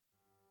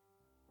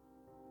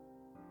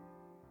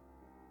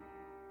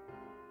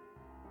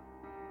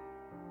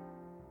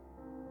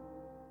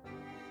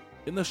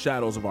In the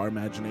shadows of our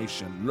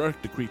imagination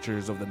lurk the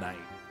creatures of the night.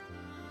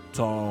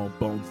 Tall,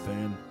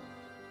 bone-thin,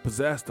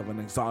 possessed of an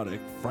exotic,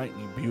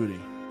 frightening beauty.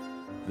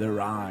 Their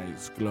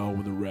eyes glow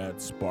with a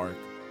red spark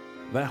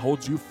that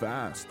holds you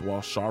fast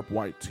while sharp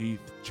white teeth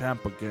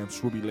champ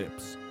against ruby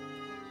lips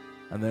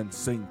and then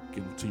sink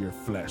into your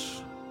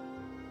flesh.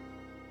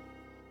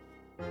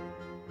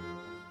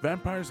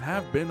 Vampires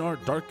have been our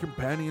dark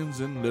companions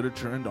in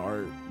literature and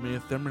art,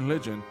 myth and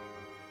religion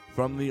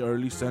from the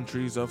early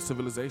centuries of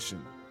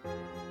civilization.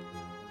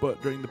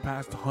 But during the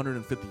past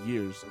 150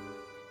 years,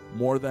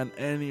 more than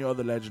any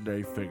other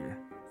legendary figure,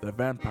 the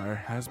vampire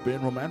has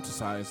been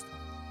romanticized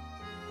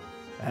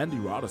and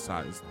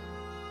eroticized.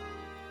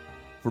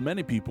 For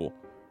many people,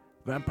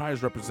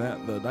 vampires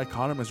represent the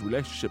dichotomous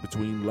relationship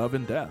between love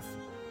and death,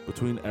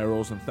 between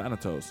Eros and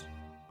Thanatos.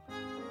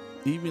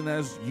 Even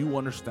as you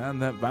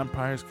understand that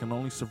vampires can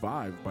only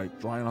survive by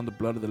drawing on the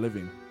blood of the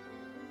living,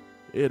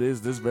 it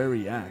is this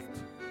very act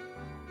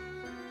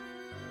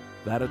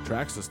that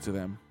attracts us to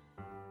them.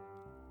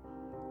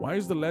 Why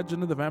is the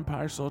legend of the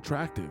vampire so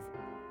attractive?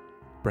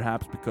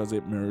 Perhaps because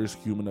it mirrors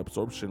human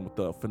absorption with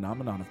the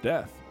phenomenon of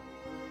death.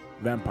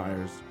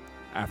 Vampires,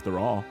 after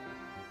all,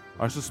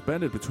 are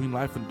suspended between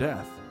life and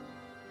death.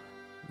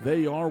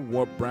 They are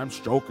what Bram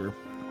Stoker,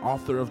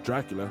 author of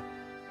Dracula,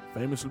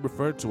 famously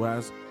referred to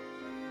as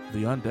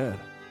the undead.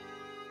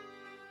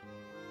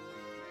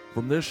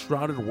 From this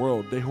shrouded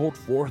world, they hold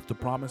forth the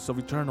promise of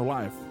eternal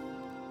life,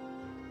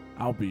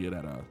 albeit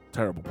at a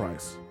terrible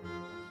price.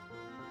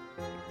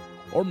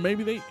 Or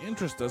maybe they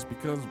interest us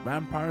because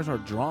vampires are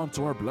drawn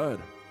to our blood,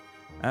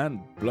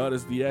 and blood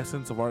is the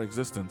essence of our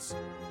existence.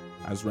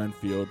 As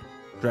Renfield,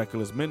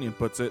 Dracula's minion,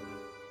 puts it,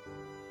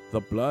 the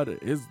blood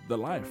is the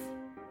life.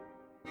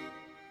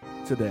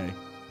 Today,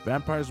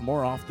 vampires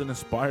more often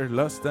inspire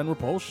lust than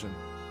repulsion.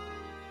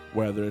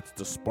 Whether it's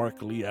the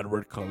sparkly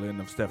Edward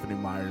Cullen of Stephanie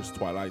Meyer's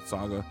Twilight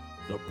Saga,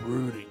 the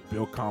brooding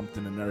Bill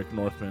Compton and Eric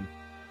Northman,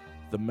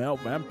 the male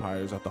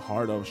vampires at the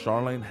heart of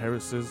Charlene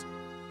Harris's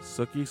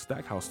Sookie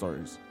Stackhouse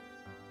stories,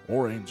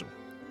 or Angel,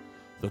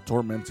 the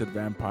tormented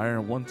vampire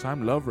and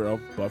one-time lover of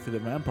Buffy the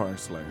Vampire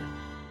Slayer.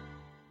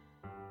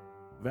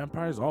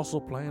 Vampires also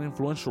play an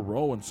influential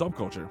role in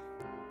subculture.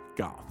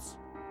 Goths,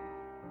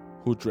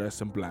 who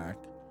dress in black,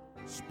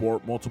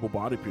 sport multiple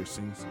body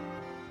piercings,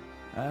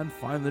 and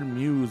find their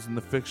muse in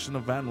the fiction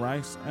of Van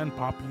Rice and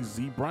Poppy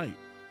Z. Bright.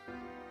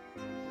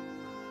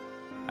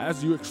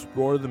 As you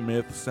explore the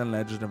myths and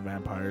legends of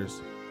vampires,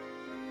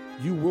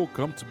 you will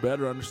come to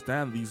better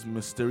understand these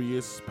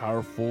mysterious,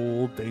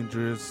 powerful,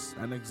 dangerous,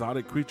 and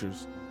exotic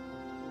creatures,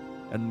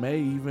 and may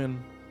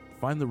even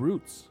find the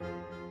roots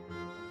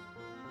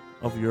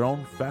of your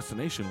own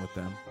fascination with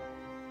them.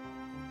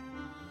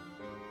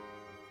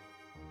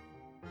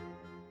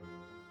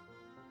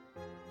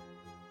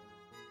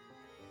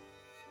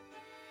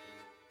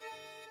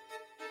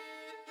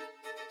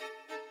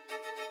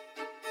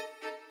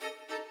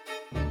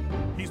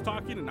 He's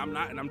talking and I'm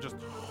not, and I'm just.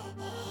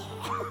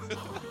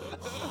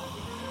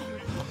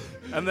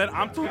 And then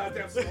I'm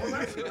talking.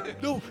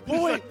 No,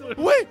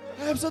 wait!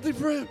 I have something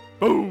for him.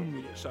 Boom!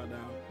 You get shot down.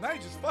 Now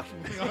you're just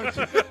fucking me, aren't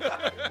you?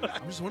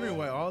 I'm just wondering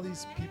why all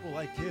these people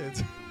like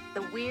kids.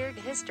 The Weird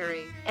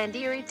History and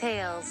Eerie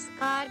Tales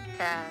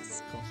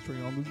podcast.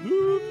 Concentrating on the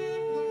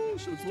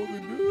news. Shit's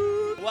fucking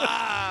good.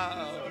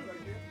 Wow.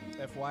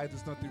 FY,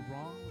 there's nothing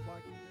wrong with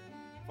liking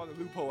kids. Fucking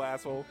loophole,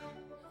 asshole.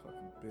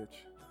 Fucking bitch.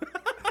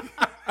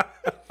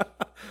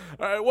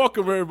 All right,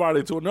 welcome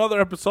everybody to another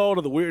episode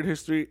of the Weird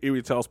History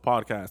Eerie Tales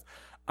podcast.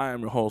 I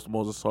am your host,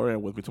 Moses Soria,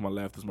 and with me to my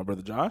left is my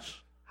brother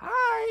Josh.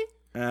 Hi.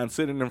 And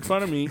sitting in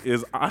front of me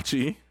is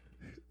Achi.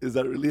 Is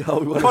that really how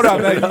we want Hold to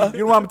on, say it? man. You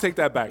know what? I'm going to take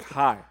that back.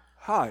 Hi.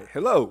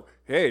 Hello.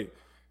 Hey.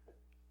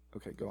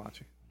 Okay, go on.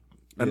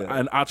 And, Yeah.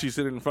 and Achi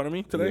sitting in front of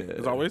me today, Yeah.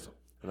 as always.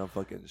 And I'm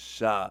fucking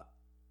shot.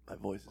 My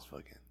voice is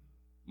fucking.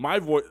 My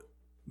voice.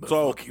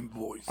 So, fucking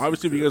voice.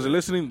 obviously, if you guys are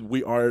listening,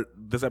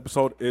 this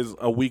episode is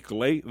a week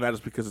late, and that is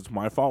because it's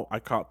my fault. I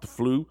caught the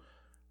flu.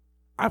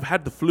 I've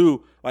had the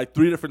flu like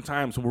 3 different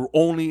times, and we're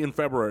only in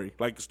February.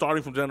 Like,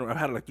 starting from January, I've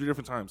had it like 3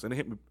 different times, and it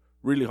hit me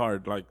really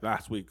hard like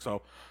last week.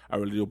 So, I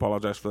really do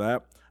apologize for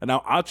that. And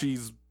now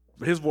Achi's,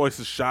 his voice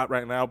is shot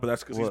right now, but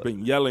that's because he's What?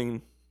 been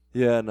yelling.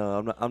 Yeah,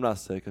 no, I'm not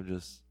sick. I'm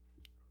just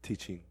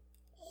teaching.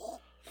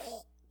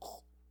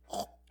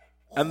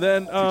 And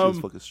then, Teaching is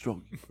fucking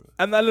strong. Bro.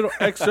 and that little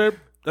excerpt,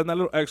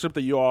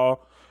 that you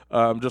all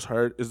just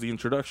heard is the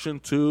introduction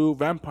to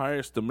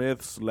Vampires, the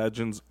Myths,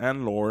 Legends,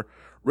 and Lore,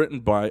 written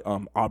by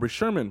Aubrey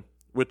Sherman,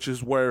 which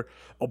is where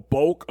a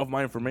bulk of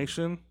my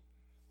information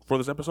for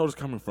this episode is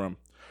coming from.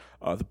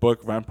 The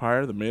book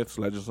Vampire, the Myths,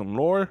 Legends, and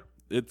Lore.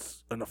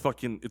 It's a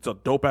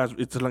dope ass.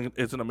 It's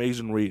an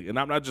amazing read, and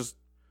I'm not just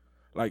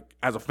like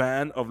as a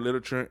fan of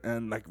literature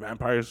and like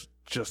vampires.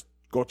 Just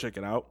go check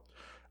it out.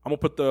 I'm gonna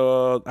put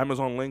the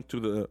Amazon link to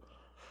the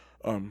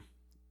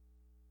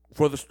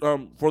for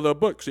the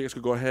book, so you guys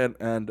could go ahead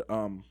and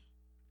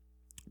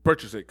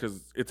purchase it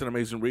because it's an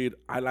amazing read.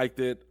 I liked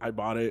it. I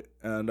bought it,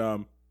 and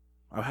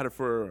I've had it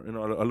for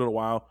a little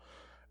while.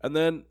 And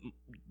then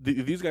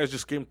these guys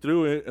just came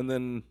through it, and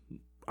then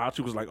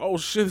Archie was like, "Oh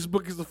shit, this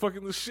book is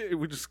the shit."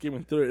 We just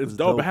skimming through it. It's It's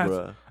dope. dope, It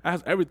bruh.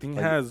 has everything. It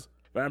Like- has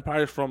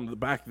vampires from the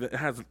back. It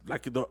has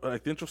like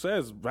the intro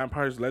says,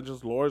 vampires,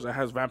 legends, lores. It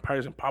has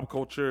vampires in pop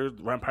culture,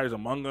 vampires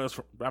among us,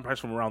 vampires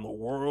from around the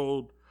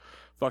world,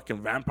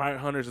 fucking vampire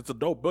hunters. It's a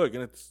dope book,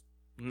 and it's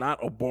not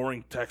a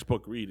boring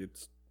textbook read.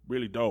 It's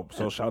really dope.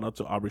 So shout out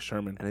to Aubrey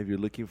Sherman. And if you're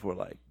looking for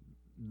like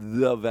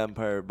the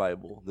vampire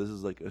Bible, this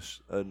is like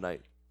a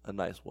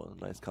nice one,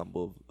 a nice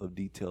combo of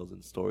details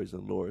and stories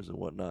and lores and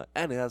whatnot.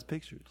 And it has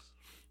pictures.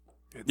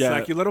 It's Yeah.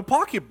 like your little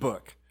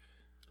pocketbook.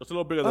 It's a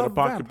little bigger than a Of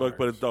pocketbook,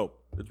 but vampires. it's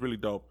dope. It's really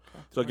dope.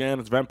 So again,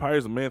 it's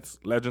Vampires, Myths,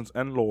 Legends,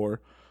 and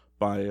Lore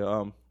by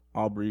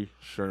Aubrey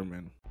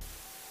Sherman.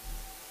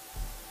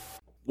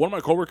 One of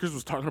my coworkers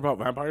was talking about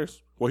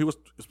vampires. Well, he was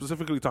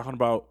specifically talking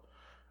about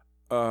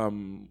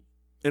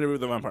Interview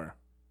with the Vampire.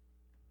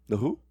 The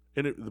who?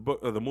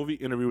 The movie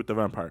Interview with the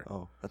Vampire.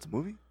 Oh, that's a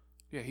movie?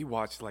 Yeah, he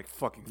watched like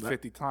fucking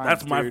 50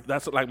 times.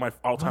 That's like my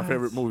all-time What?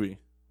 favorite movie.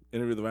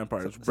 Interview with the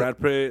Vampires. So- Brad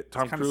Pitt,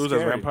 Tom kinda Cruise as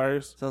scary.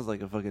 vampires. Sounds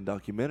like a fucking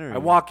documentary. I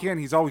walk in,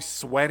 he's always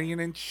sweating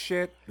and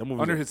shit That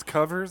movie's under a- his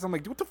covers. I'm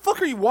like, what the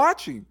fuck are you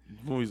watching?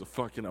 Movies are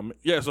fucking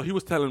yeah. So he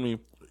was telling me,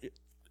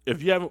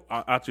 if you haven't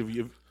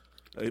actually,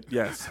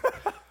 yes,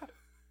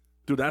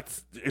 dude,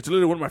 it's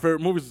literally one of my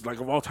favorite movies like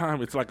of all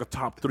time. It's like a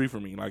top 3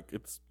 for me. Like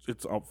it's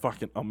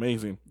fucking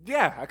amazing.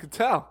 Yeah, I could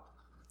tell.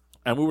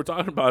 And we were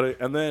talking about it,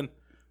 and then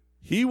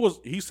he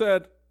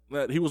said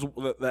that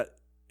that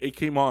it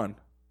came on,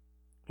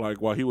 like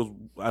while he was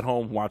at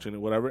home watching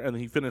it, whatever. And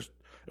he finished.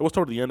 It was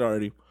toward the end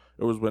already.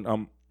 It was when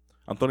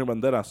Antonio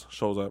Banderas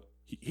shows up.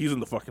 He's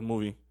in the fucking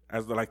movie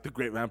as the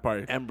great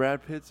vampire. And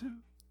Brad Pitt too?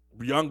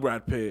 Young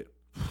Brad Pitt.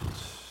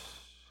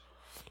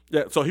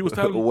 Yeah, so he was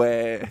telling me.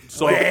 Way.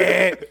 So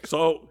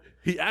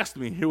he asked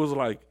me. He was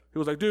like,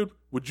 dude,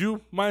 would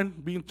you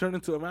mind being turned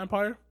into a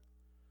vampire?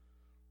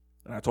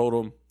 And I told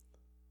him,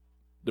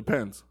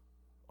 depends.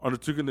 Under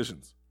 2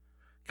 conditions.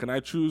 Can I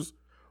choose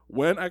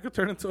when I could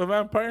turn into a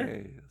vampire?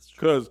 Hey, that's true.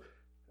 Because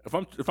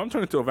if I'm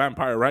turning into a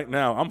vampire right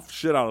now, I'm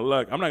shit out of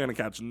luck. I'm not gonna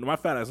catch. My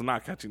fat ass is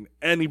not catching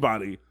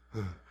anybody.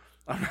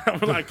 I'm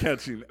not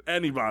catching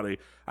anybody.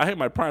 I hit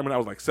my prime when I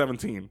was like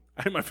 17.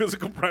 I hit my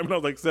physical prime when I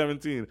was like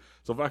 17.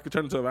 So if I could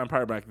turn into a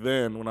vampire back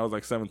then when I was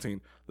like 17,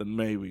 then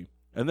maybe.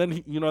 And then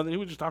he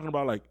was just talking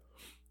about like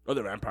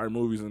other vampire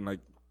movies and like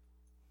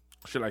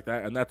shit like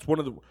that. And that's one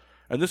of the.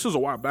 And this was a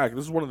while back.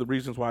 This is one of the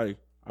reasons why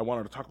I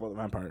wanted to talk about the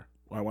vampire.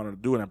 Why I wanted to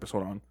do an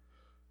episode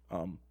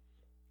on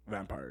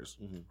vampires.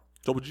 Mm-hmm.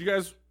 So would you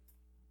guys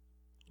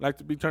like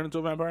to be turned into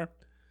a vampire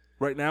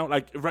right now?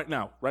 Like right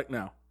now.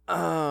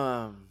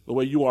 The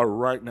way you are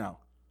right now,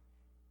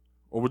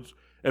 or would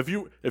if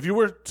you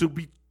were to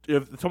be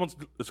if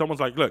someone's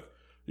like, look,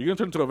 you're gonna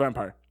turn into a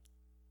vampire.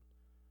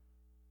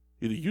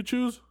 Either you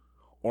choose,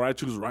 or I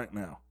choose right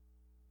now.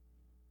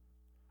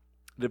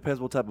 Depends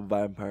what type of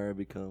vampire I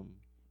become.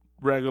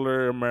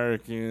 Regular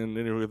American,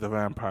 Interview with the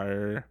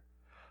Vampire,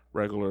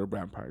 regular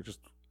vampire. Just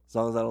As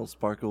long as I don't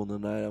sparkle in the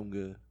night, I'm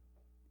good.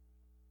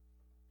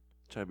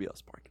 Try to be all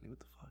sparkly. What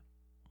the fuck?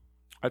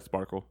 I'd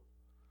sparkle.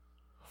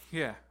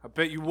 Yeah, I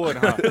bet you would,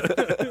 huh?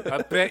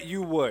 I bet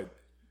you would.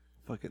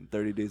 Fucking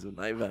 30 Days of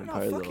Night No,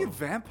 vampire, fucking though.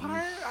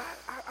 vampire?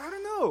 I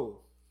don't know.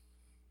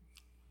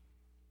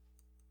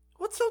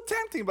 What's so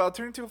tempting about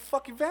turning into a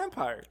fucking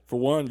vampire? For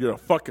one, you're a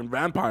fucking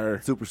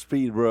vampire. Super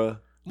speed, bruh.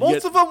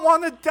 Most of them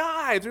want to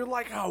die. They're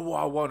like, oh,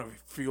 I want to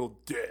feel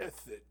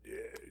death.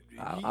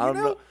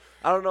 I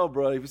don't know,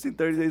 bro. Have you seen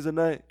 30 Days of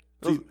Night?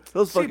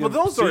 Those see, but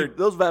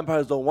those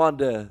vampires don't want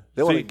death.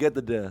 They want to See, get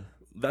the death.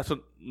 That's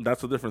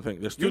a different thing.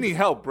 There's You two. need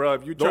help, bro.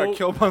 If you try to Those-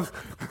 kill them.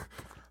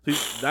 See,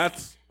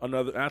 that's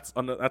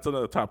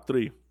another top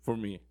 3 for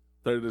me.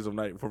 30 Days of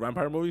Night for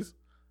vampire movies.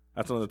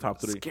 That's another top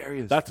 3. Scary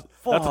as That's a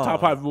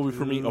top 5 movie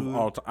for me of dude.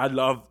 all time. I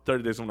love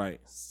 30 Days of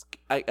Night,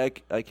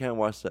 I can't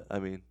watch that. I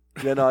mean,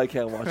 yeah, no, I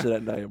can't watch it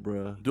at night,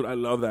 bro. dude. I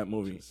love that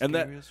movie.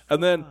 Scary as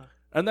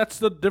And that's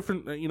the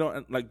different,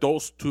 and like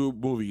those 2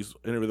 movies,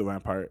 Interview with the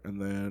Vampire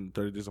and then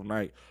 30 Days of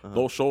Night.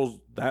 Those shows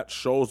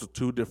the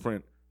 2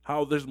 different.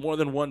 How there's more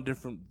than one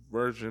different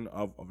version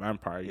of a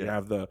vampire. You Yeah.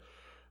 have the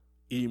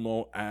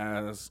emo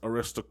as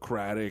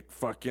aristocratic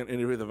fucking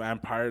Interview with the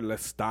Vampire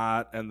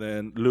Lestat, and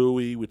then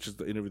Louis, which is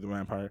the Interview with the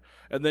Vampire,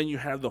 and then you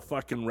have the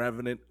fucking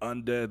revenant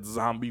undead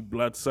zombie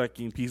blood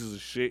sucking pieces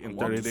of shit in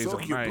 30 Days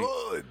of Night.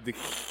 blood.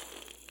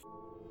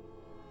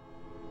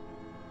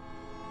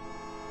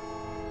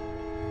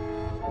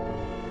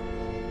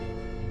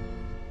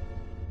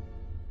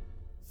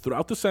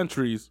 Throughout the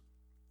centuries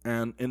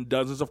and in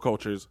dozens of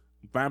cultures,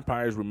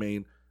 vampires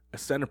remain a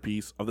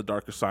centerpiece of the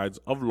darker sides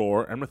of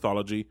lore and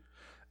mythology,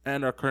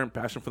 and our current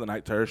passion for the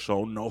night terror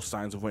show no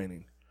signs of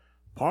waning.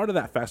 Part of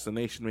that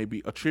fascination may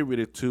be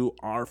attributed to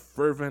our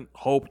fervent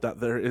hope that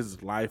there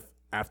is life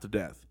after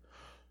death.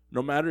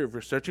 No matter if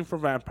you're searching for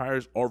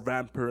vampires or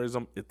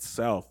vampirism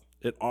itself,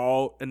 it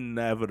all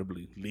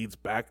inevitably leads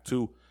back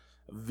to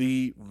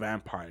the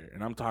vampire.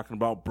 And I'm talking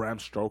about Bram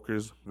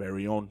Stoker's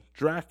very own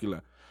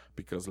Dracula.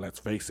 Because let's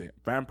face it,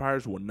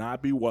 vampires would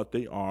not be what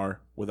they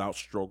are without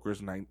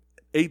Stoker's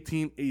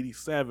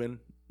 1887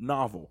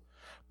 novel.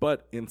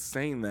 But in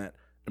saying that,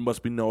 it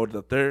must be noted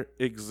that there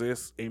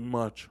exists a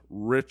much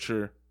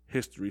richer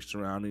history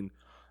surrounding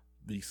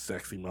these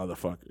sexy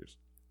motherfuckers.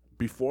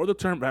 Before the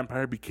term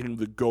vampire became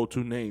the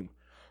go-to name,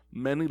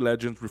 many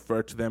legends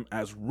refer to them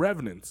as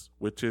revenants,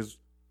 which is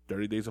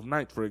 30 Days of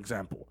Night, for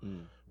example,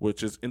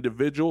 which is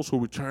individuals who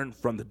return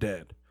from the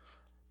dead.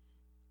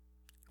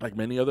 Like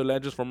many other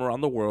legends from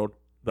around the world,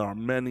 there are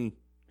many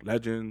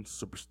legends,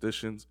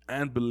 superstitions,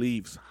 and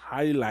beliefs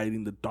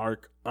highlighting the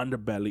dark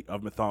underbelly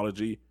of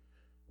mythology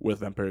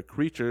with vampiric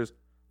creatures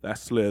that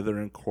slither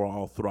and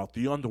crawl throughout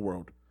the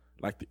underworld,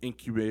 like the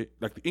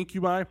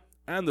incubi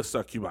and the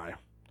succubi.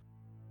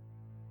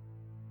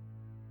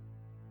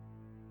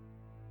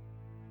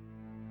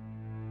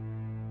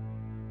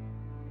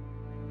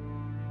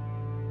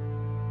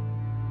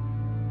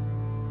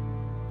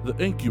 The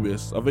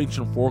incubus of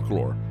ancient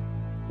folklore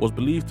was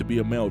believed to be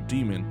a male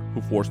demon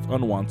who forced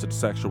unwanted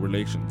sexual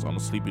relations on a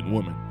sleeping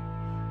woman.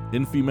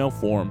 In female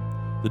form,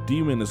 the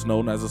demon is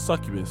known as a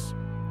succubus.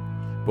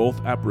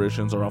 Both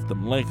apparitions are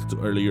often linked to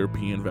early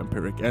European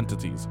vampiric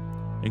entities,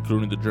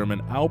 including the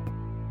German Alp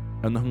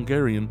and the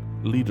Hungarian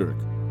Liederk.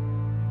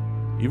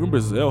 Even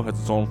Brazil has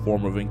its own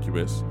form of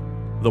incubus,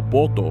 the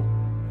Boto,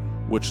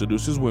 which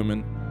seduces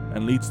women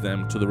and leads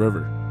them to the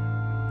river.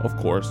 Of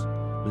course,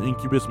 the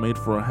incubus made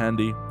for a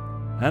handy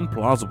and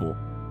plausible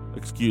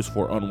excuse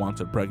for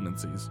unwanted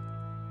pregnancies.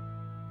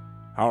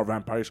 How are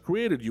vampires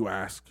created, you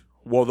ask?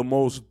 Well, the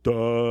most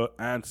duh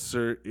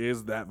answer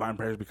is that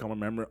vampires become a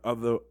member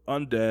of the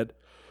undead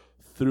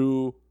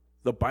through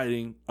the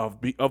biting of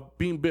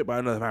being bit by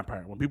another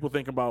vampire. When people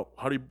think about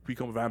how do you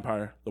become a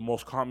vampire, the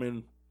most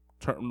common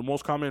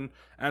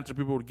answer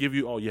people would give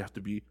you, oh, you have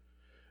to be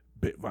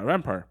bit by a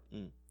vampire.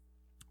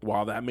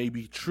 While that may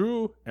be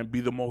true and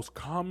be the most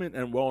common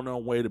and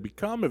well-known way to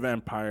become a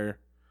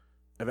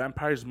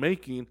vampire's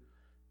making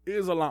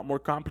is a lot more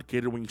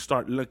complicated when you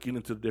start looking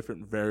into the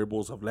different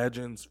variables of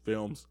legends,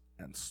 films,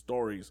 and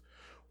stories.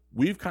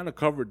 We've kind of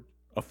covered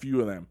a few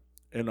of them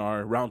in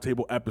our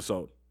roundtable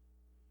episode.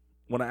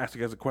 When I asked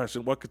you guys a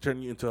question, what could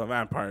turn you into a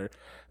vampire?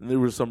 And there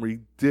were some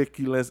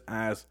ridiculous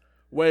ass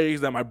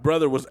ways that my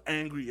brother was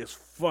angry as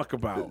fuck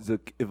about.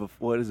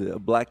 What is it? A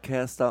black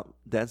cat stop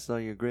dancing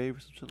on your grave or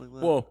something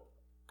like that? Well,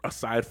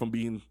 aside from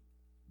being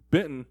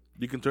bitten,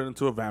 you can turn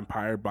into a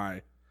vampire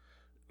by,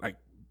 like,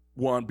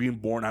 one, being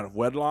born out of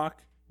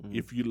wedlock.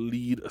 If you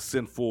lead a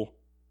sinful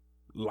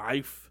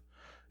life,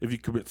 if you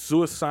commit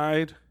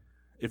suicide,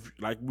 if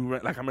like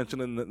I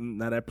mentioned in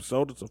that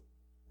episode, it's a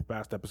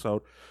past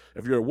episode.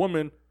 If you're a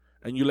woman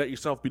and you let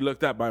yourself be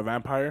looked at by a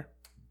vampire,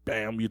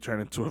 bam, you turn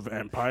into a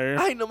vampire.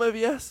 I know, maybe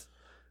yes.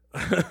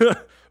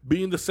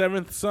 Being the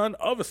seventh son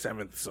of a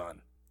seventh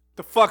son.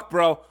 The fuck,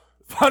 bro?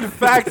 Fun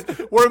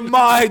fact, were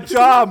my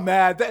job,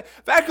 man.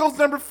 That goes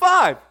number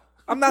 5.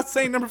 I'm not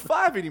saying number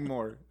 5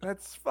 anymore.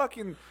 That's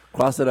fucking...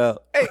 Cross it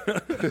out. Hey,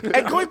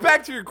 and going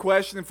back to your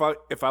question,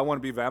 if I want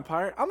to be a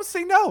vampire, I'm going to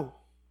say no.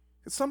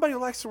 If somebody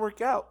likes to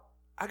work out,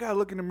 I got to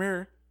look in the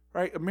mirror,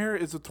 right? A mirror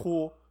is a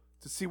tool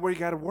to see where you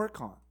got to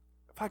work on.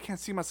 If I can't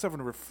see myself in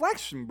a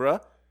reflection,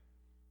 bruh.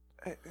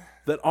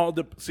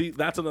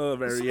 That's another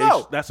variation.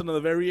 No. That's another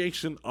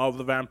variation of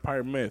the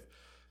vampire myth.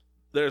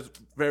 There's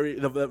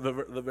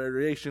the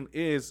variation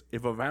is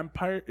if a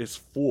vampire is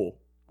full,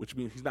 which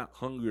means he's not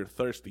hungry or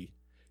thirsty,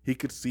 he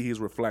could see his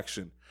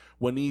reflection.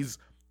 When he's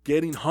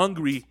getting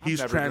hungry,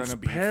 he's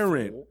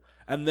transparent.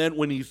 And then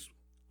when he's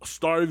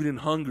starving and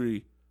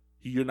hungry,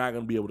 you're not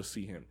going to be able to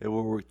see him. It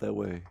won't work that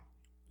way.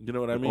 You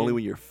know what I mean? Only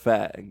when you're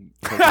fat. And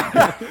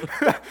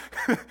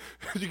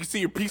you can see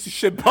your piece of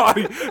shit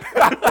body.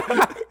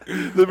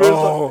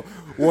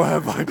 What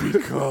have I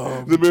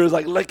become? The mirror's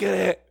like, look at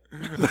it.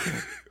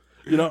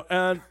 You know,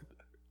 and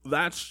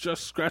that's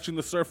just scratching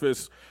the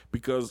surface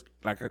because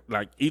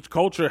like each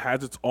culture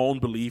has its own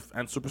belief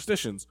and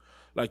superstitions.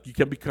 Like you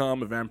can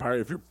become a vampire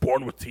if you're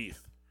born with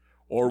teeth.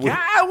 Or with,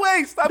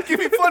 wait, stop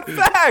giving me fun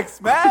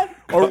facts, man.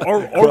 Or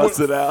Cross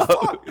it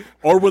out.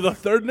 Or with a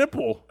third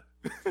nipple.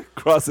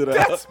 Cross it out.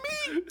 That's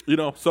me. You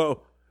know,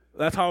 so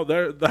that's how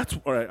that's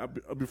all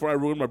right. Before I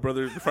ruin my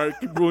brother, before I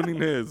keep ruining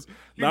his.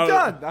 You're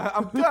done.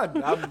 I'm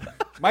done.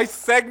 My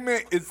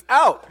segment is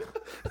out.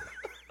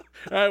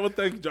 All right, well,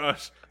 thank you,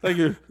 Josh. Thank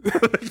you.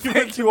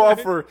 Thank you all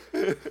for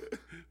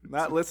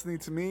not listening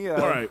to me.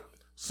 All right,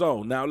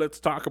 so now let's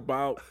talk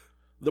about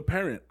the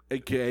parent,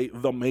 a.k.a.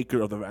 the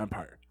maker of the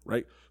vampire,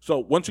 right? So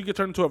once you get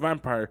turned into a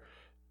vampire,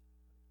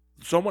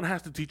 someone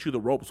has to teach you the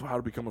ropes of how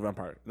to become a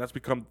vampire.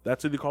 And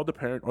that's either called the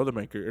parent or the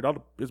maker.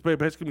 It's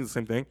basically the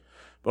same thing,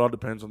 but it all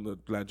depends on the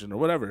legend or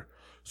whatever.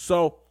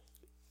 So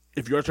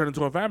if you're turned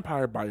into a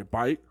vampire by a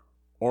bite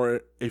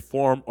or a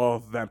form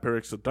of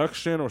vampiric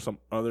seduction or some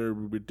other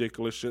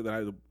ridiculous shit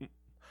that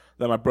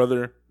my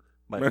brother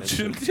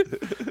mentioned,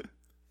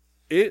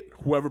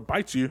 whoever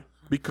bites you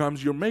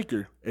becomes your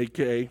maker,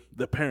 a.k.a.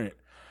 the parent.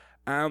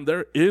 And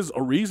there is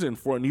a reason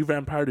for a new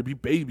vampire to be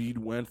babied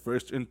when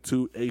first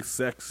into a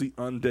sexy,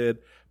 undead,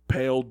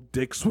 pale,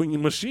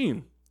 dick-swinging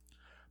machine.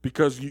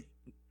 Because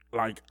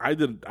I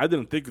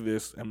didn't think of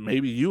this, and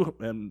maybe you,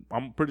 and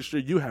I'm pretty sure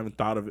you haven't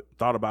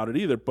thought about it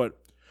either, but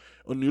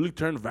A newly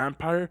turned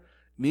vampire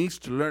needs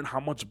to learn how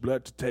much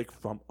blood to take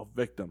from a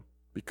victim,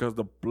 because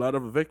the blood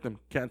of a victim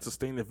can't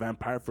sustain the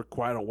vampire for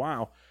quite a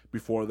while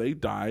before they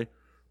die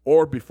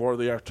or before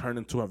they are turned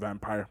into a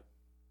vampire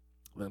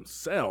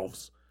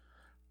themselves.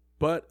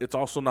 But it's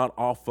also not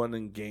all fun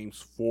and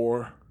games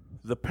for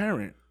the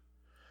parent.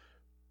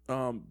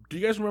 Do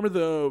you guys remember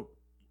the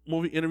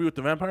movie Interview with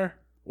the Vampire?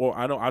 Well,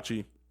 I know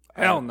Achi.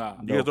 Hell nah.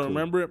 You guys don't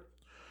remember it?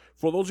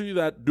 For those of you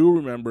that do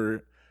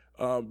remember,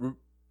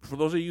 for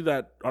those of you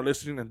that are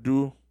listening and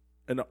do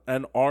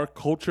and are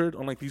cultured,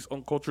 unlike these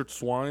uncultured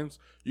swines,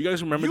 you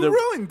guys remember You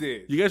ruined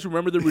it. You guys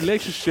remember the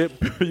relationship?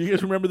 You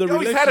guys remember the You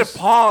always relationship? had to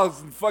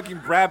pause and fucking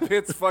Brad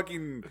Pitt's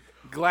fucking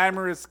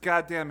glamorous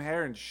goddamn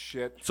hair and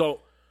shit.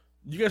 So,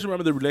 you guys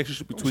remember the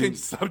relationship between Change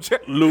the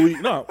subject. Louis?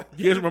 No,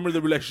 you guys remember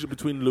the relationship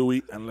between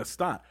Louis and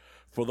Lestat?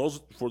 For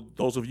those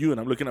of you, and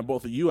I'm looking at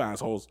both of you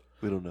assholes.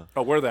 We don't know.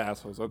 Oh, we're the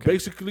assholes. Okay.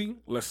 Basically,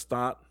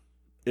 Lestat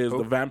is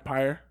the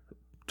vampire.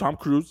 Tom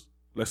Cruise,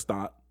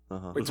 Lestat.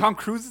 Wait, Tom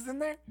Cruise is in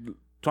there?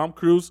 Tom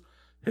Cruise,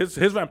 his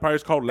vampire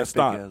is called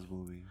Lestat, Big ass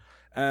movie.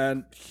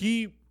 and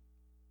he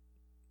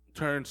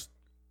turns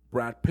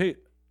Brad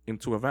Pitt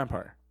into a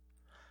vampire.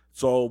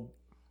 So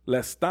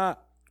Lestat,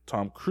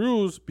 Tom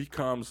Cruise,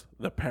 becomes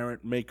the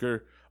parent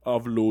maker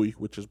of Louis,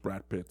 which is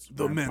Brad Pitt's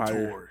vampire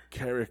mentor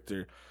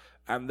character.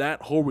 And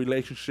that whole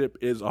relationship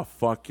is a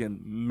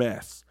fucking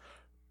mess.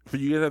 For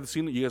you guys that haven't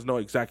seen it, you guys know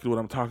exactly what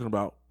I'm talking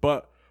about.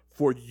 But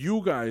for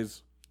you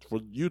guys, for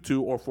you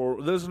two, or for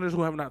listeners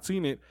who have not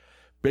seen it,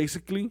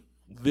 basically,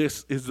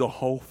 this is the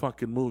whole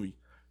fucking movie.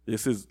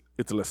 It's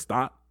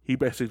Lestat. He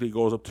basically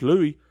goes up to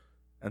Louis,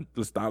 and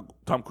Lestat,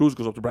 Tom Cruise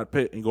goes up to Brad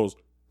Pitt and goes,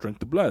 drink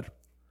the blood.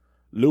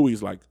 Louis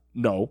is like,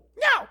 no.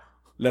 No.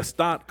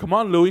 Lestat, come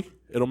on, Louis.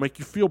 It'll make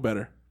you feel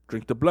better.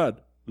 Drink the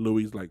blood.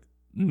 Louis is like,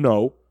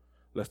 no.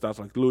 Lestat's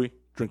like, Louis,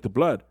 drink the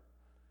blood.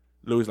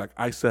 Louis is like,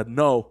 I said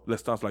no.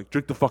 Lestat's like,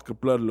 drink the fucking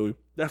blood, Louis.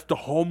 That's the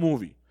whole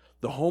movie.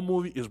 The whole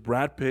movie is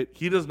Brad Pitt.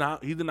 He did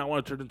not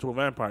want to turn into a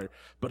vampire,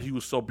 but he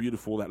was so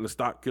beautiful that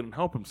Lestat couldn't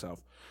help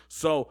himself.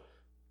 So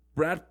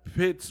Brad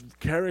Pitt's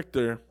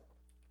character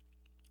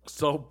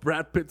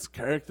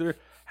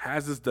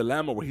has this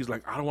dilemma where he's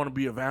like, I don't want to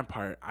be a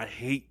vampire. I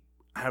hate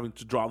having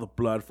to draw the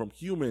blood from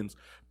humans,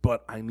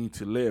 but I need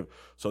to live.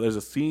 So there's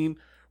a scene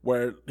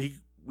where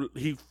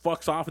he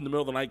fucks off in the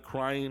middle of the night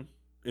crying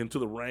into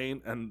the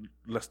rain, and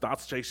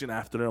Lestat's chasing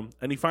after him,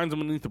 and he finds him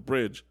underneath the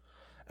bridge,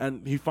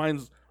 and he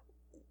finds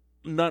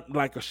not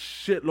like a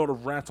shitload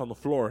of rats on the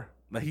floor.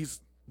 Now he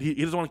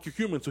doesn't want to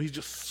kill humans, so he's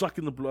just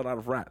sucking the blood out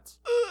of rats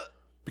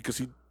because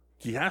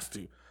he has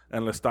to.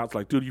 And Lestat's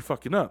like, dude, you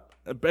fucking up.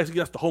 And basically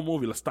that's the whole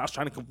movie. Lestat's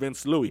trying to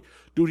convince Louis,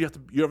 dude,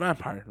 you're a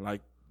vampire.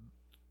 Like,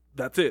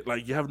 that's it.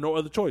 Like, you have no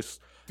other choice.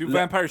 Do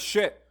vampire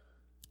shit.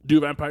 Do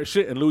vampire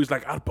shit. And Louis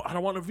like, I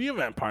don't want to be a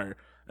vampire.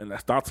 And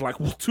Lestat's like,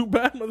 well, too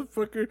bad,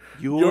 motherfucker.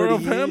 You're a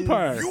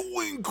vampire.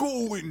 You ain't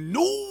going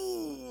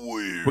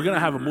nowhere. We're gonna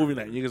have a movie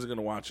night. You guys are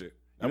gonna watch it.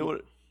 You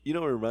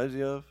know what it reminds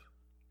me of?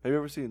 Have you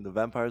ever seen The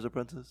Vampire's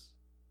Apprentice?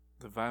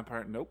 The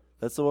vampire? Nope.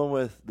 That's the one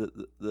with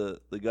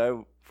the guy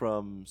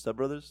from Step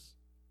Brothers,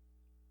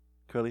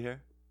 curly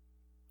hair.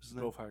 What's his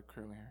name? Both had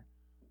curly hair.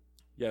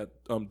 Yeah,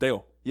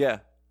 Dale. Yeah,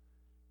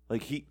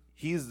 like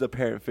he's the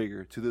parent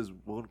figure to this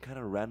one kind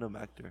of random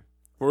actor.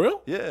 For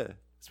real? Yeah,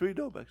 it's pretty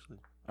dope actually.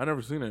 I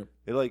never seen it.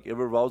 It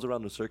revolves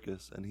around the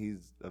circus, and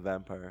he's a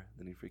vampire,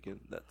 and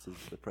that's his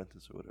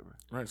apprentice or whatever.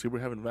 Right. See,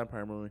 we're having a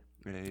vampire movie.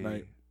 Hey,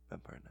 Night.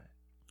 Vampire Night.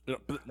 You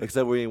know,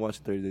 Except we ain't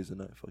watching 30 Days a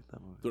Night. Fuck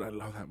that movie. dude, I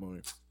love that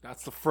movie.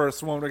 That's the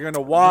first one we're gonna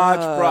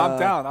watch, bro. I'm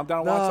down. I'm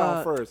down to watch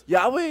that one first.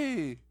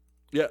 Yahweh.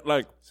 Yeah,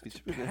 like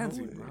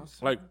Pansy, bro.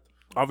 Like,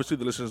 obviously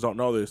the listeners don't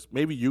know this.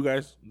 Maybe you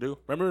guys do.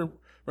 Remember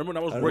when I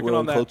was working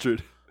on that?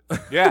 Cultured.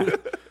 Yeah.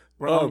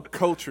 We're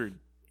uncultured.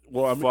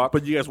 Well, I mean, Fuck.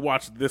 but you guys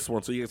watched this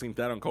one, so you guys think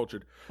that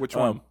uncultured. Which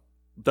one?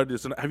 30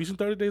 Days of Night. Have you seen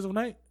 30 Days of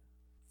Night?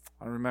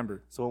 I don't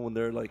remember. So when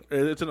they're like,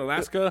 It's in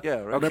Alaska.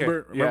 Yeah, right. Okay.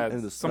 Remember? Yeah.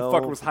 in the Some snow?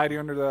 fucker was hiding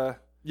under the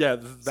Yeah,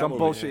 that some movie.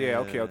 bullshit.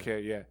 Yeah. Yeah.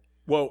 Okay. Yeah.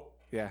 Well,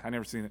 Yeah. I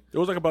never seen it. it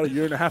was like about a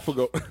year and a half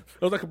ago. It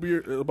was like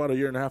about a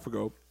year and a half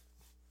ago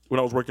when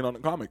I was working on a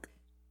comic.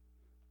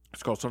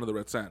 It's called Son of the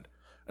Red Sand,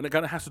 and it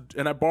kind of has to.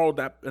 And I borrowed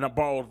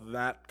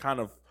that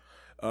kind of.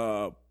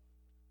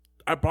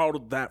 I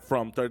borrowed that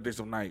from 30 Days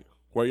of Night,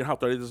 where you know how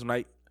 30 Days of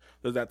Night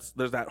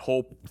there's that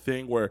whole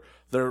thing where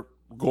they're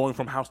going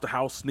from house to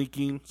house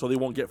sneaking so they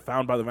won't get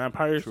found by the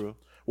vampires. True.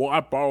 Well, I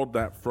borrowed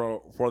that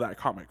for that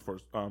comic for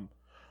Son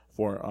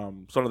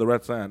of the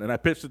Red Sand, and I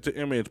pitched it to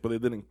Image, but they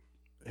didn't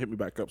hit me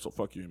back up. So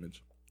fuck you,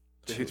 Image.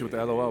 They hit you with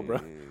the LOL, bro.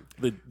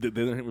 They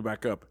didn't hit me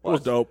back up. It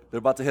was dope. they're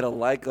about to hit a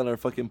like on our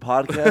fucking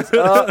podcast.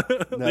 Oh,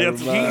 never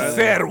He mind. He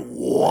said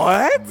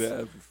what?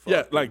 Never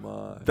Yeah, fucking like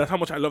mind. that's how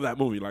much I love that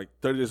movie. Like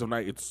 30 Days of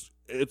Night,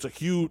 it's a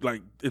huge,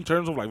 like, in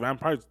terms of like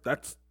vampires,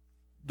 that's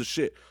the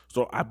shit.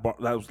 So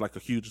that was like a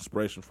huge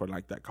inspiration for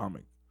like that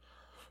comic.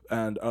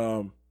 And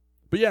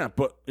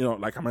but you know,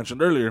 like I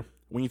mentioned earlier,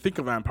 when you think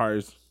of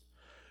vampires,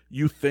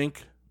 you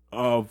think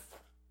of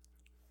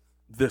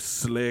this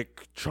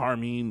slick,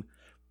 charming,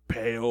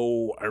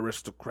 pale,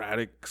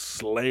 aristocratic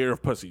slayer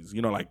of pussies.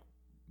 You know, like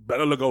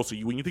Bela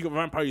Lugosi. When you think of a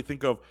vampire, you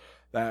think of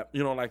that,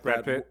 like Brad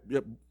that. Pitt?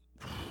 Yep.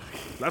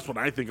 That's what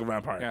I think of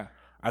vampire. Yeah.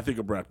 I think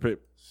of Brad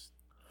Pitt.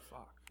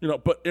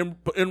 Fuck. But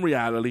in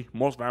reality,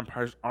 most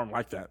vampires aren't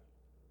like that.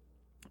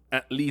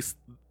 At least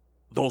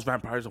those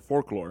vampires of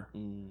folklore.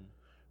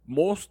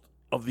 Most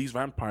of these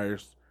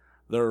vampires,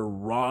 they're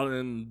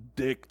rotten,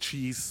 dick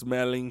cheese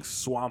smelling,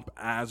 swamp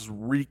ass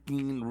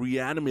reeking,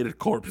 reanimated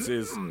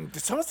corpses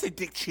Did someone say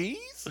dick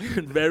cheese?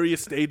 in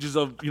various stages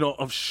of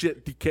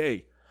shit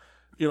decay.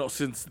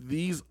 Since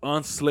these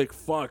unslick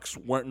fucks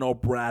weren't no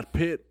Brad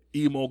Pitt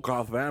emo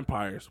goth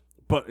vampires,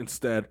 but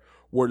instead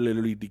were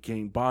literally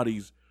decaying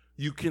bodies,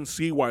 you can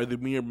see why the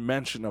mere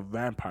mention of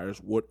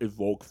vampires would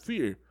evoke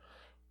fear.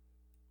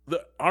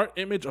 Our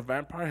image of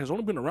vampire has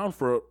only been around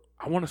for,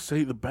 I want to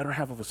say, the better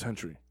half of a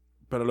century.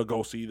 Bela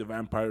Lugosi, the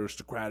vampire,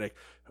 aristocratic,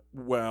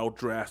 well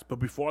dressed, but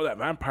before that,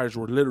 vampires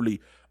were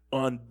literally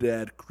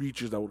undead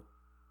creatures that would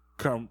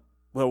come,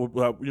 that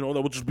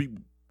would just be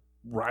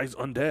rise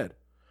undead.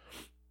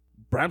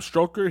 Bram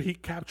Stoker, he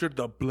captured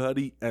the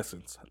bloody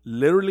essence,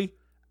 literally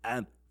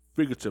and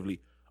figuratively,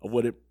 of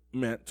what it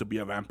meant to be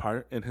a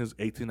vampire in his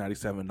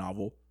 1897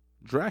 novel,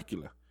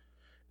 Dracula.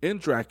 In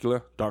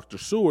Dracula, Dr.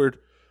 Seward,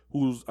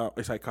 who's a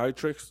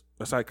psychiatrist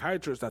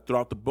that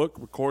throughout the book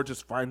records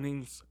his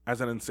findings as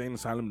an insane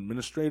asylum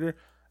administrator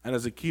and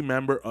as a key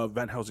member of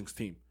Van Helsing's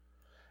team.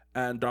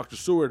 And Dr.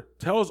 Seward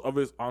tells of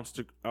his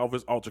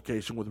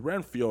altercation with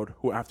Renfield,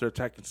 who, after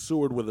attacking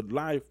Seward with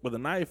a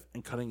knife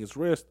and cutting his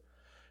wrist,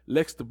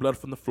 licks the blood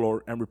from the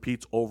floor and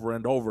repeats over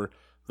and over,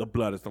 "The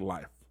blood is the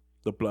life.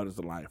 The blood is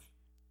the life."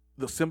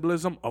 The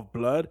symbolism of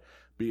blood,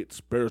 be it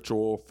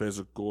spiritual,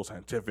 physical,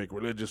 scientific,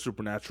 religious,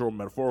 supernatural,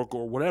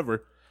 metaphorical, or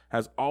whatever,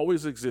 has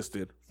always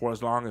existed for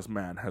as long as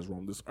man has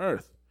roamed this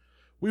earth.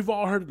 We've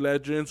all heard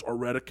legends or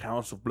read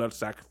accounts of blood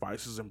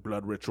sacrifices and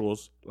blood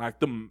rituals, like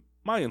the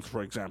Mayans,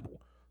 for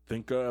example.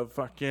 Think of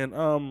fucking,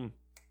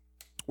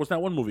 what's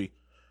that one movie?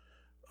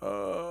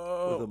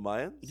 The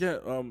Mayans? Yeah,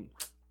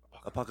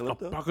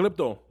 Apocalypto?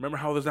 Apocalypto. Remember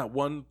how there's that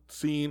one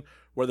scene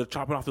where they're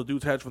chopping off the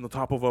dude's head from the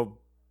top of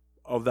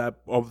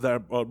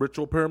that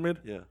ritual pyramid?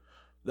 Yeah.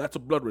 That's a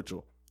blood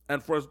ritual.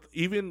 And for us,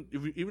 even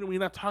when you're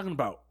not talking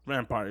about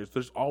vampires,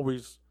 there's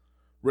always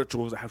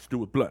rituals that have to do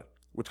with blood,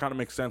 which kind of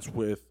makes sense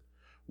with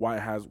why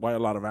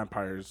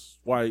vampires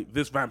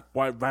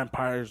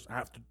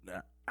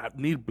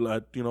need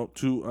blood,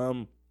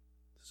 to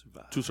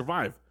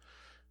survive.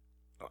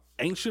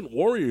 Ancient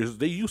warriors,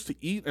 they used to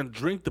eat and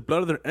drink the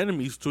blood of their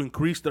enemies to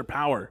increase their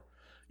power.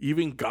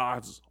 Even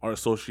gods are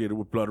associated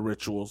with blood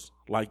rituals,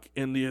 like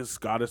India's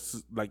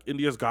goddess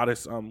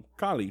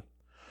Kali,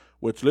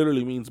 which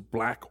literally means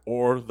black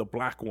or the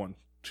black one.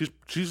 Is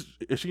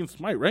she in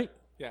Smite, right?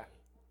 Yeah.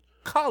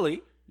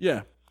 Kali?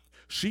 Yeah.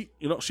 She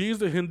is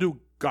the Hindu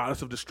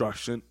goddess of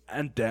destruction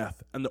and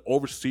death and the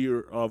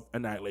overseer of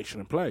annihilation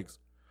and plagues.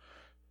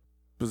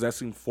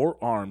 Possessing 4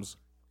 arms,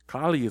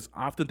 Kali is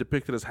often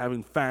depicted as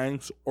having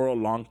fangs or a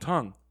long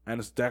tongue, and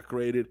is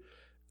decorated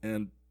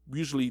and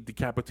usually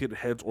decapitated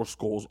heads or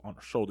skulls on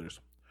her shoulders.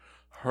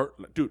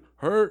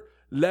 Her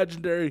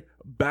legendary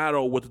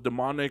battle with the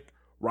demonic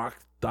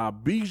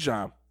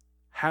Raktabija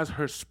has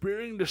her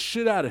spearing the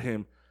shit out of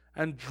him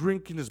and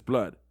drinking his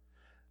blood.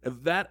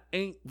 If that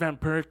ain't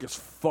vampiric as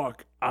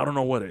fuck, I don't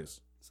know what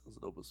is. Sounds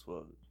dope as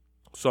fuck.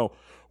 So,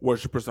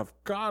 worshippers of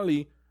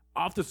Kali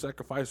often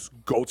sacrifice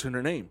goats in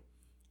her name.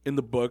 In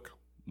the book,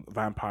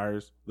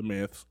 Vampires, the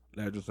Myths,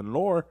 Legends, and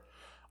Lore,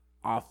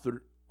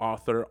 author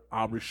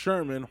Aubrey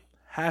Sherman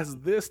has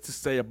this to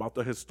say about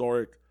the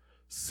historic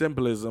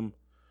symbolism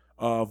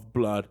of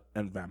blood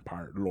and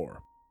vampire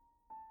lore.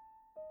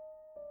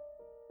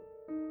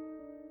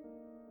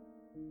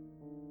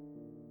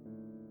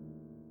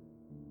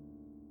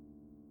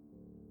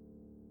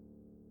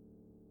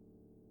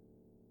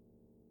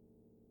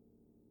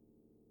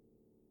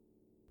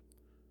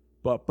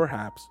 But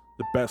perhaps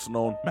the best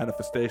known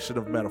manifestation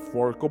of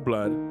metaphorical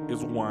blood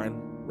is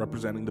wine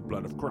representing the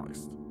blood of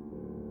Christ.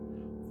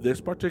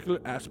 This particular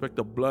aspect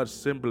of blood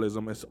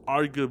symbolism is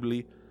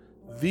arguably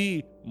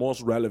the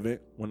most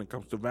relevant when it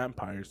comes to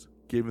vampires,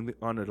 given the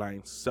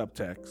underlying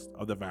subtext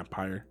of the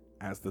vampire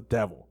as the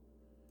devil.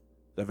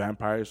 The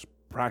vampire's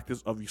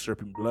practice of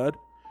usurping blood,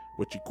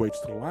 which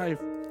equates to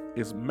life,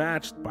 is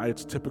matched by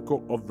its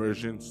typical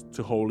aversions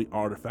to holy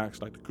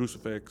artifacts like the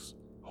crucifix,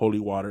 holy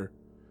water,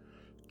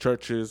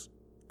 churches,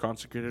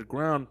 consecrated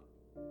ground,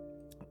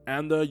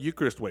 and the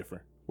Eucharist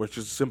wafer, which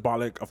is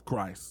symbolic of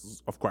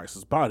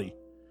Christ's body.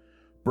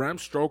 Bram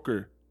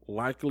Stoker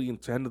likely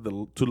intended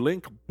to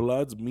link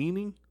blood's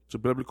meaning to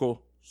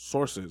biblical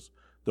sources.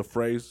 The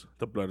phrase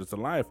 "the blood is the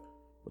life,"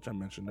 which I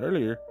mentioned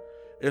earlier,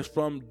 is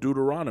from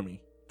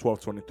Deuteronomy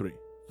 12:23.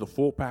 The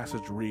full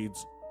passage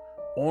reads,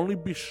 "Only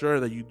be sure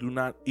that you do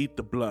not eat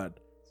the blood,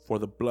 for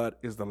the blood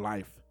is the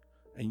life,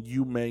 and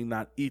you may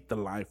not eat the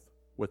life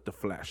with the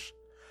flesh."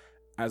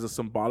 As a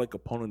symbolic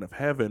opponent of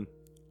heaven,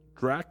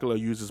 Dracula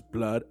uses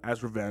blood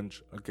as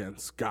revenge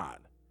against God.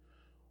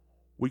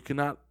 We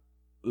cannot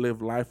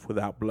live life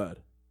without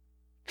blood.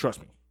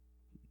 Trust me.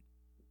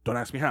 Don't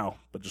ask me how,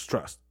 but just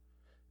trust.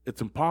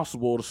 It's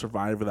impossible to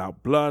survive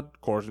without blood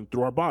coursing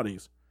through our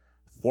bodies.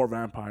 For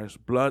vampires,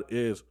 blood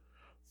is,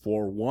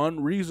 for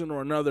one reason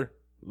or another,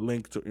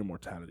 linked to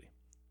immortality.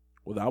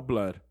 Without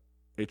blood,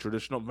 a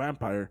traditional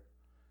vampire,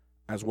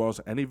 as well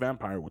as any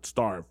vampire, would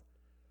starve,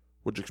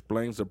 which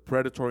explains the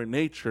predatory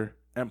nature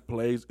and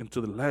plays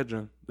into the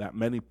legend that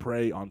many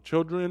prey on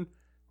children,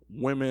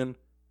 women,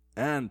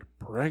 and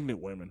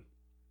pregnant women.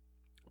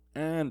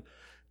 And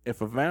if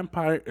a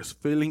vampire is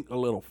feeling a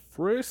little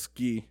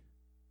frisky,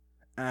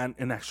 and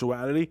in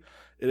actuality,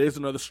 it is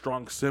another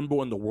strong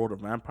symbol in the world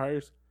of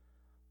vampires,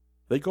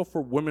 they go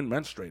for women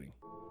menstruating.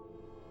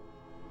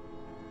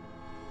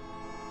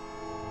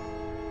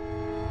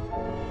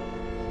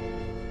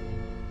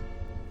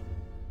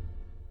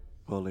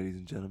 Well, ladies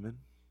and gentlemen,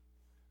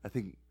 I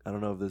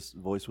don't know if this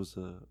voice was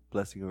a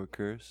blessing or a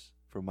curse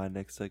for my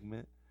next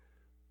segment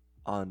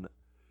on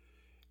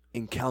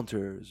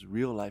encounters,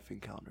 real life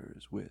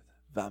encounters with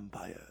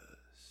vampires.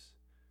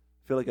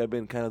 I feel like I've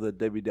been kind of the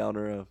Debbie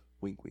Downer of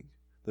wink wink.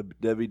 The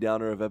Debbie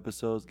Downer of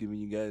episodes, giving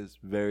you guys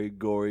very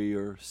gory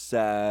or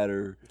sad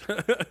or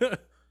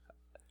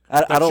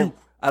I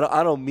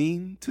don't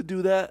mean to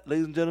do that,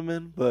 ladies and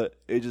gentlemen, but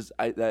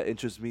that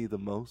interests me the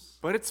most.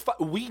 But it's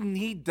we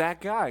need that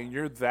guy, and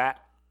you're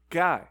that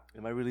guy.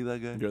 Am I really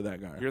that guy? You're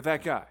that guy. You're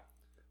that guy.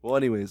 Well,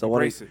 anyways, I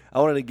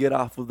wanted to get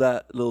off of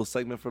that little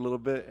segment for a little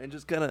bit and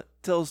just kind of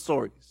tell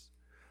stories.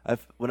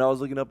 When I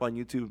was looking up on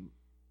YouTube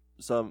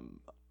some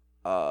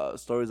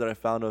stories that I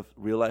found of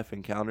real life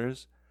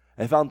encounters,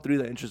 I found 3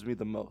 that interest me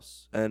the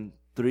most, and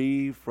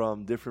 3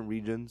 from different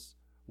regions,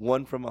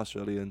 1 from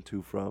Australia and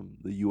 2 from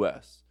the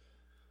U.S.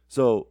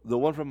 So the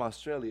one from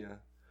Australia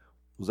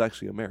was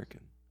actually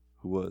American,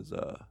 who was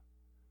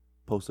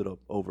posted up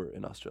over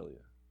in Australia.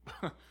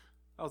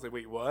 I was like,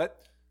 wait, what?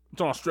 It's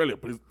in Australia,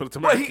 but it's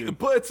American.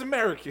 But it's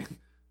American.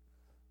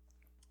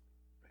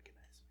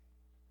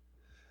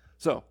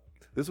 So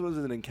this was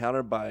an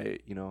encounter by,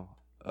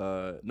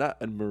 not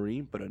a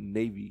Marine, but a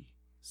Navy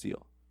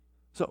SEAL.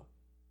 So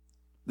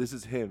this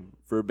is him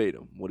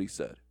verbatim, what he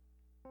said.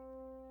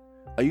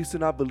 I used to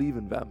not believe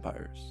in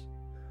vampires,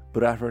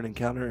 but after an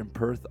encounter in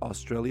Perth,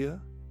 Australia,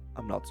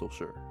 I'm not so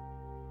sure.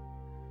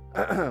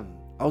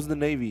 I was in the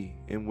Navy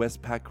in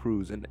Westpac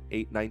Cruise in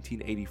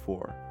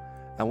 1984,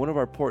 and one of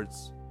our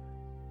ports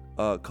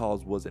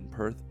calls was in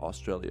Perth,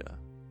 Australia.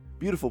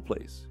 Beautiful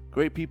place,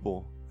 great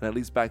people, and at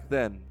least back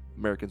then,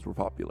 Americans were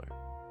popular.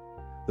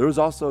 There was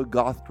also a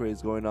goth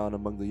craze going on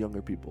among the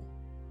younger people.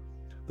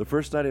 The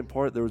first night in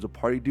port, there was a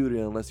party duty,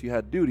 and unless you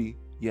had duty,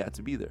 you had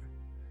to be there.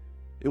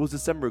 It was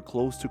December,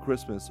 close to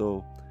Christmas,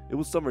 so it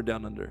was summer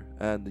down under,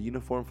 and the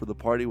uniform for the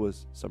party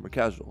was summer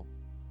casual.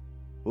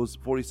 It was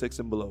 46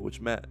 and below,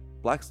 which meant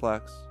black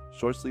slacks,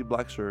 short sleeve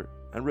black shirt,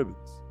 and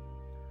ribbons.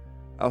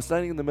 I was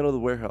standing in the middle of the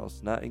warehouse,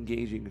 not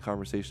engaging in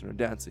conversation or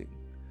dancing,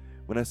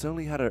 when I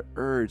suddenly had an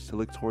urge to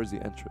look towards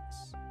the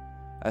entrance.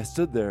 I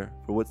stood there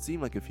for what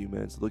seemed like a few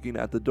minutes, looking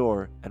at the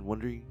door and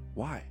wondering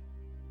why.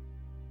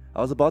 I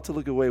was about to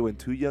look away when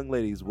 2 young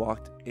ladies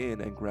walked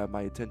in and grabbed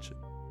my attention.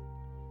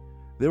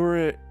 They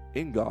were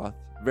in goth,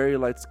 very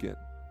light skinned.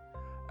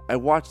 I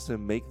watched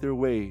them make their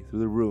way through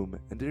the room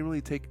and didn't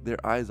really take my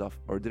eyes off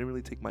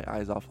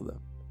of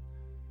them.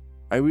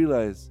 I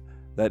realized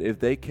that if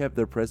they kept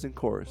their present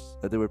course,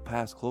 that they would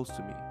pass close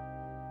to me.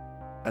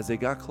 As they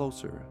got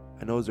closer,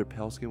 I noticed their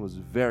pale skin was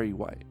very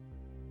white,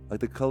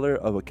 like the color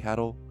of a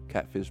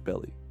catfish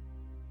belly.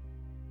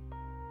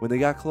 When they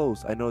got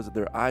close, I noticed that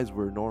their eyes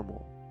were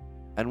normal,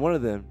 and one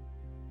of them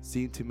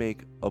seemed to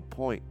make a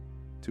point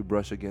to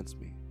brush against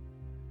me.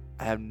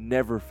 I have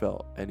never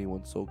felt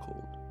anyone so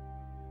cold.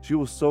 She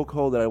was so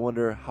cold that I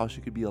wonder how she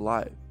could be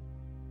alive.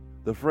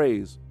 The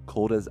phrase,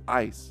 cold as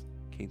ice,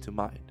 came to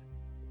mind.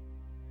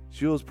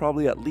 She was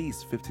probably at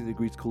least 15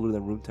 degrees cooler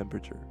than room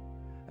temperature,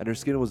 and her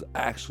skin was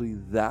actually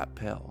that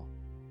pale.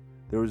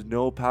 There was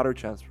no powder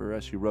transfer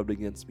as she rubbed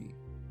against me.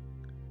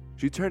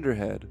 She turned her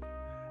head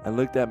and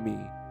looked at me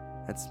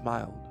and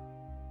smiled.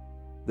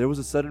 There was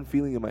a sudden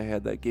feeling in my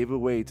head that gave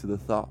way to the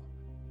thought,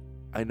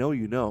 I know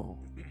you know,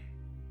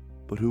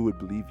 but who would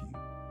believe you?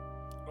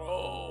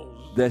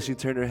 Then she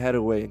turned her head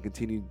away and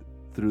continued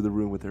through the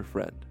room with her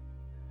friend.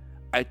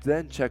 I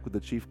then checked with the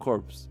Chief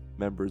Corps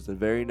members the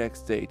very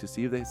next day to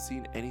see if they had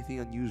seen anything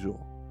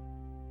unusual.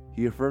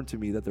 He affirmed to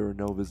me that there were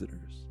no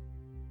visitors.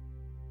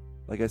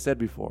 Like I said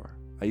before,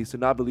 I used to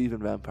not believe in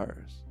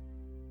vampires,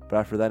 but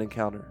after that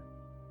encounter,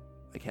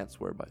 I can't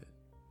swear by it.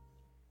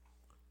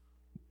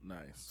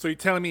 Nice. So you're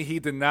telling me he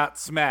did not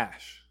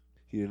smash?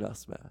 He did not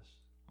smash.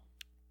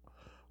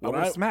 I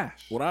would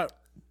smash.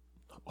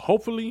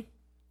 Hopefully,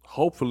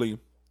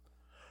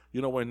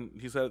 when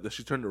he said that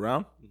she turned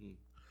around,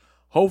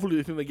 hopefully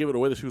they think they gave it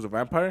away that she was a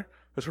vampire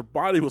because her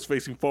body was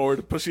facing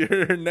forward, but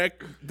her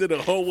neck did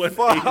a whole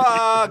 180.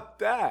 Fuck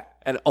that.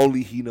 And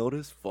only he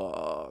noticed?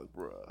 Fuck,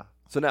 bruh.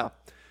 So now,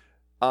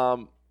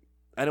 I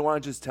didn't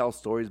want to just tell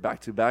stories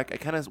back to back. I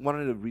kind of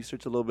wanted to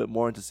research a little bit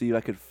more and to see if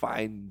I could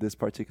find this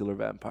particular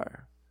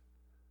vampire.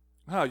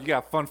 Oh, you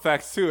got fun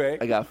facts too, eh?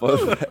 I got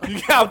fun facts.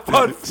 You got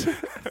fun.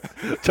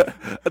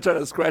 I'm trying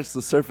to scratch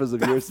the surface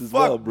of yours as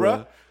well,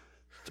 bro.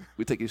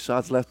 We taking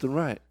shots left and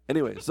right.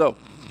 Anyway, so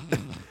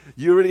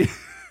you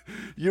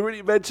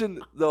already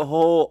mentioned the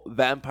whole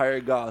vampire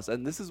goths,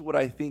 and this is what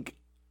I think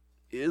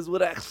is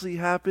what actually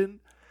happened.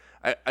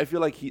 I feel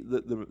like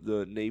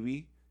the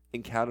Navy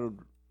encountered,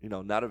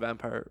 not a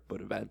vampire,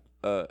 but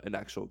an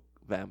actual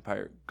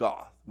vampire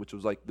goth, which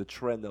was like the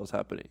trend that was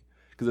happening.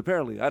 Because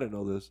apparently, I didn't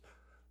know this,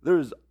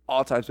 there's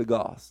all types of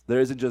goths. There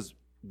isn't just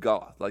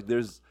goth. Like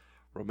there's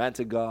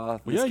romantic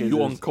goth. Yeah,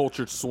 you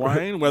uncultured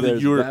swine. Whether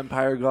there's you're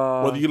vampire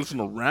goth, whether you listen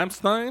to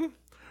Rammstein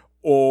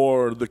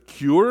or The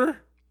Cure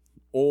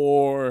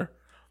or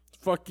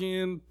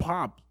fucking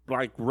pop,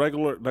 like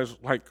regular. There's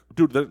like,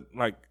 dude,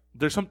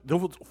 there's some.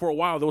 For a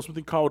while, there was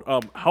something called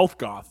health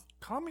goth.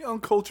 Call me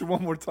uncultured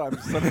one more time.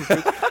 Son of a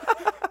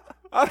bitch.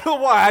 I don't know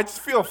why. I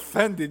just feel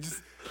offended.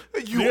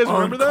 You guys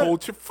remember that?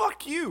 uncultured.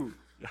 Fuck you.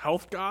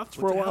 Health goths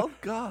for a while. health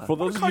goth? For I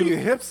those call of you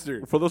you, a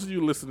hipster. for those of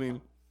you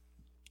listening,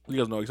 you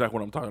guys know exactly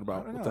what I'm talking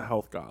about with the know.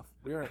 health goth.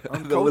 We're The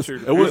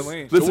uncultured. it was-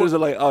 Really. listeners are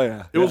like, oh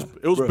yeah. It was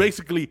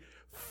basically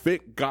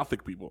fit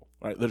gothic people,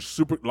 right? They're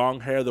super long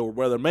hair. They would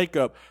wear their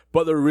makeup,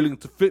 but they're really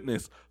into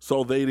fitness,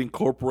 so they'd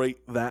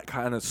incorporate that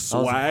kind of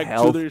swag to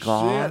health their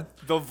goth?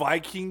 shit. The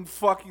Viking,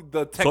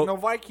 the techno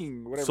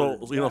Viking,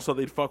 whatever. So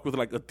they'd fuck with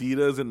like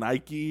Adidas and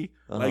Nike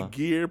like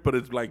gear, but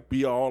it's like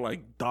be all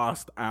like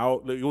dossed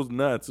out. Like, it was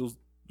nuts.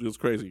 It was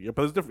crazy. Yeah,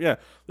 but it's different. Yeah,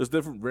 there's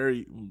different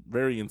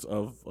variants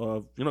of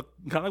kind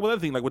of like with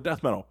anything, like with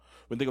death metal.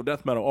 When you think of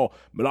death metal,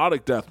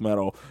 melodic death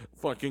metal,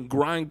 fucking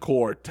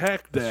grindcore,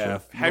 tech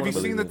death. Have you know what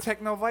I seen mean? the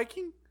techno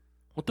Viking?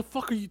 What the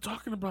fuck are you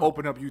talking about?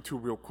 Open up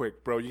YouTube real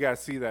quick, bro. You gotta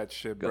see that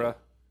shit, bro.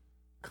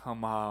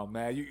 Come on,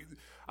 man.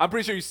 I'm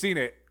pretty sure you've seen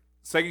it.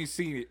 Second you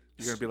seen it,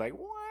 you're gonna be like,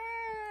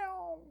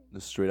 wow. The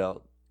straight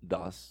out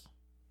DOS.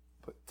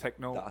 But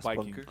techno Das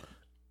Viking.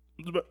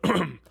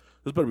 Bunker.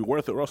 This better be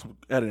worth it, or else I'm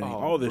editing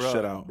all this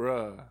shit out.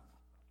 Bruh.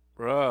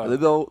 Are they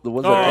the ones Oh,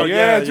 that Oh, are yeah,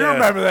 yeah, do you yeah.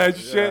 remember that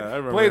Yeah, shit? I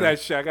remember Play that. that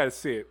shit. I gotta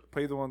see it.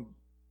 Play the one,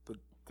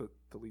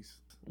 the least.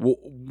 We'll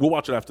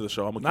watch it after the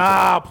show. I'm gonna keep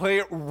Nah, play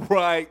it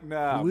right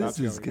now. Who Nah, is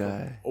this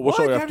guy? We'll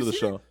show What? you You after the haven't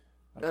seen show.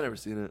 I've never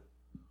seen it.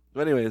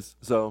 But anyways,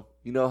 so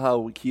you know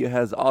how Wikia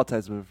has all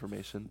types of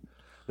information.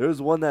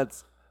 There's one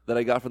that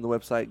I got from the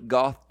website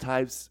Goth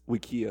Types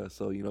Wikia,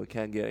 so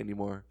can't get any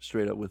more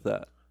straight up with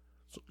that.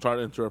 So, sorry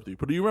to interrupt you,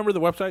 but do you remember the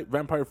website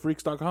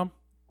vampirefreaks.com,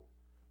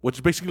 which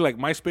is basically like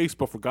MySpace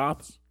but for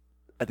goths?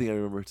 I think I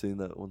remember seeing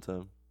that one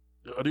time.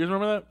 Do you guys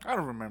remember that? I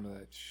don't remember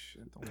that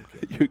shit. Don't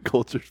look at me. Your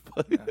culture's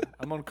funny.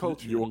 I'm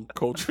uncultured. You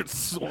uncultured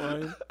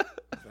swine.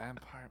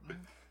 Vampire,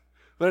 man.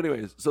 But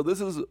anyways, so this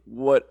is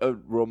what a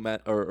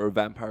or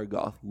vampire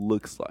goth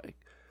looks like.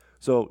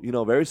 So,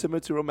 very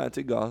similar to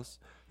romantic goths,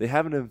 they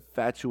have an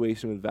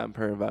infatuation with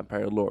vampire and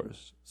vampire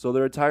lores. So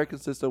their attire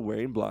consists of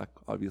wearing black,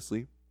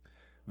 obviously.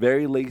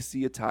 Very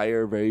lacy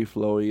attire, very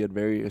flowy, and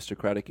very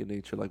aristocratic in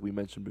nature, like we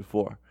mentioned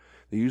before.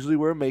 They usually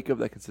wear makeup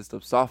that consists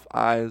of soft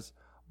eyes,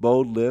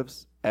 bold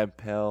lips, and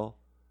pale,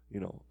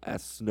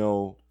 as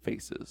snow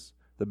faces.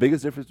 The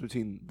biggest difference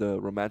between the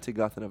romantic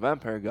goth and a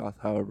vampire goth,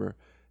 however,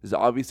 is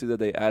obviously that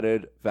they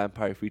added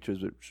vampire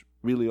features, which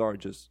really are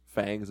just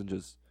fangs and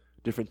just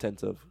different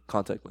tints of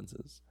contact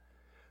lenses.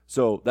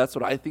 So that's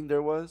what I think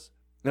there was.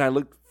 And I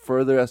looked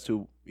further as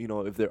to,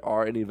 if there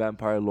are any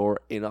vampire lore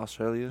in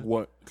Australia.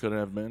 What could it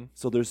have been?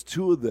 So there's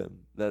two of them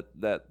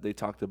that they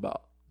talked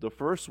about. The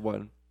first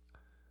one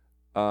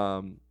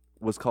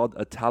was called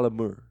a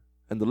Talamur.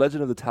 And the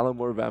legend of the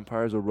Talamur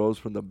vampires arose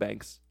from the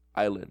Banks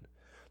Island.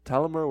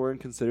 Talamur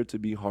weren't considered to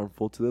be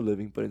harmful to the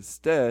living, but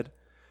instead,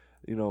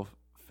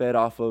 fed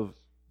off of,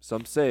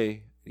 some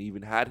say,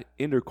 even had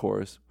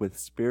intercourse with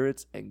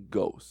spirits and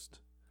ghosts.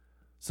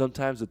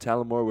 Sometimes the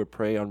Talamur would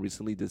prey on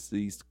recently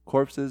deceased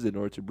corpses in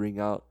order to bring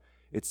out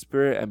its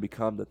spirit and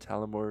become the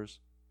Talamur's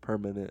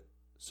permanent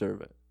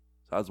servant.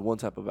 So that's one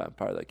type of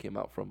vampire that came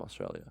out from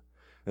Australia.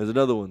 There's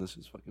another one that's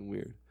just fucking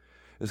weird.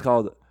 It's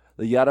called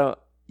the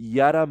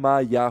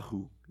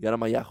Yaramayahu.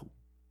 Yaramayahu.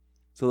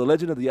 So the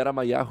legend of the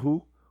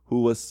Yaramayahu,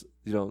 who was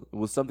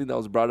something that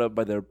was brought up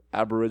by the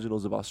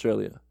Aboriginals of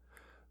Australia.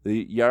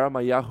 The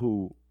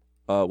Yaramayahu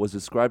was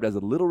described as a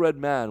little red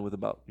man with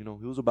he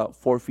was about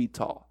 4 feet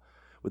tall,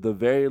 with a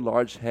very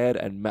large head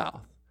and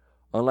mouth.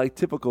 Unlike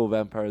typical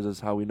vampires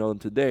as how we know them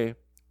today,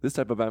 this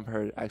type of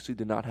vampire actually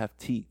did not have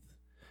teeth.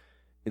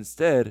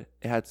 Instead,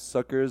 it had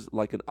suckers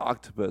like an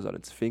octopus on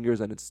its fingers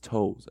and its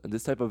toes. And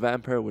this type of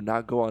vampire would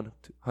not go on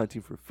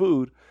hunting for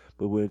food,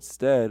 but would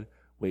instead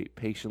wait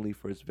patiently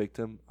for its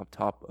victim on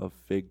top of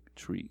fig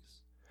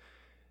trees.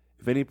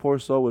 If any poor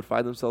soul would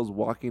find themselves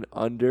walking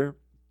under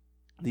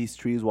these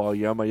trees while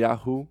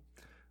Yaramayahu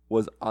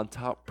was on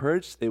top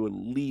perched, they would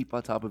leap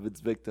on top of its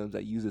victims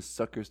that uses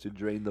suckers to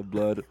drain the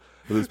blood of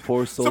this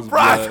poor soul's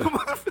Surprise! blood.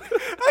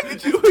 I can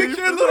just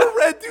picture a little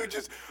red dude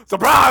just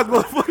surprise,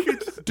 motherfucker.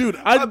 Dude,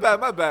 my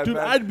bad, dude,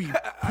 man. I'd be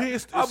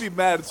pissed. I'll be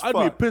mad as fuck.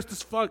 I'd be pissed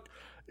as fuck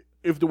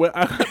if the way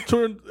I got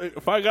turned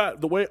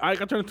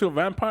into a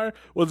vampire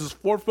was this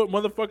 4-foot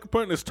motherfucker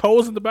putting his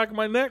toes in the back of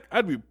my neck.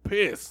 I'd be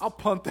pissed. I'll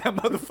punt that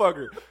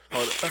motherfucker.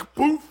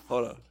 Poof.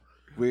 Hold on.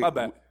 My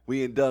bad.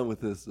 We ain't done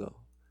with this, though.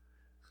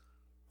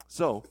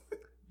 So,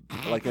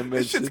 like I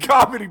This shit's mentioned,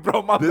 comedy,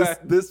 bro. My bad.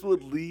 this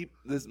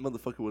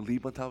motherfucker would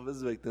leap on top of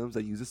his victims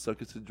and use his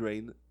sucker to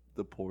drain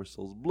the poor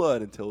soul's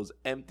blood until it was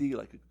empty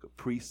like a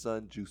Capri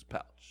Sun juice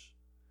pouch.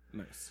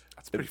 Nice.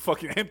 That's pretty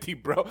fucking empty,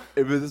 bro.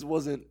 If this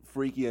wasn't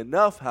freaky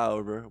enough,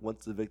 however,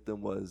 once the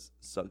victim was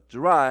sucked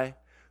dry,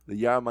 the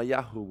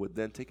Yaramayahu would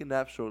then take a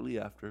nap shortly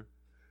after.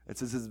 And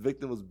since his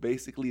victim was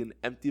basically an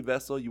empty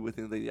vessel, you would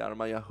think the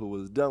Yaramayahu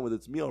was done with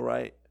its meal,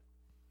 right?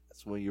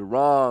 That's when you're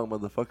wrong,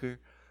 motherfucker.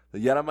 The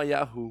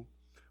Yaramayahu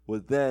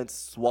would then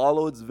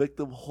swallow its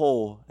victim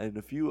whole and in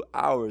a few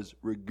hours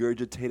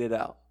regurgitate it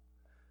out.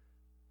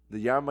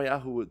 The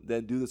Yaramayahu would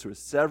then do this for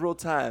several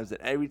times, and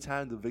every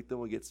time the victim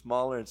would get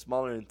smaller and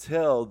smaller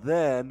until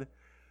then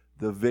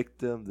the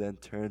victim then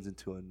turns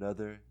into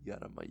another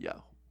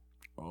Yaramayahu.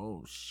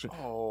 Oh shit.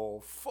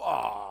 Oh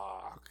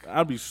fuck.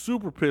 I'd be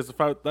super pissed if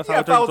that's Yeah, how I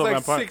if turned I was into a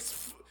like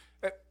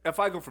vampire. if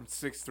I go from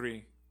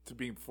 6'3" to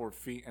being 4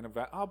 feet and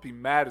I'll be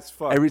mad as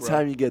fuck. Every bro.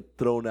 time you get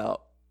thrown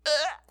out.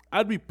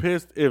 I'd be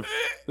pissed if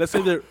let's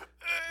say there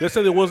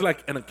was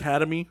like an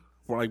academy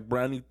for like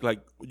brand new,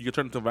 like you get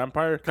turned into a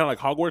vampire, kind of like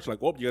Hogwarts.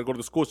 Like, well, you gotta go to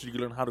the school so you can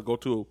learn how to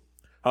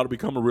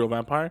become a real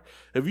vampire.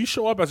 If you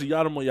show up as a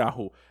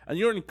Yaramayahu and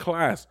you're in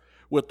class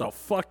with a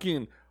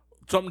fucking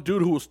some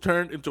dude who was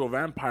turned into a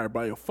vampire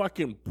by a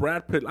fucking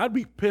Brad Pitt, I'd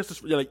be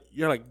pissed. You're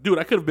like, dude,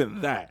 I could have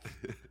been that.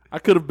 I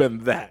could have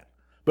been that.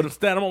 But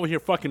instead, I'm over here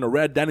fucking a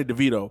red Danny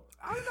DeVito.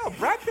 I don't know.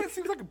 Brad Pitt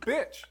seems like a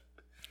bitch.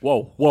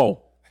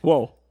 Whoa.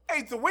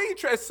 Hey, the way you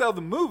try to sell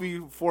the movie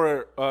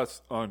for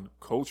us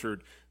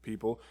uncultured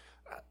people,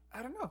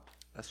 I don't know.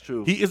 That's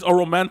true. He is a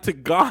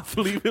romantic goth.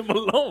 Leave him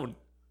alone.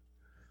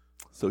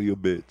 So you a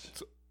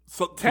bitch.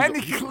 So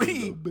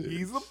technically,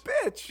 he's a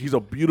bitch. He's a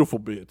beautiful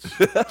bitch.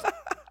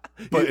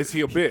 But is he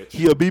a bitch?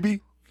 He a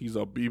BB? He's a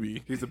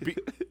BB. He's a B.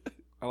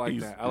 I like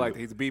that. I like that.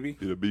 He's a BB.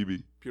 He a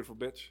BB. Beautiful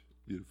bitch.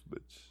 Beautiful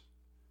bitch.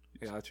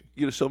 Yeah, I got you.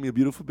 You gonna show me a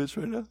beautiful bitch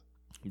right now?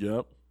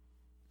 Yep.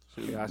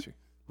 Yeah, I got you.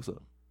 What's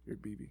up? You're a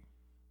BB.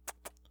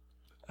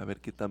 A ver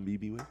qué tan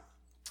BB, güey.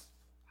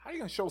 How you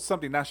gonna show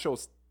something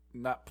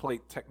not play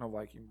Techno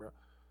Viking, bro?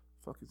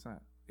 Fuck is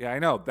that? Yeah, I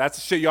know. That's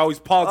the shit you always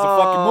pause the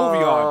fucking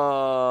movie on.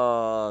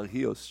 Oh,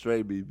 he a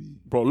stray BB.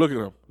 Bro, look at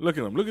him. Look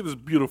at him. Look at this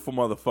beautiful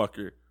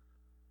motherfucker.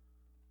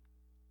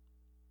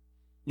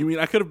 You mean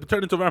I could have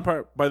turned into a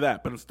vampire by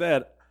that, but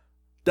instead,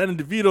 Danny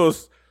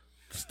DeVito's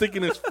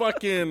sticking his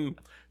fucking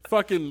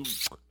toes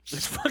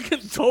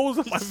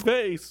in my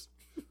face.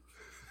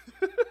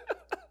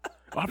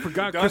 Oh, I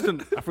forgot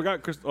Kristen.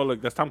 Oh,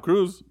 look, that's Tom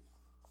Cruise.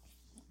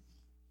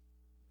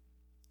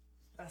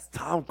 That's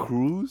Tom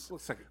Cruise?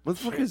 Looks like a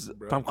Motherfucker's chick,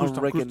 bro. Tom Cruise,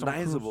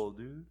 unrecognizable,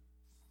 dude.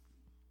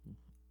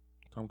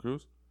 Tom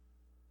Cruise.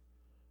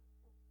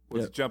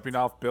 Was Yeah. it jumping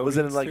off buildings? Was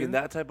it in, like too? in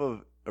that type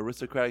of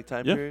aristocratic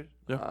time Yeah, period?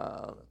 yeah.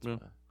 That's Yeah.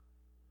 why.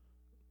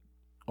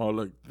 Oh,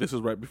 look, this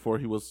is right before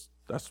he was.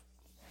 That's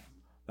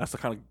the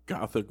kind of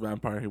gothic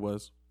vampire he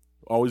was.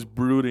 Always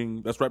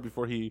brooding. That's right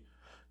before he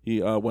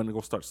went to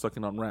go start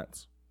sucking on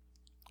rats.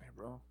 Hey,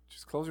 bro,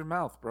 just close your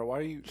mouth, bro. Why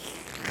are you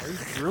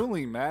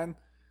drooling, man?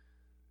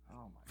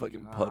 Oh my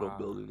Fucking God. puddle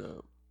building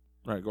up.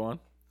 All right, go on.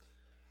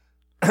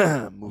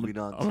 Moving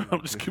on.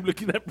 I'm just keep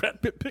looking at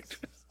Brad Pitt pictures.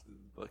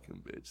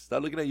 Fucking bitch.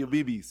 Stop looking at your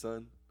BB,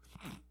 son.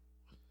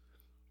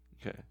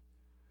 Okay.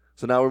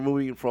 So now we're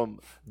moving from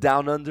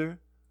down under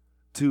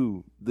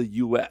to the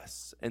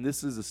U.S. And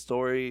this is a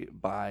story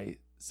by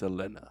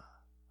Selena.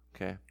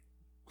 Okay?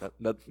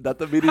 Not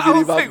the bitty I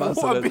was bitty like, bop what,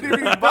 Selena. bitty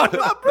bitty bop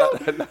bop, bro?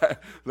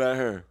 Not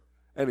her.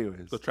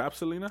 Anyways. The Trap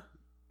Selena.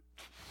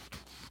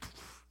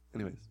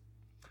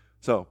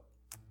 So,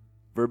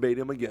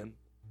 verbatim again,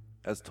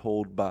 as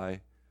told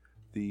by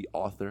the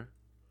author.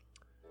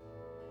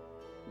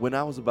 When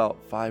I was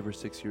about 5 or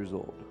 6 years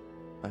old,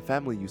 my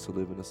family used to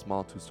live in a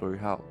small 2-story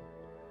house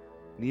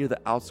near the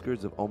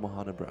outskirts of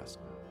Omaha,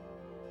 Nebraska.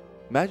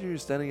 Imagine you're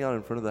standing out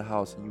in front of the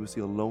house and you would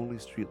see a lonely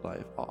street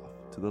light off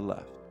to the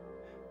left,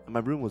 and my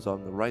room was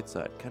on the right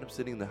side, kind of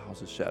sitting in the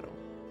house's shadow.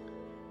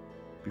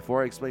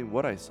 Before I explain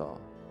what I saw,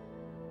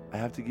 I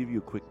have to give you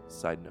a quick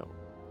side note.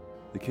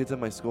 The kids at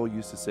my school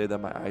used to say that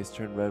my eyes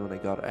turned red when I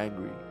got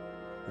angry,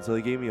 and so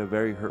they gave me a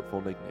very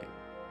hurtful nickname.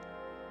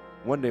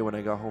 One day when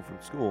I got home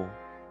from school,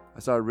 I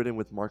saw it written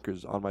with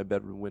markers on my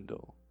bedroom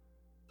window.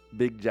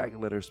 Big jagged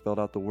letters spelled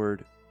out the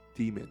word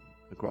demon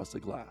across the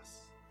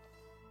glass.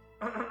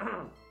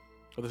 I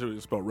thought you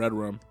were spelled red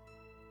rum.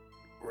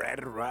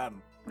 Red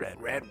rum,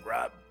 red rum,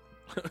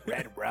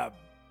 red rum,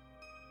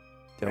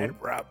 Can we?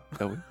 red rum.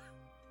 Can we?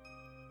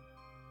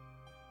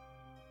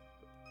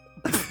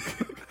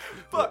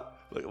 Fuck.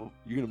 Like,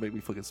 you're gonna make me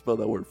fucking spell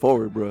that word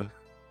forward, bro.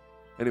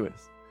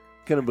 Anyways,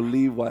 couldn't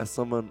believe why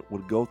someone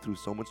would go through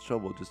so much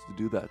trouble just to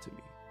do that to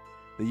me.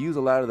 They used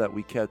a ladder that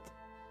we kept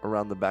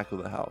around the back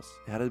of the house.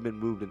 It hadn't been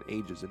moved in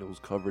ages and it was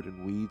covered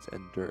in weeds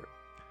and dirt,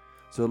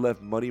 so it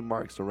left muddy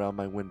marks around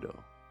my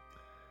window.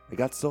 I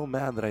got so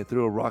mad that I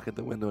threw a rock at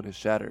the window and it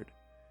shattered.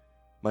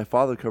 My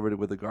father covered it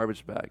with a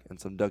garbage bag and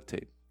some duct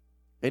tape.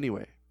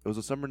 Anyway, it was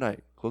a summer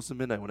night, close to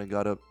midnight, when I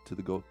got up to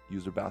go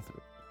use the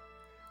bathroom.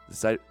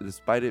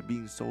 Despite it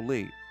being so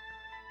late,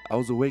 I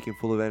was awake and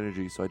full of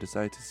energy, so I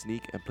decided to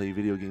sneak and play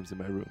video games in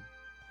my room.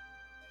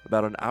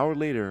 About an hour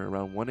later,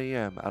 around 1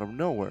 a.m., out of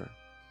nowhere,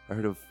 I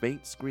heard a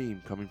faint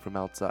scream coming from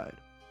outside.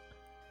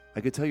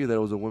 I could tell you that it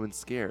was a woman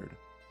scared,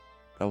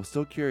 but I was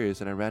still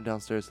curious and I ran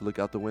downstairs to look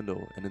out the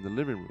window and in the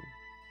living room.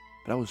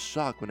 But I was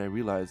shocked when I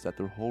realized that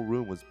the whole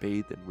room was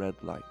bathed in red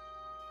light.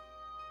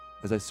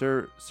 As I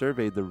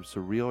surveyed the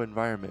surreal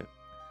environment,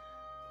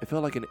 it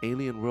felt like an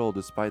alien world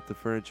despite the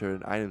furniture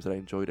and items that I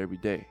enjoyed every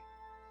day.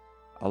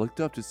 I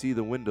looked up to see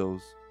the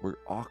windows were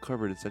all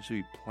covered,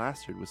 essentially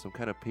plastered with some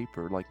kind of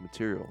paper-like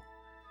material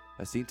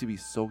that seemed to be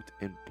soaked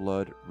in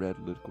blood red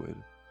liquid.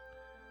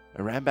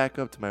 I ran back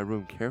up to my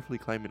room, carefully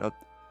climbing up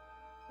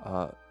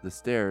the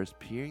stairs,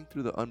 peering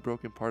through the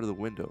unbroken part of the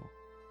window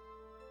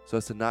so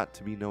as to not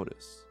to be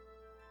noticed.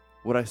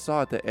 What I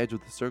saw at the edge of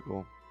the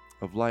circle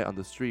of light on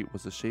the street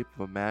was the shape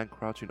of a man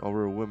crouching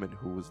over a woman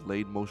who was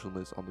laid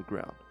motionless on the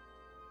ground.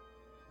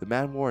 The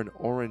man wore an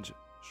orange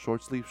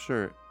short-sleeved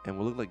shirt and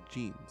what looked like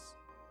jeans,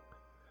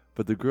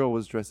 but the girl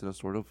was dressed in a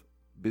sort of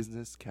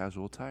business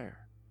casual attire.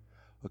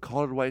 A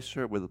collared white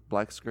shirt with a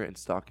black skirt and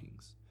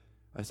stockings.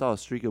 I saw a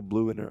streak of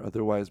blue in her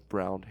otherwise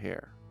brown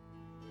hair.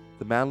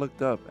 The man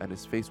looked up and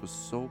his face was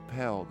so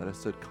pale that it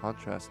stood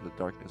contrast in the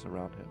darkness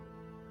around him.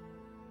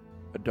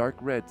 A dark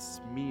red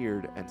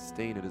smeared and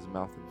stained at his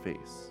mouth and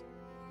face.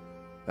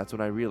 That's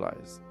when I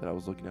realized that I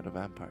was looking at a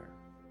vampire.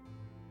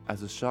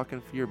 As the shock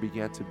and fear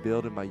began to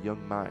build in my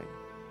young mind,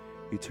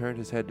 he turned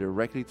his head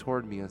directly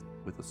toward me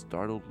with a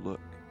startled look.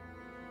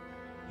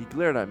 He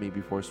glared at me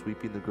before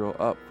sweeping the girl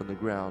up from the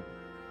ground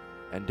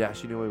and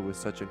dashing away with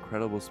such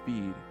incredible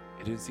speed,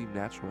 it didn't seem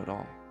natural at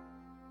all.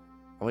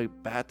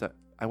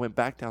 I went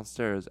back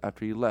downstairs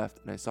after he left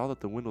and I saw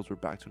that the windows were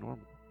back to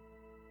normal.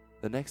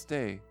 The next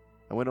day,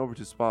 I went over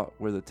to the spot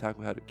where the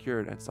tackle had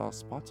occurred and saw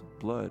spots of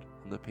blood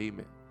on the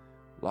pavement,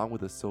 along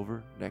with a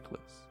silver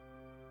necklace.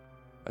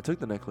 I took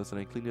the necklace and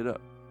I cleaned it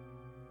up.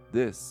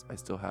 This I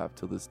still have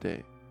till this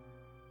day.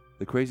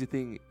 The crazy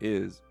thing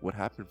is what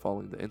happened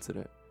following the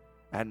incident.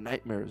 I had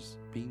nightmares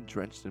being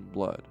drenched in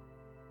blood.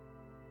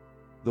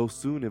 Those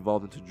soon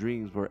evolved into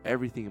dreams where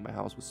everything in my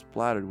house was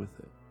splattered with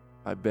it.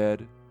 My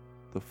bed,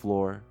 the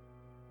floor,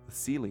 the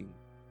ceiling,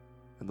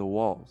 and the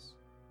walls.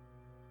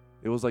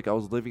 It was like I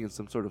was living in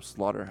some sort of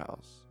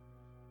slaughterhouse.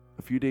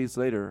 A few days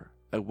later,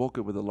 I woke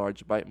up with a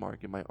large bite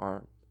mark in my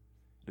arm.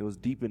 It was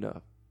deep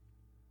enough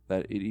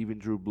that it even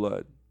drew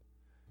blood.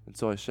 And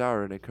so I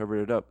showered and I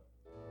covered it up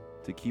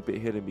to keep it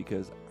hidden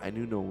because I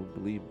knew no one would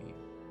believe me.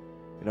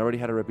 And I already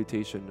had a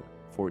reputation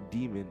for a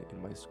demon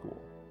in my school.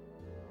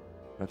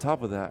 And on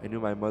top of that, I knew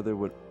my mother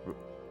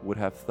would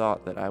have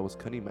thought that I was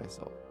cutting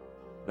myself.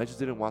 And I just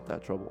didn't want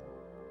that trouble.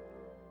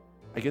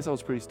 I guess I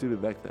was pretty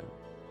stupid back then.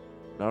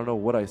 And I don't know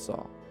what I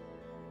saw.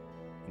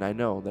 And I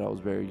know that I was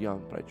very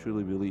young, but I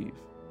truly believe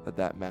that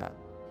that man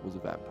was a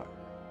vampire.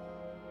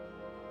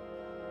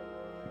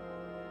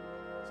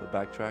 So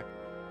backtrack,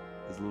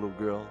 this little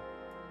girl,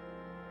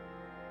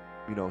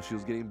 she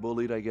was getting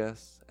bullied, I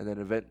guess. And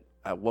then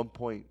at one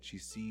point, she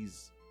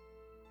sees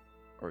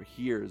or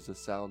hears the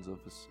sounds of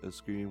a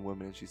screaming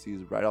woman, and she sees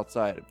right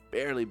outside,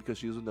 barely, because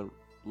she was in the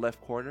left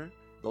corner.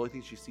 The only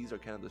thing she sees are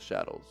kind of the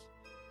shadows.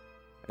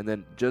 And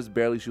then just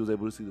barely she was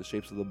able to see the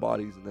shapes of the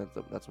bodies, and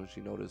that's when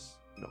she noticed,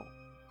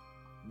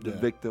 the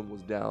victim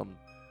was down.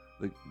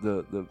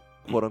 The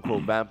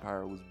quote-unquote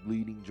vampire was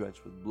bleeding,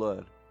 drenched with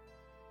blood.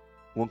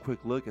 One quick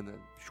look, and then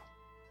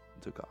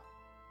took off.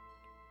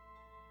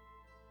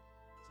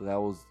 So that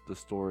was the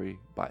story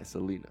by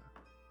Selena.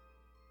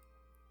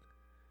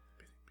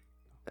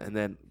 And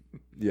then,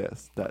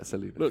 yes, that's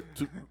Selena. Look,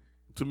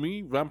 to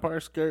me, vampire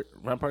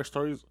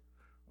stories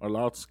are a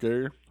lot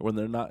scarier when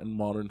they're not in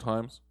modern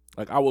times.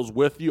 Like, I was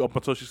with you up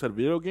until she said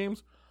video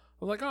games.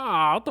 I was like,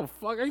 what the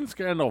fuck? I ain't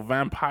scared of no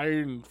vampire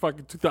in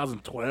fucking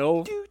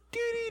 2012.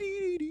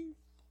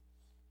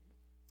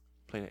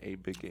 Playing an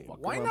 8-bit game.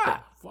 Why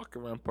not? Fuck a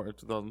vampire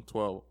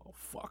 2012. Oh,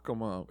 fuck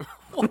them up.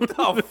 What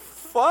the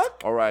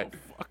fuck? All right.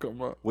 Fuck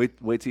them up. Wait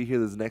till you hear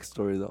this next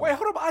story, though. Wait,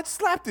 hold up. I'd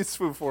slap this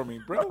food for me,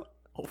 bro.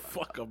 Oh,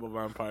 fuck up a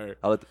vampire.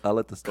 I'll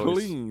let the story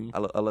Clean.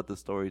 I'll let the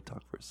story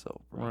talk for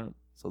itself, bro. Right.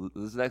 So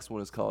this next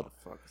one is called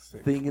Fuck's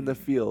 "Thing in the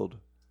Field"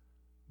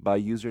 by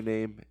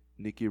username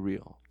Nikki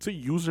Real. It's a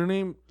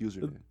username.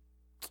 Username.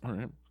 All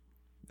right.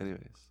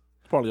 Anyways,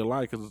 It's probably a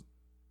lie because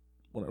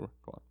whatever.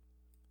 Go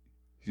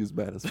he's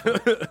mad as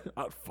fuck. on.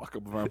 I'd fuck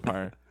up a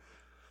vampire.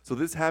 So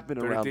this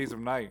happened 30 around. Days of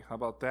Night. How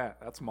about that?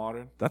 That's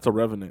modern. That's a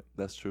revenant.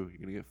 That's true. You're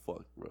gonna get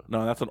fucked, bro.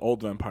 No, that's an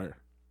old vampire.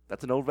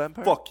 That's an old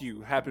vampire. Fuck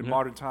you. Happened Yeah.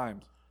 modern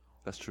times.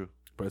 That's true.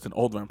 But it's an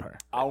old vampire.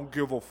 I don't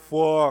give a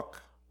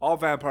fuck. All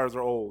vampires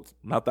are old.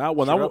 Not that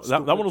one. Shut That up, one, that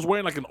stupid. one was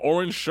wearing like an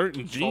orange shirt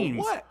and jeans.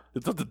 what?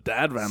 It's just a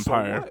dad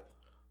vampire.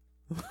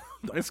 So what?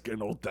 I ain't scared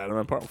of no dad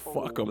vampire.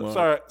 Fuck him up.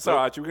 Sorry,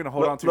 Archie. We're gonna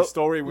hold on to your low-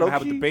 story. We're gonna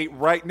have a low-key- debate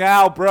right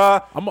now,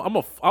 bruh.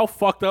 I'll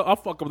fuck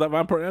up that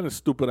vampire and his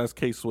stupid ass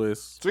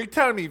K-Swiss. So you're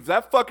telling me if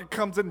that fucker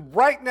comes in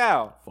right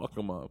now, Fuck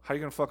him up. how you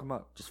gonna fuck him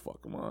up? Just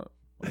fuck him up.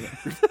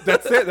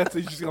 That's it. That's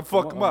it. You're just gonna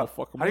fuck him I'ma up.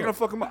 fuck him How you up. gonna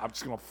fuck him up? I'm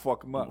just gonna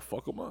fuck him I'm gonna up.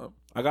 fuck him up.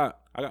 I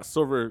got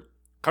silver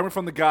Coming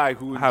from the guy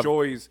who Have-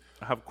 enjoys,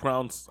 I have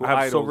crowns. who I have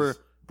idols silver.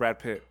 Brad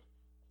Pitt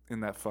in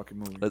that fucking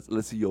movie.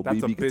 Let's see, yo,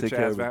 That's a BB can take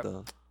care of bitch-ass it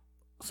though.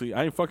 See,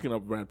 I ain't fucking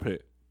up Brad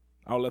Pitt.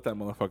 I'll let that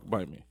motherfucker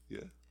bite me. Yeah.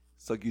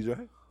 Suck you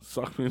dry?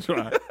 Suck me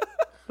dry.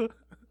 Boy,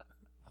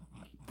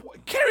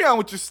 carry on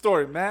with your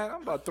story, man.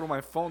 I'm about to throw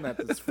my phone at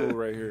this fool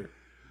right here.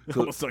 I'm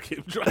gonna suck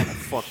him dry.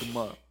 Fuck him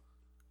up.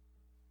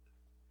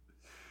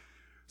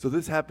 So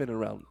this happened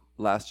around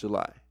last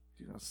July.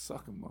 You're gonna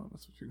suck him up.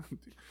 That's what you're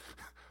gonna do.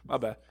 My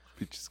bad.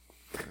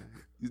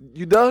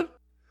 You done?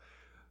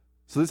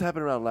 So this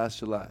happened around last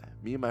July.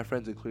 Me and my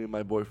friends, including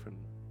my boyfriend,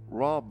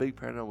 we're all big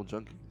paranormal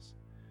junkies.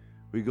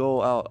 We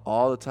go out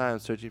all the time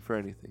searching for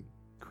anything.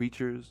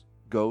 Creatures,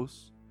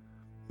 ghosts.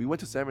 We went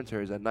to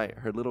cemeteries at night,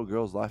 heard little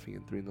girls laughing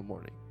at 3 in the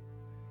morning.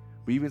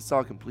 We even saw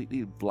a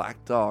completely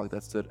black dog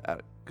that stood at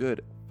a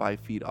good 5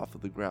 feet off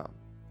of the ground.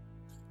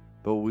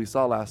 But what we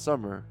saw last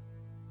summer,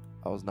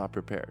 I was not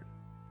prepared.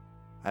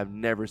 I've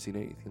never seen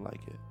anything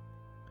like it.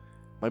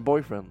 My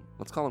boyfriend,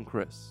 let's call him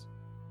Chris,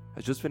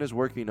 has just finished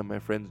working on my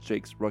friend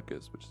Jake's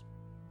Ruckus, which is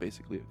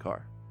basically a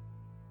car.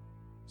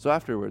 So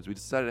afterwards, we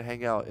decided to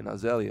hang out in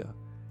Azalea.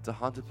 It's a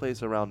haunted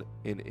place around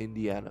in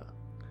Indiana.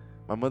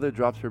 My mother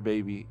dropped her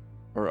baby,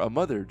 or a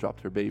mother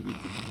dropped her baby.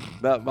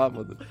 Not my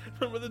mother.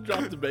 Remember the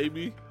drop the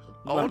baby?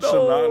 Oh, Not no.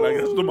 Shana, like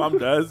that's the mom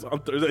does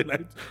on Thursday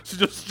night. She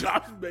just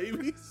drops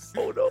babies.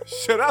 Oh no.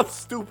 Shut up,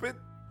 stupid.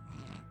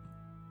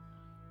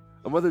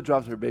 A mother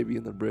dropped her baby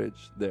in the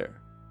bridge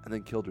there, and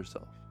then killed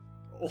herself.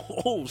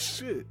 Oh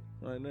shit!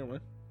 All right, never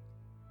mind.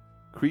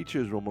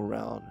 Creatures roam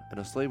around, and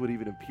a sleigh would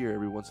even appear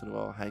every once in a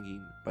while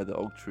hanging by the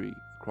oak tree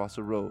across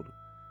the road,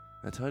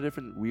 and a ton of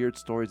different weird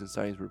stories and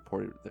sightings were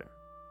reported there.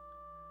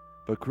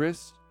 But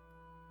Chris,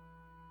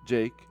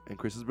 Jake, and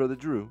Chris's brother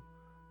Drew,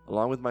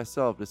 along with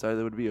myself, decided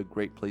it would be a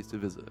great place to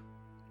visit.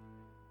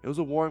 It was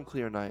a warm,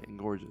 clear night and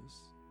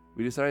gorgeous.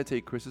 We decided to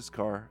take Chris's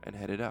car and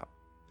headed out.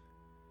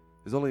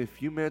 It was only a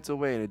few minutes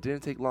away, and it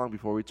didn't take long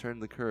before we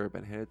turned the curb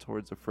and headed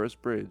towards the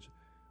first bridge,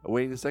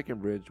 awaiting the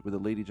second bridge where the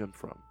lady jumped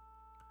from.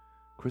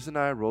 Chris and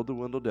I rolled the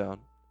window down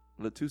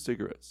and lit 2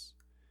 cigarettes.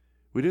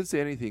 We didn't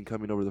say anything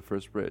coming over the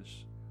first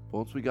bridge, but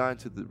once we got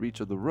into the reach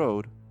of the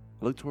road,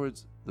 I looked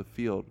towards the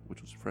field,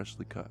 which was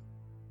freshly cut.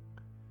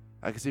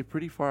 I could see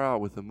pretty far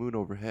out with the moon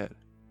overhead.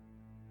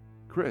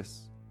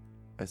 "Chris,"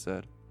 I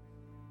said.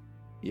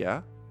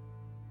 "Yeah?"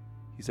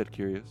 he said,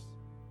 curious.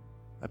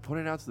 I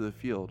pointed out to the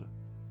field.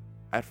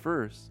 At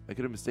first, I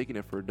could have mistaken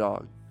it for a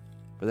dog,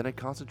 but then I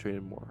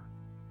concentrated more.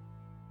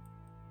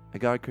 I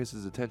got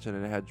Chris's attention,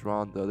 and I had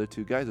drawn the other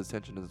 2 guys'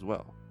 attention as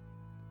well.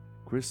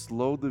 Chris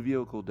slowed the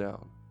vehicle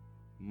down,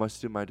 much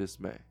to my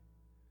dismay.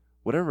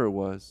 Whatever it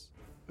was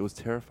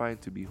terrifying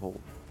to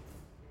behold.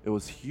 It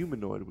was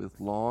humanoid with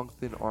long,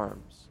 thin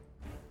arms,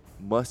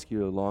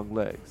 muscular, long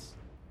legs,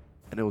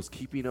 and it was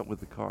keeping up with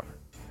the car.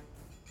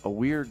 A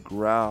weird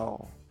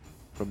growl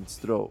from its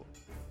throat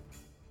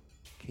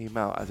came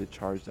out as it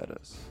charged at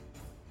us.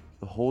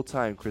 The whole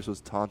time, Chris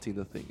was taunting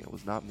the thing. It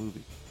was not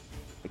moving.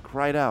 I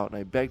cried out and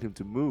I begged him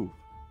to move.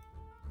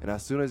 And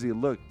as soon as he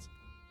looked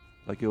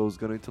like it was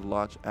going to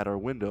launch at our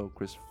window,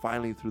 Chris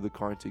finally threw the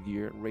car into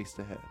gear and raced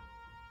ahead.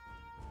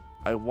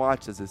 I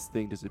watched as this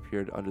thing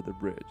disappeared under the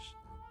bridge.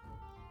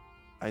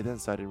 I then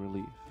sighed in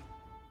relief.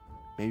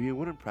 Maybe it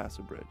wouldn't pass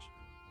the bridge.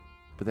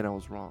 But then I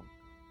was wrong.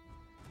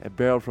 It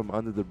barreled from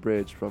under the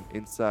bridge from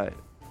inside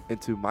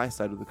into my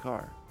side of the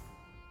car.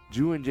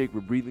 Drew and Jake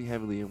were breathing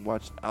heavily and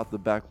watched out the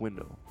back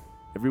window.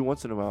 Every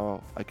once in a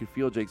while, I could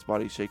feel Jake's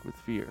body shake with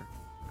fear.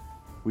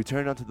 We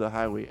turned onto the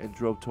highway and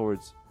drove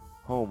towards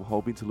home,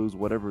 hoping to lose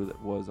whatever that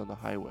was on the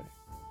highway.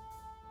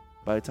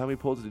 By the time we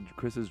pulled into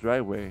Chris's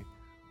driveway,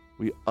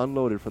 we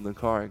unloaded from the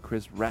car and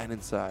Chris ran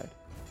inside.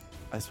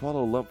 I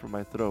swallowed a lump from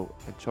my throat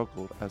and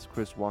chuckled as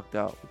Chris walked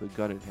out with a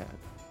gun in hand.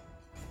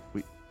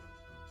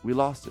 We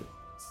lost it.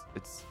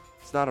 It's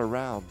not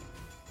around,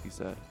 he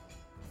said.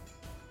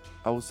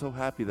 I was so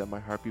happy that my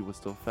heartbeat was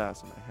still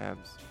fast and my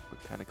hands were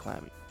kind of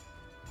clammy.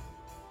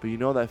 But you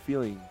know that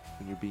feeling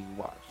when you're being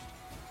watched?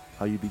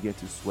 How you begin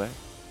to sweat,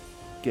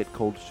 get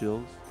cold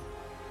chills,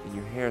 and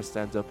your hair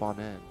stands up on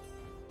end.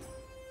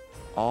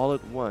 All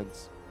at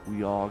once,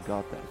 we all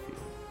got that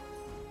feeling.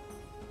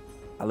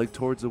 I looked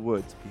towards the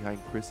woods behind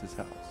Chris's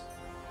house.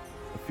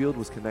 A field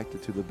was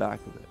connected to the back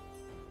of it.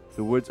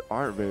 The woods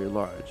aren't very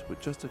large,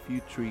 with just a few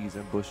trees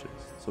and bushes,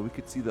 so we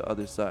could see the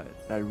other side,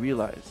 and I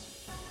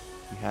realized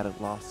we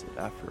hadn't lost it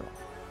after all.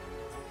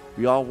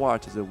 We all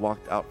watched as it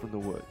walked out from the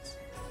woods.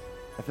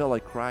 I felt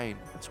like crying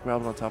and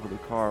scrambled on top of the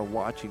car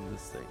watching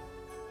this thing.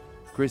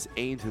 Chris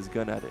aimed his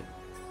gun at it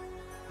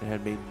and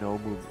had made no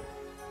movement,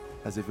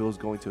 as if it was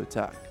going to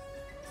attack.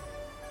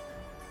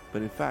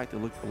 But in fact, it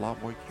looked a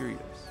lot more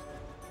curious.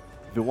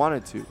 If it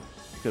wanted to, it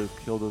could have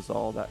killed us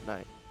all that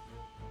night.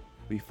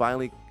 We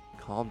finally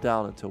calmed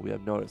down until we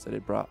have noticed that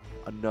it brought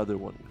another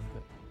one with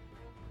it.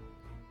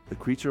 The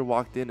creatures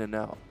walked in and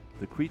out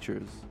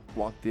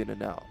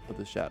of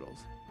the shadows,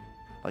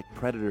 like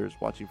predators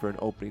watching for an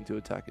opening to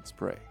attack its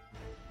prey.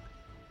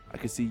 I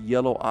could see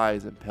yellow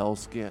eyes and pale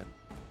skin.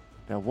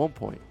 And at one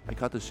point, I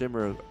caught the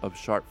shimmer of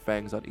sharp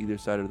fangs on either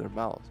side of their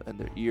mouths, and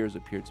their ears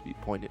appeared to be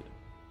pointed.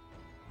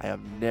 I have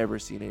never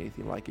seen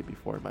anything like it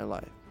before in my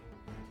life.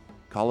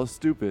 Call us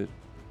stupid,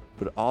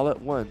 but all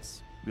at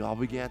once, we all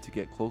began to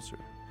get closer.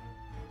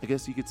 I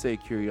guess you could say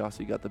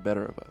curiosity got the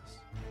better of us.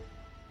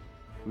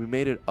 We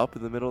made it up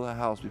in the middle of the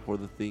house before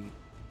the thing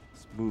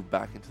moved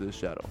back into the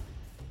shadow.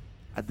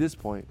 At this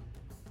point,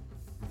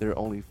 they were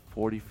only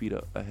 40 feet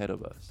ahead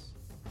of us.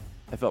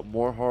 I felt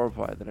more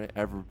horrified than I'd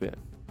ever been.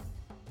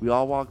 We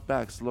all walked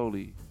back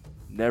slowly,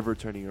 never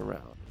turning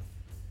around.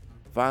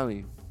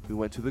 Finally, we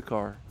went to the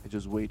car and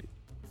just waited.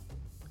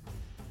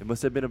 It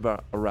must have been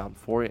about around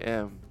 4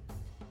 a.m.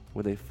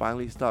 when they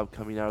finally stopped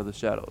coming out of the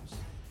shadows.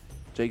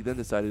 Jake then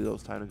decided it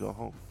was time to go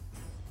home.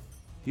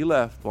 He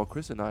left while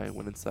Chris and I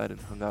went inside and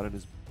hung out in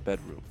his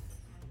bedroom.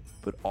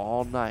 But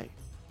all night,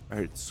 I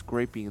heard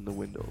scraping in the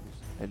windows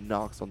and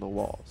knocks on the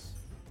walls.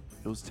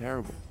 It was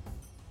terrible.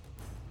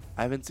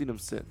 I haven't seen them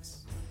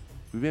since.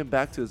 We've been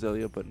back to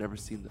Azalea but never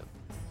seen them.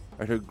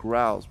 I heard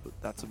growls, but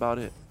that's about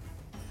it.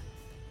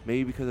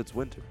 Maybe because it's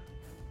winter.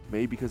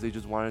 Maybe because they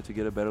just wanted to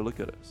get a better look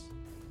at us.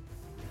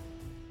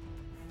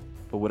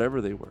 But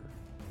whatever they were,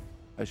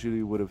 I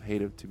surely would have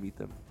hated to meet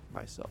them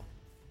myself.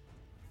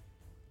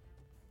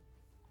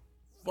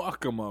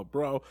 Fuck them up,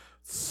 bro.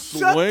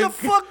 Shut the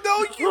fuck!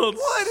 No, you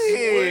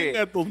Swing wouldn't.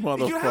 at those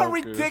motherfuckers. You know how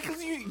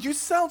ridiculous you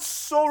sound.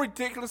 So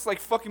ridiculous, like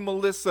fucking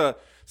Melissa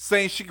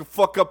saying she can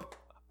fuck up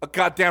a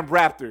goddamn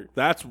raptor.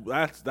 That's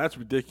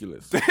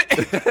ridiculous.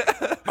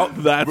 Oh,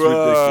 That's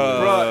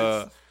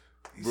bruh. ridiculous.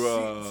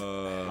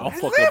 Bruh. I'll I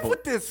fuck live up.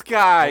 with this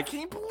guy.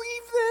 Can you believe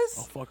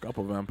I'll this? fuck up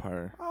a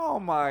vampire. Oh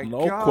my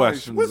No gosh.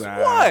 questions With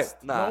asked.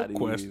 what? Not No even.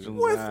 questions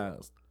With-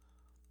 asked.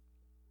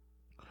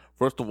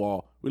 First of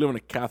all, we live in a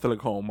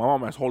Catholic home. My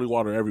mom has holy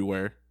water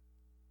everywhere.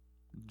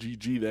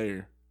 GG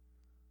there.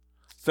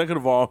 Second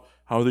of all,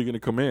 how are they going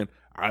to come in?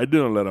 I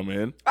didn't let them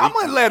in. I'm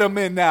gonna let him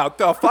in now,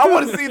 Duff. I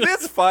want to see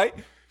this fight.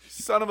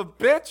 Son of a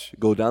bitch.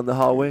 Go down the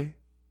hallway,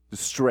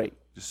 just straight.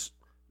 Just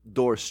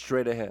door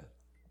straight ahead.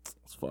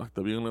 It's fucked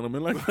up. You gonna let them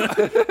in like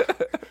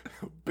that?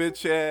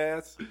 Bitch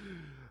ass.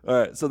 All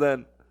right, so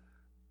then,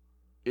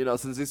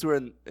 since these were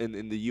in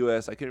the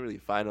U.S., I couldn't really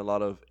find a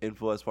lot of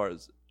info as far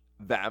as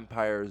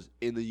vampires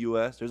in the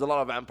U.S. There's a lot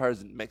of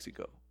vampires in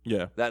Mexico.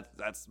 Yeah.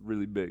 That's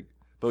really big.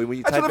 But when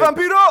you I type the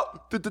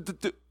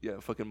vampiro. yeah,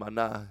 fucking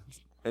mana.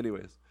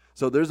 Anyways,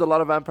 so there's a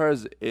lot of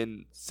vampires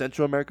in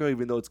Central America,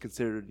 even though it's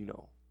considered,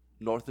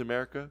 North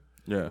America.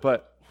 Yeah.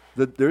 But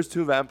there's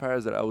two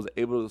vampires that I was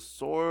able to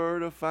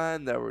sort of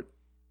find that were,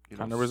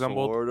 Kinda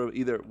resembled? Sort of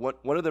either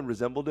one of them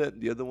resembled it,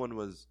 the other one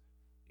was,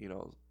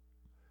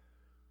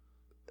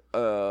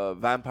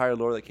 vampire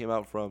lore that came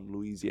out from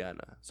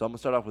Louisiana. So I'm gonna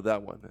start off with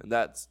that one, and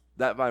that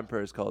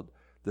vampire is called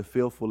the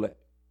Fil Follet,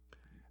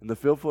 and the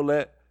Fil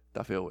Follet,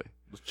 da feo way.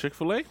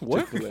 Chick-fil-A?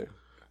 What? Chick-fil-A.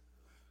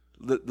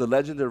 The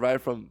legend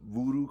derived from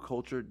voodoo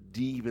culture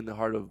deep in the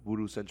heart of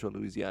voodoo central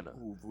Louisiana.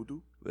 Ooh,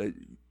 voodoo? Like,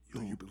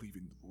 Do you believe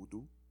in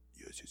voodoo?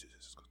 Yes.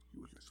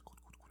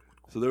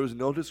 So there was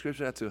no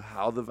description as to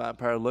how the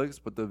vampire looks,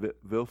 but the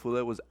Vil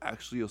Follet was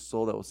actually a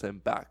soul that was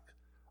sent back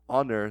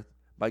on earth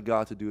by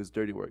God to do his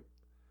dirty work.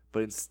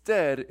 But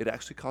instead, it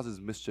actually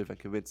causes mischief and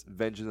commits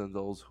vengeance on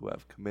those who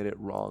have committed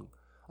wrong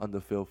on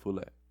the Fil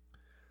Follet.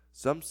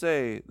 Some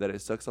say that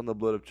it sucks on the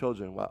blood of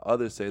children, while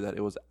others say that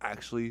it was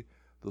actually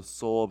the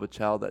soul of a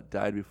child that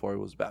died before it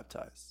was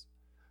baptized.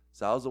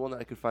 So that was the one that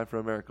I could find from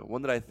America.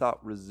 One that I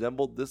thought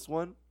resembled this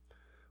one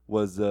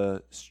was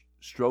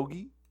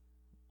Strogi,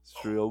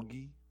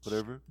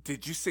 whatever.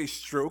 Did you say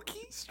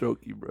strokey?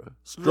 Strokey, bro.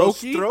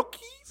 Strokey? Strokey?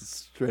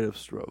 Straight up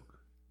stroke.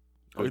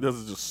 All he does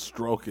is just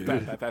stroke it.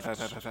 That's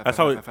That's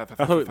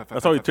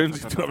how he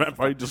turns into a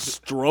vampire. He just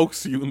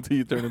strokes you until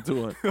you turn into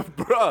one.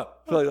 Bruh.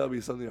 I feel like that would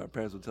be something our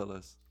parents would tell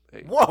us.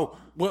 Hey, Whoa.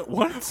 What?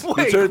 What? you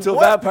Wait, turn into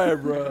what? a vampire,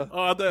 bro.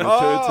 Oh, I You thought-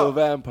 turn into Oh, a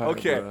vampire,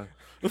 okay.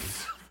 bro.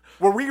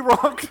 Were we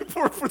wrong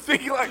for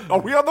thinking like, are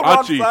we on the wrong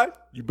Archie, side?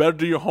 you better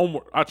do your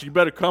homework. Archie, you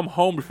better come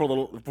home before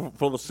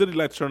the city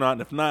lights turn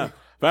on. If not,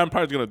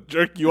 vampire's gonna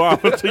jerk you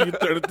off until you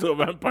turn into a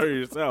vampire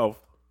yourself.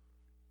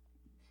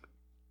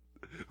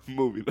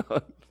 Moving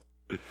on.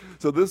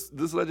 So this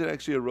legend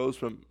actually arose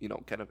from,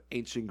 kind of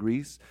ancient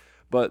Greece,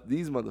 but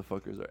these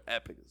motherfuckers are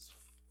epic as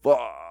fuck.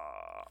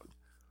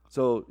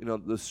 So,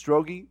 the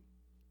Strogi,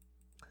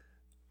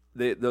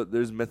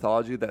 there's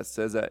mythology that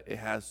says that it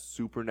has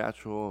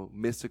supernatural,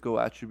 mystical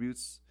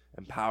attributes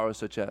and powers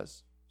such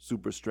as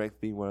super strength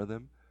being one of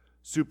them,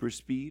 super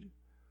speed,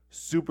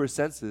 super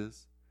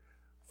senses,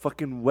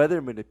 fucking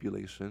weather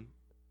manipulation,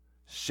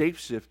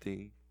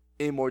 shape-shifting,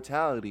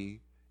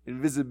 immortality,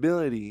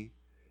 invisibility,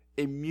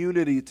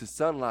 immunity to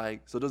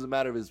sunlight, so it doesn't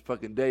matter if it's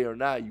fucking day or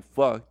night, you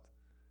fucked,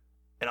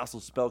 and also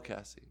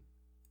spellcasting.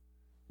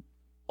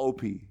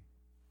 OP.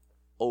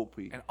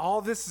 And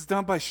all this is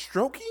done by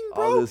stroking,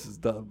 bro? All this is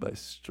done by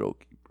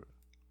Strokey,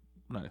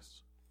 bro.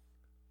 Nice.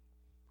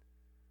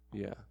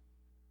 Yeah.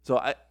 So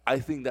I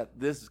think that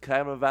this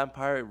kind of a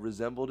vampire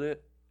resembled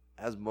it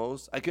as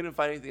most. I couldn't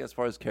find anything as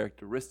far as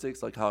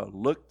characteristics, like how it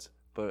looked,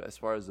 but as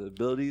far as the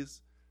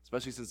abilities,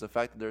 especially since the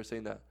fact that they're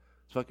saying that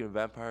fucking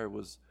vampire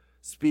was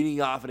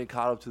speeding off and it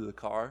caught up to the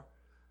car.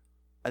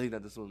 I think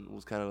that this one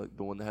was kind of like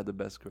the one that had the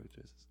best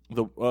characteristics.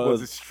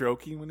 Was it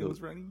stroking when it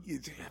was running?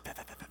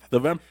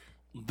 The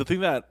thing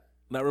that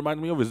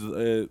reminded me of is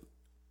the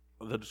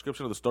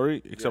description of the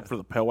story, except for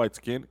the pale white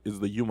skin, is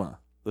the Yuma,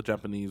 the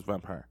Japanese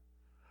vampire.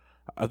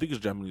 I think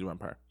it's Japanese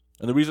vampire.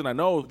 And the reason I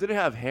know, Did it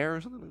have hair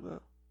or something like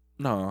that?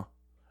 no,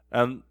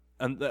 and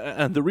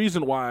the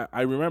reason why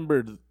I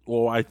remembered,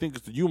 well, I think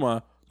it's the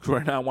Yuma. 'Cause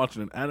right now I'm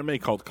watching an anime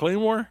called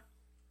Claymore.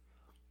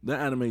 That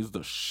anime is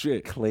the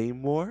shit.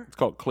 Claymore? It's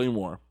called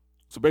Claymore.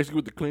 So basically,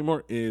 what the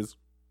Claymore is,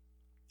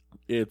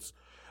 it's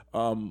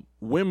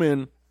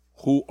women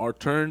who are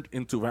turned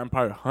into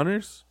vampire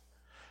hunters,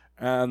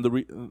 and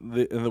they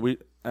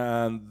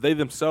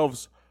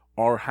themselves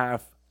are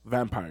half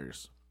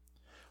vampires.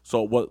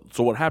 So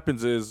what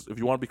happens is, if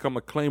you want to become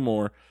a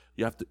Claymore,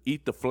 you have to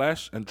eat the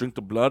flesh and drink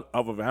the blood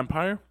of a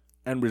vampire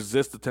and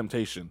resist the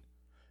temptation.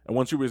 And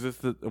once you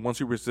resist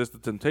the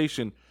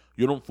temptation,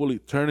 you don't fully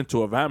turn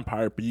into a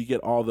vampire, but you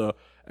get all the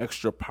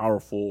extra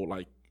powerful,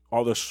 like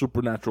all the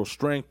supernatural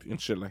strength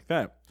and shit like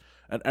that.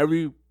 And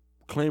every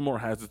Claymore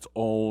has its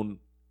own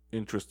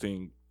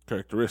interesting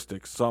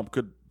characteristics. Some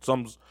could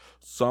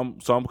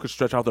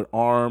stretch out their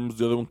arms.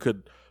 The other one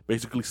could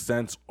basically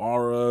sense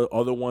aura.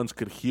 Other ones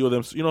could heal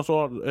them.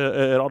 So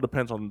it all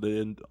depends on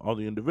the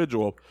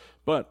individual.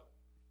 But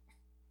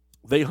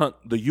they hunt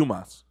the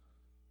Yumas.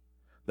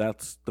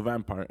 That's the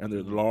vampire, and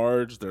they're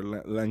large. They're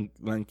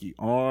lanky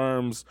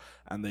arms,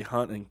 and they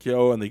hunt and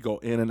kill, and they go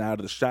in and out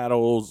of the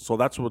shadows. So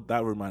that's what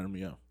that reminded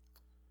me of.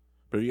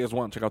 But if you guys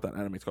want to check out that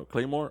anime, it's called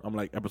Claymore. I'm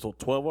like episode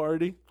 12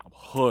 already. I'm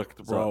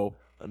hooked, bro.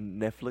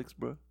 Netflix,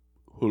 bro?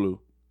 Hulu.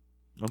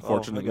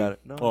 Unfortunately. I got it.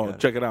 No, I got it.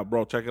 Check it out,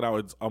 bro. Check it out.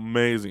 It's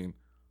amazing.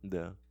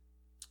 Yeah.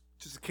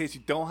 Just in case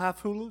you don't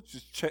have Hulu,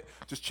 just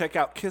check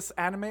out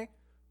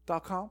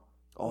kissanime.com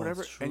or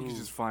whatever, it's and you true. can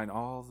just find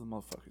all the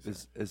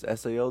motherfuckers. Is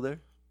SAO there?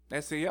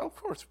 SAO, of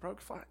course, bro.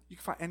 You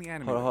can find any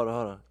anime. Hold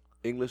on.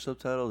 English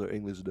subtitles or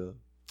English dub?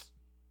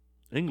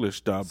 English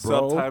dub,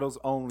 bro. Subtitles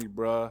only,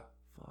 bruh.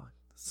 Fuck.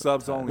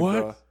 Subs only,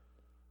 What? bruh.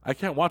 I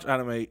can't watch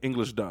anime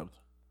English dubbed.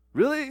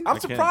 Really? I'm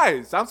can't.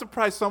 surprised. I'm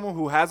surprised someone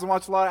who hasn't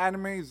watched a lot of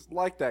animes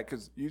like that,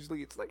 because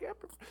usually it's like,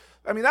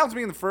 I mean, that was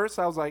me in the first.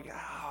 I was like,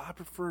 I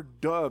prefer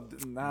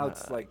dubbed. And now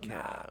it's like,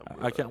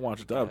 I can't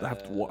watch dubbed. I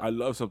have to. I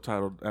love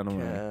subtitled anime.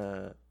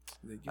 Yeah.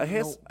 I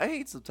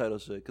hate subtitle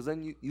shit because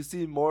then you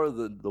see more of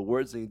the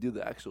words than you do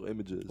the actual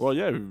images. Well,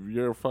 yeah,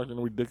 you're a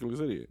fucking ridiculous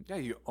idiot. Yeah,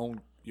 you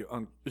own your You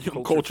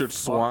uncultured cultured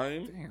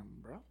swine. Damn,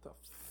 bro. The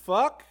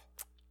fuck?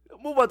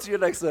 Move on to your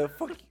next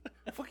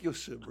fuck your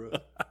shit, bro.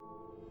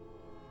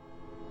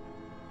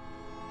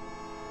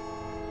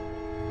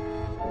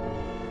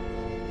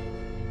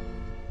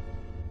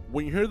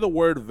 When you hear the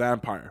word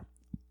vampire,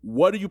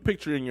 what do you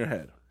picture in your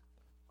head?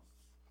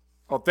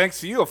 Oh, thanks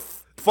to you,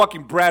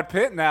 fucking Brad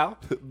Pitt now.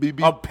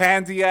 BB. A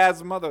pansy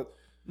ass mother.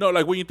 No,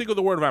 like when you think of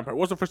the word vampire,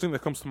 what's the first thing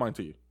that comes to mind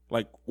to you?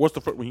 Like, what's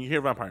the when you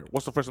hear vampire?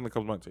 What's the first thing that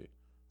comes to mind to you?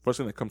 First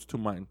thing that comes to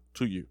mind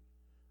to you?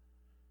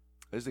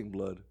 I just think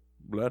blood.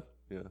 Blood.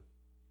 Yeah.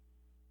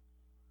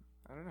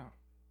 I don't know.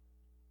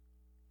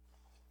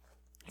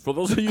 For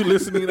those of you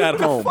listening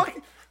at home,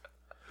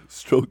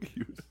 Stroke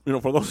you.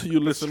 for those of you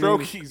listening,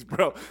 Strokies,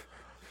 bro.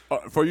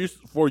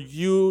 for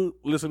you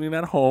listening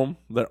at home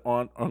that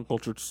aren't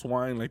uncultured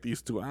swine like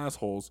these two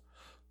assholes,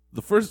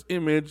 the first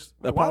image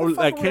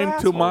that came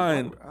to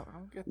mind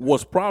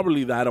was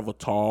probably that of a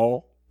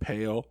tall,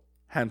 pale,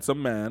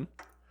 handsome man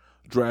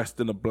dressed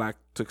in a black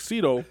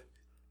tuxedo,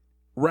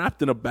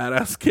 wrapped in a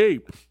badass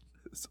cape.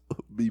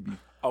 BB.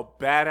 A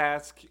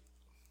badass.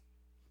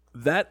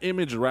 That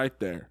image right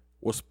there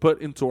was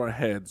put into our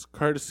heads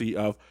courtesy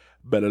of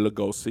Bela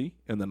Lugosi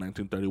in the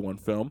 1931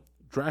 film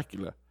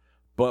Dracula.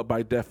 But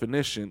by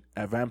definition,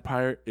 a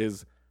vampire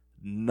is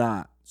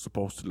not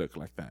supposed to look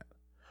like that.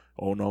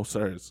 Oh no,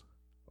 sirs.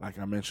 Like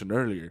I mentioned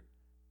earlier,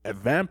 a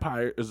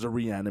vampire is a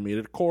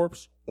reanimated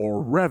corpse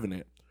or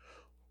revenant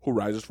who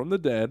rises from the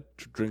dead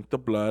to drink the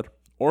blood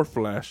or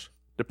flesh,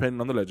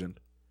 depending on the legend,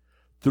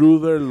 through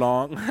their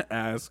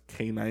long-ass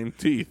canine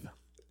teeth.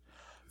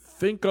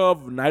 Think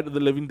of Night of the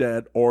Living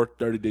Dead or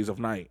 30 Days of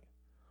Night.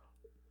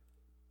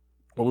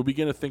 When we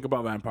begin to think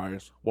about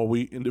vampires, what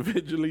we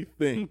individually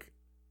think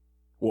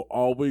will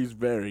always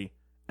vary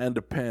and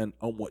depend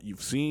on what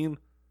you've seen,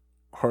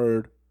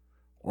 heard,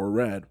 or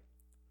read.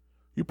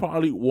 You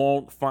probably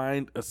won't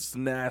find a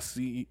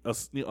snazzy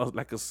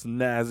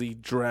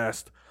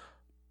dressed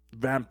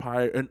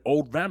vampire in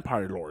old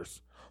vampire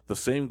lores. The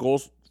same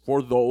goes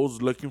for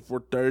those looking for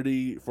a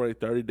 30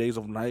 Days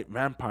of Night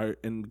vampire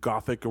in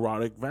gothic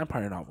erotic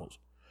vampire novels.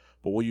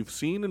 But what you've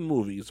seen in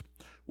movies,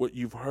 what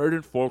you've heard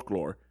in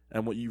folklore,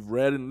 and what you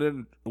read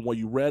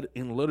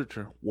in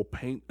literature will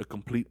paint a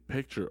complete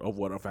picture of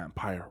what a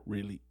vampire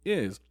really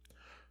is.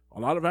 A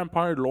lot of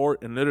vampire lore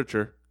in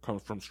literature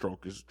comes from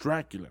Stoker's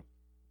Dracula,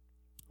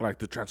 like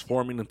the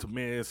transforming into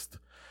mist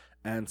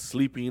and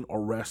sleeping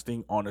or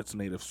resting on its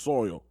native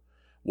soil.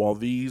 While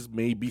these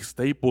may be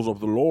staples of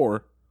the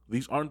lore,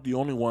 these aren't the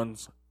only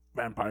ones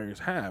vampires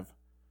have.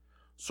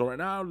 So right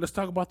now, let's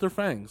talk about their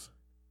fangs.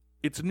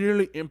 It's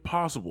nearly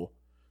impossible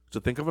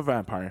to think of a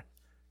vampire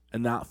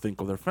and not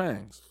think of their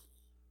fangs.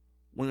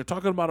 When you're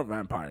talking about a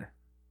vampire,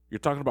 you're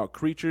talking about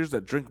creatures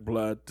that drink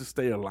blood to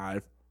stay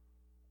alive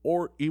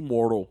or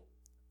immortal,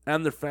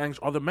 and their fangs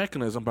are the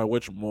mechanism by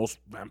which most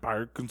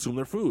vampires consume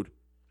their food.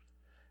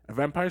 A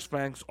vampire's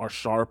fangs are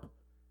sharp,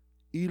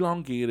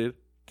 elongated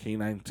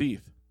canine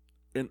teeth.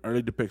 In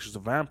early depictions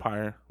of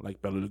vampire, like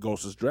Bela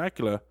Lugosi's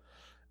Dracula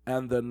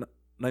and the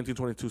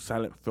 1922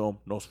 silent film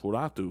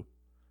Nosferatu,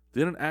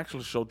 didn't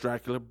actually show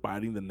Dracula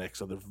biting the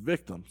necks of their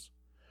victims.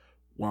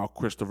 While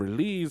Christopher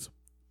Lee,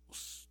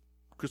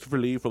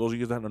 for those of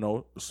you that don't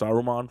know,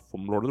 Saruman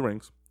from Lord of the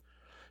Rings,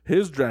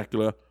 his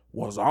Dracula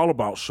was all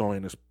about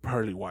showing his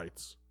pearly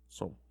whites.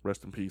 So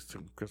rest in peace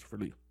to Christopher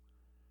Lee.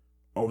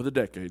 Over the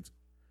decades,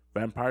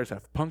 vampires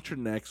have punctured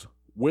necks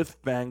with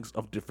fangs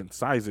of different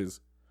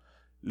sizes,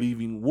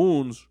 leaving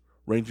wounds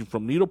ranging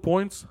from needle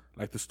points,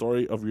 like the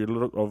story of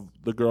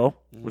the girl,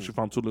 where she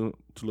found two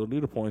little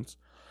needle points,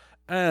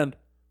 and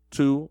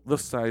to the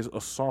size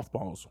of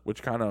softballs, which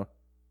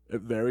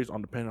it varies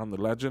depending on the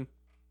legend.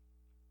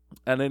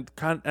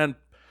 And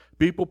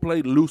people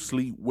play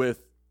loosely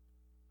with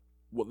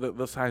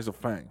the size of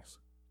fangs,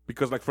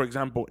 because, like, for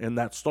example, in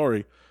that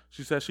story,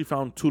 she says she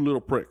found two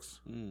little pricks,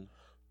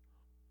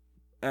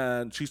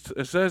 and she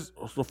says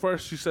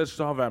she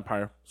saw a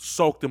vampire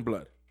soaked in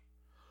blood.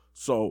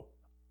 So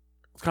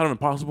it's kind of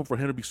impossible for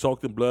him to be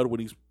soaked in blood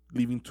when he's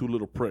leaving two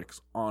little pricks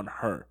on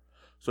her.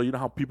 So you know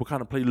how people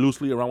kind of play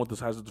loosely around with the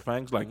size of the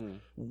fangs? Like,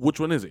 which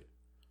one is it?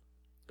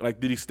 Like,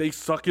 did he stay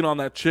sucking on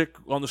that chick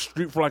on the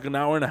street for like an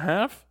hour and a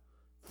half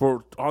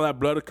for all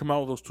that blood to come out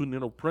with those two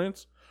little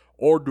prints?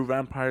 Or do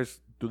vampires,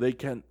 do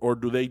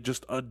they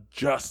just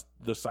adjust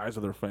the size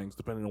of their fangs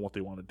depending on what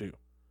they want to do?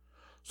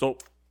 So,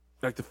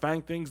 like the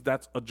fang things,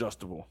 that's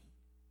adjustable.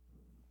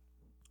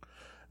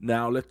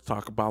 Now let's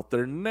talk about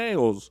their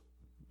nails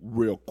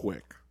real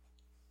quick.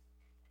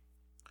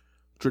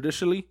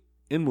 Traditionally,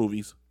 in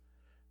movies,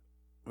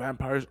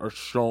 vampires are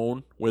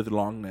shown with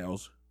long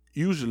nails,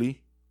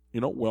 usually,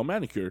 well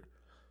manicured.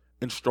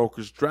 In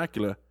Stoker's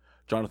Dracula,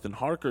 Jonathan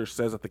Harker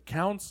says that the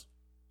counts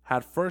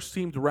had first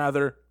seemed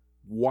rather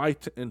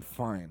white and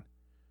fine,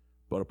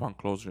 but upon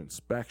closer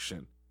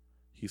inspection,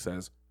 he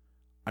says,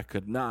 I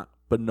could not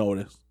but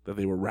notice that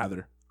they were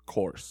rather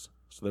coarse.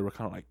 So they were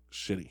kind of like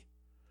shitty.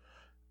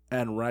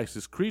 Anne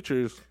Rice's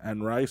Creatures,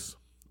 Anne Rice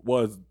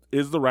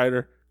is the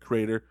writer,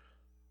 creator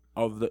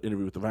of The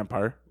Interview with the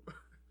Vampire.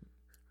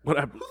 Who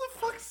the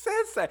fuck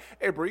says that?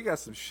 Hey, bro, you got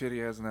some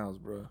shitty ass nails,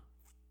 bro.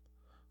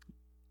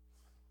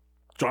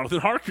 Jonathan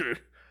Harker.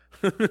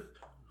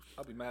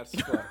 I'll be mad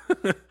as fuck.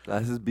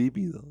 That's his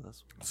BB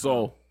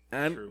though.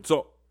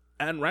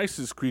 Anne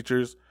Rice's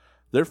Creatures,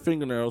 their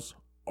fingernails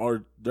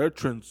they're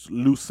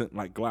translucent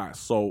like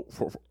glass. So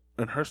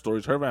in her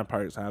stories, her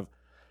vampires have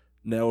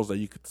nails that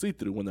you could see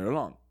through when they're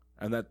long,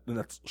 and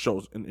that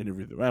shows in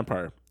Interview with the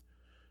Vampire.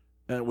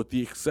 And with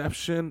the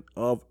exception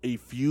of a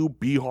few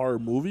B-horror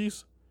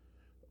movies,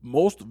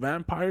 most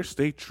vampires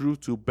stay true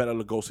to Bela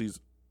Lugosi's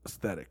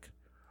aesthetic,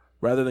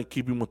 rather than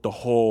keeping with the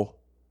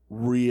whole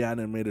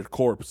reanimated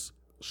corpse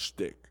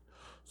shtick.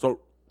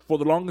 So for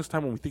the longest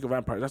time when we think of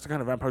vampires, that's the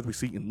kind of vampires we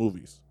see in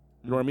movies.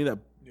 You know what I mean?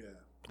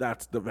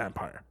 That's the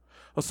vampire.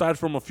 Aside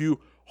from a few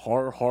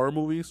horror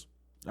movies,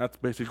 that's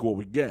basically what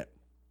we get.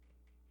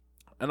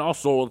 And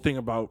also the thing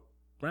about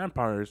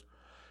vampires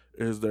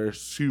is their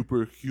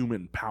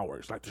superhuman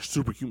powers, like their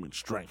superhuman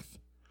strength.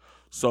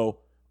 So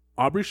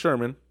Aubrey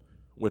Sherman,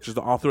 which is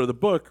the author of the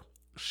book,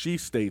 she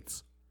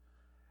states,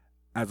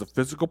 as a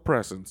physical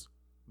presence,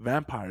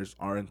 vampires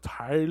are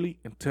entirely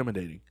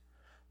intimidating.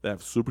 They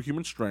have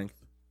superhuman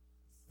strength,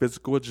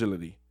 physical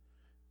agility,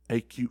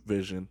 acute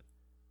vision,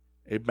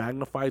 a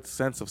magnified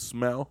sense of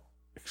smell,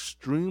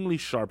 extremely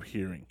sharp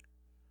hearing,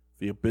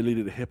 the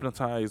ability to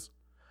hypnotize,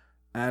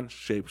 and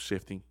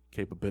shape-shifting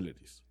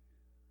capabilities.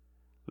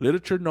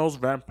 Literature knows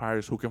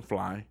vampires who can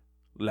fly,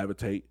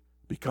 levitate,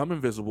 become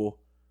invisible,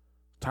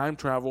 time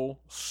travel,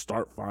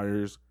 start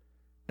fires,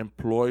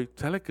 employ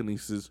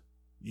telekinesis,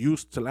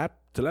 use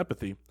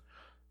telepathy,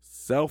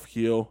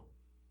 self-heal,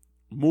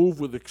 move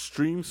with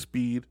extreme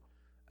speed,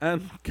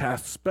 and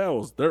cast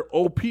spells. They're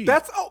OP.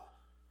 That's OP.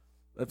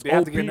 they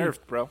have to get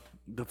nerfed, bro.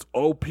 That's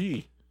OP.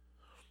 He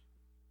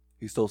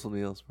stole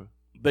something else, bro.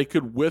 They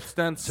could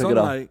withstand Check it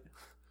out. sunlight,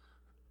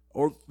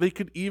 or they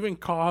could even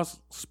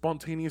cause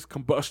spontaneous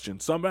combustion.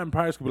 Some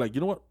vampires could be like,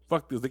 you know what?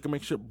 Fuck this. They can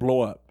make shit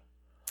blow up.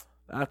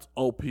 That's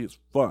OP as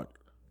fuck.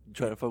 You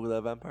trying to fuck with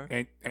that vampire?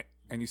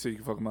 And you said you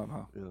can fuck him up,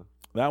 huh? Yeah.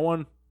 That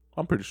one,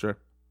 I'm pretty sure.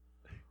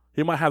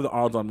 He might have the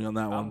odds on me on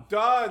that one.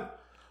 Done.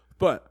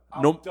 But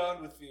I'm no,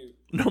 done with you.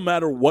 no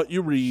matter what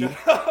you read,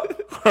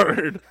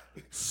 heard,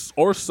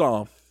 or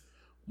saw,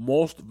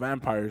 most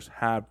vampires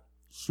have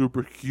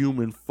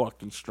superhuman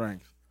fucking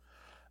strength.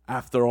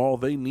 After all,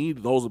 they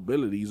need those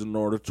abilities in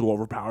order to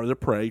overpower their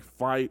prey,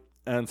 fight,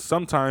 and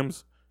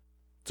sometimes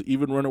to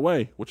even run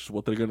away, which is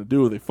what they're gonna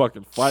do. They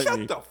fucking fight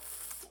me.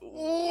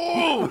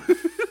 Ooh,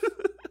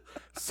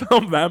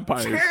 Some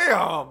vampires.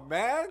 damn,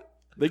 man.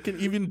 They can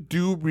even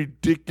do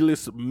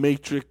ridiculous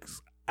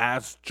Matrix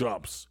ass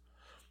jumps.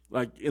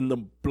 Like in the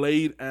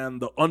Blade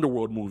and the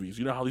Underworld movies.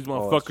 You know how these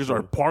motherfuckers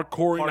are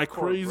parkouring like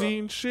crazy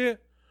and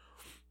shit?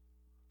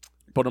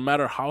 But no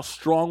matter how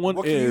strong one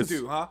What is, can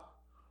you do, huh?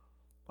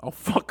 I'll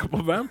fuck up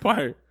a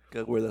vampire.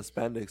 Gotta wear that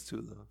spandex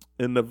too,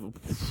 though. And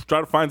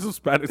try to find some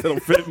Spanish that'll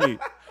fit me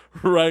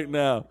right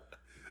now.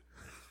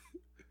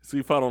 See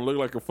if I don't look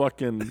like a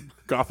fucking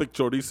gothic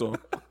chorizo.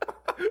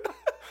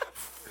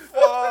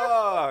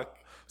 Fuck.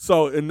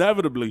 So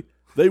inevitably,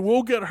 they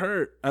will get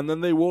hurt, and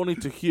then they will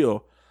need to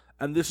heal.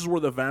 And this is where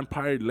the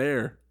vampire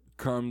lair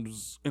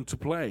comes into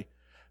play,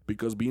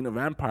 because being a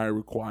vampire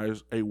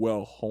requires a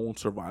well-honed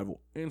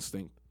survival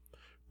instinct.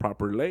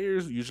 Proper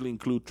layers usually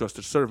include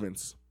trusted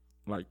servants,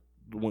 like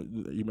the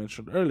one that you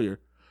mentioned earlier.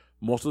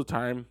 Most of the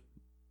time,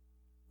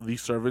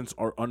 these servants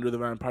are under the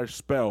vampire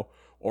spell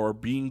or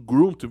being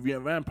groomed to be a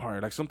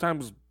vampire. Like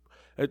sometimes,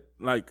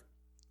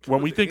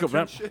 when we think of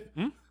vampire,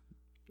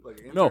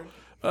 no,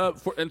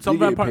 in some You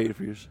get vampire paid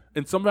for yours.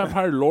 in some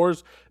vampire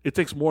lores, it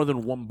takes more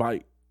than one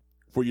bite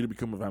for you to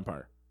become a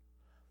vampire.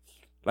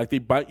 Like they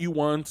bite you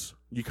once,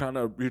 you're kind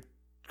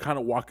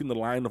of walking the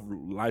line of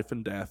life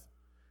and death,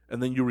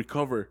 and then you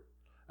recover,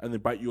 and they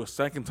bite you a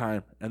second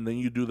time, and then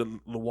you do the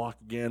walk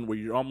again where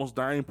you're almost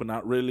dying but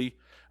not really,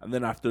 and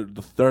then after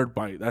the third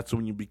bite, that's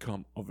when you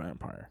become a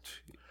vampire.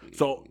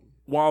 So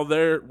while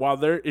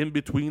they're in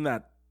between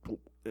that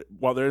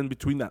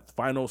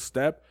final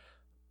step,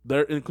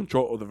 they're in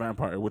control of the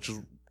vampire, which is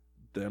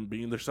them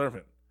being their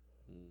servant.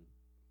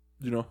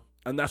 You know,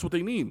 and that's what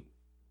they need,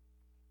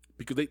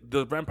 because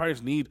the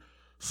vampires need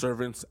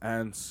servants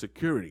and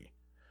security.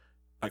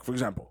 Like for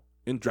example,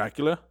 in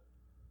Dracula,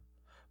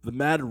 the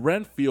Mad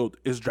Renfield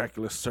is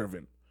Dracula's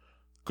servant,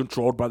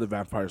 controlled by the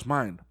vampire's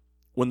mind.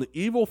 When the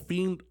evil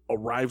fiend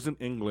arrives in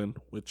England,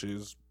 which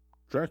is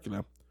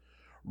Dracula,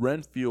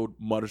 Renfield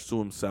mutters to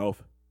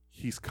himself,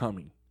 "He's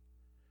coming."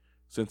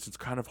 Since it's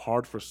kind of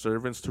hard for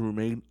servants to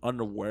remain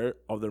unaware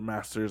of their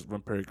master's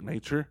vampiric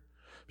nature,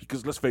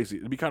 because let's face it,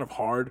 it'd be kind of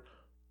hard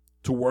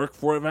to work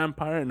for a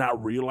vampire and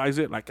not realize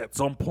it. Like at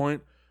some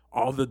point,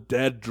 all the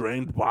dead,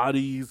 drained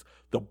bodies,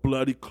 the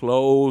bloody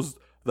clothes,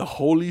 the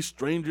holy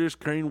strangers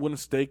carrying wooden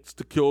stakes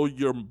to kill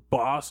your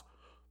boss,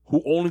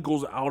 who only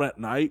goes out at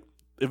night,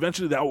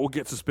 eventually that will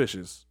get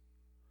suspicious.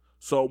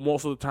 So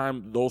most of the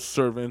time, those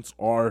servants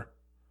are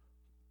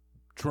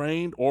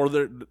trained, or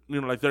they're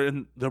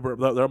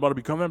about to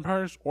become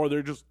vampires, or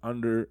they're just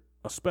under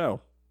a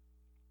spell.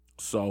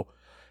 So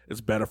it's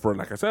better for,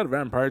 like I said, a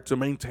vampire to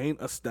maintain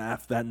a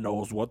staff that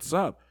knows what's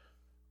up.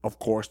 Of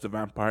course, the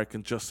vampire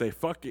can just say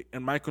fuck it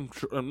and might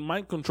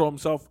control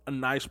himself a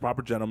nice,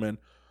 proper gentleman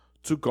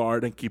to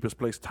guard and keep his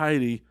place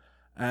tidy,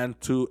 and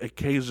to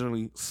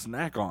occasionally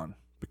snack on,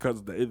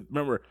 because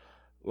remember,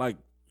 like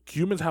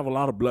humans have a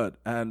lot of blood,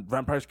 and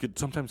vampires could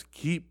sometimes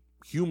keep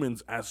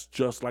humans as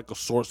just like a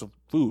source of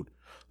food.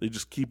 They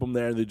just keep them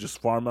there. They just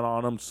farm it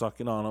on them,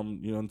 sucking on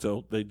them,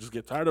 until they just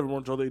get tired of them,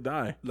 until they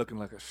die. Looking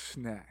like a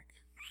snack.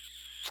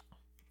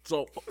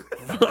 So,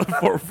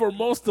 for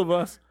most of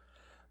us,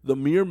 the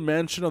mere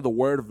mention of the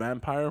word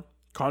vampire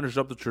conjures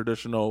up the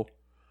traditional,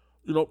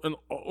 an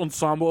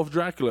ensemble of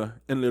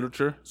Dracula in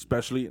literature,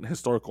 especially in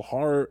historical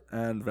horror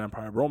and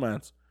vampire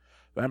romance.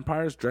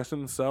 Vampires dressing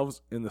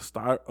themselves in the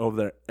style of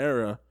their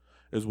era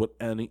is what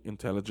any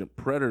intelligent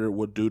predator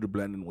would do to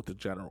blend in with the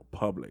general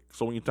public.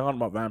 So when you're talking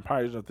about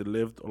vampires that they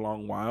lived a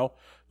long while,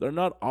 they're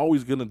not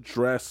always going to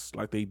dress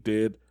like they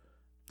did.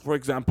 For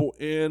example,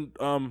 in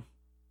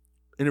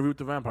Interview with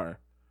the Vampire.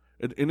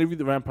 In Interview with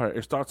the Vampire,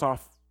 it starts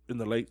off in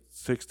the late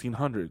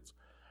 1600s.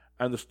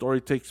 And the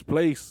story takes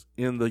place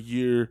in the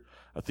year,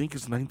 I think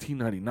it's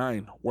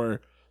 1999,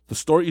 where the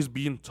story is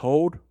being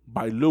told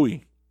by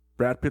Louis,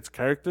 Brad Pitt's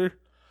character.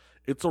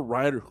 It's a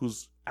writer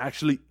who's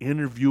actually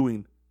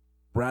interviewing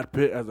Brad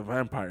Pitt as a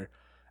vampire.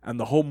 And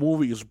the whole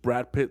movie is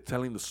Brad Pitt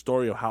telling the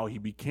story of how he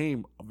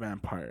became a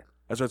vampire.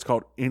 That's why it's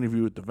called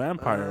Interview with the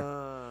Vampire.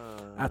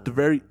 At the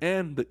very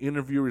end, the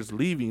interviewer is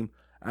leaving,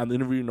 and the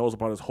interviewer knows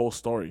about his whole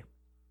story.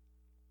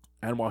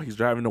 And while he's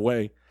driving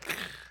away,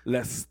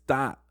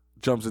 Lestat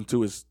jumps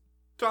into his...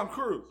 Tom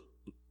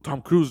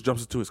Cruise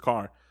jumps into his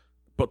car.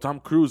 But Tom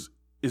Cruise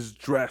is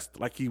dressed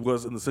like he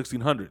was in the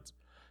 1600s.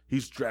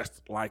 He's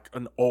dressed like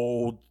an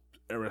old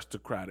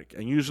aristocratic,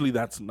 and usually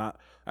that's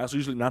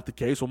usually not the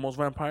case with most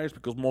vampires,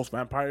 because most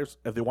vampires,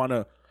 if they want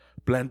to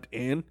blend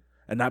in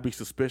and not be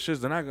suspicious,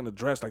 they're not going to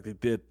dress like they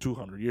did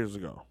 200 years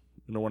ago.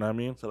 You know what I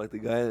mean? So like the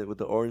guy with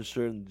the orange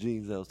shirt and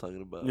jeans that I was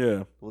talking about. Yeah.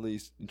 The one that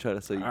you try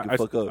to say you can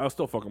fuck up. I'll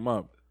still fuck them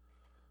up.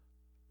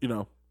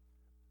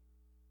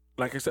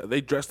 Like I said,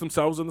 they dress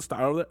themselves in the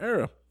style of the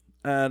era.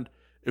 And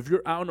if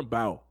you're out and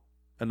about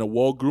and a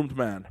well-groomed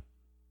man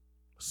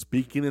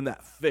speaking in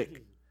that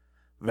thick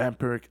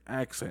vampiric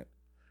accent,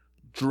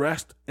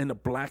 dressed in a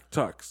black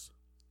tux,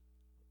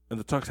 and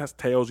the tux has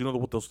tails. You know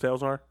what those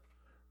tails are,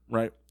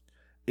 right?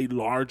 A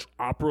large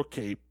opera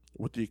cape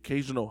with the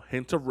occasional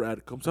hint of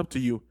red comes up to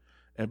you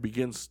and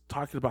begins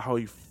talking about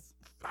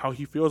how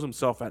he feels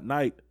himself at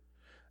night,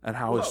 and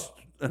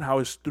how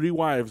his three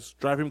wives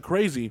drive him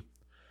crazy,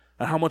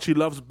 and how much he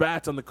loves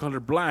bats and the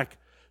color black,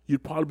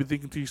 you'd probably be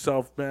thinking to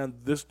yourself, man,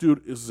 this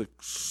dude is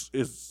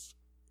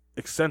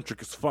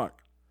eccentric as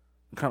fuck.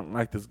 I kind of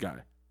like this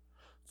guy.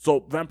 So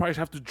vampires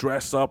have to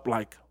dress up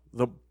like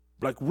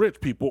rich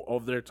people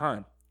of their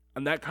time.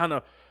 And that kind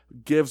of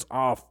gives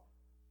off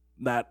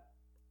that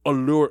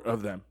allure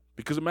of them.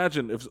 Because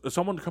imagine if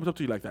someone comes up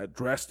to you like that,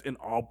 dressed in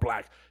all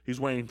black, he's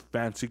wearing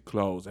fancy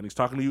clothes, and he's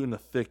talking to you in a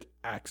thick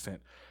accent,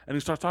 and he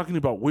starts talking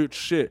about weird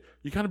shit.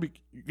 You kind of be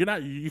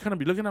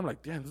looking at him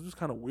like, damn, this is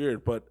kind of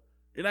weird, but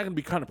you're not gonna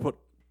be kind of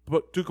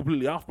put too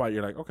completely off by it.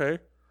 You're like, okay,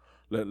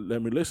 let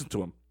me listen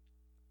to him,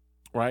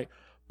 right?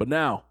 But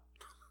now,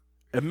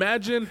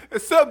 imagine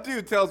If some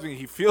dude tells me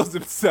he feels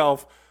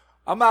himself,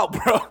 I'm out,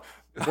 bro.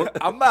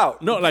 I'm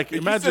out. No, like,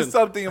 if imagine- you said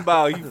something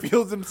about he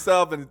feels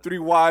himself and 3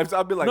 wives,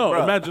 I'll be like, no,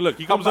 bro, imagine. Look,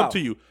 he comes I'm up out. to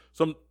you.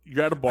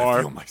 You're at a I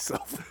bar. feel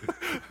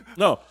myself.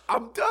 No,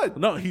 I'm done.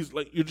 no, he's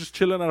like, you're just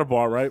chilling at a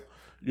bar, right?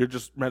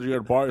 Imagine you're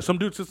at a bar. Some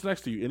dude sits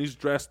next to you, and he's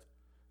dressed,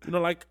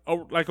 like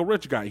a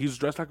rich guy. He's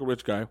dressed like a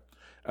rich guy,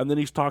 and then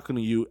he's talking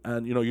to you,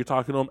 and you're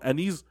talking to him, and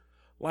he's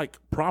like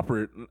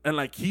proper, and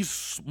like he's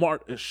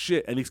smart as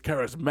shit, and he's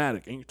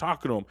charismatic, and you're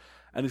talking to him,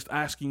 and he's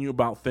asking you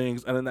about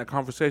things, and in that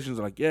conversation, he's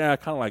like, yeah, I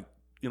kind of like.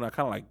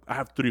 I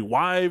have 3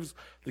 wives.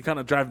 They kind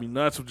of drive me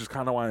nuts, which is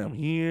kind of why I'm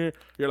here.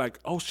 You're like,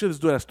 oh shit, this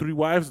dude has 3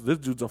 wives. This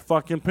dude's a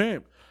fucking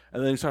pimp.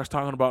 And then he starts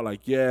talking about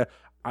like, yeah,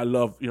 I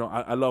love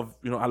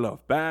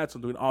bats.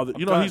 I'm doing all that.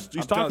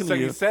 He's talking to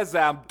you. He says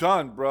that, I'm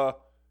done, bro.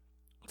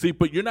 See,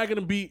 but you're not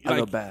gonna be I like,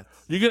 love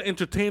bats. you're gonna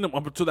entertain him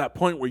up until that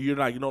point where you're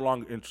no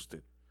longer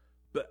interested.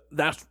 But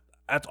that's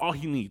all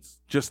he needs.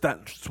 Just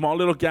that small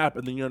little gap,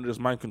 and then you're under his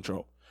mind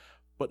control.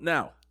 But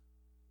now,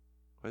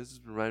 Why does this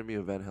remind me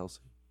of Van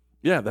Helsing?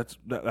 yeah, that's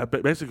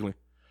basically.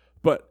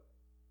 But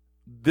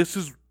this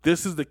is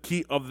the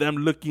key of them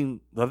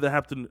looking.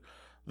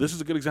 This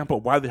is a good example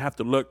of why they have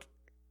to look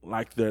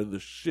like they're the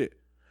shit.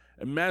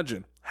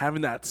 Imagine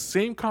having that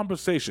same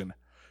conversation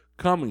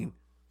coming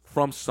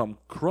from some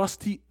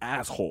crusty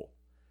asshole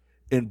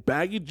in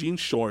baggy jean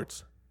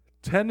shorts,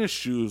 tennis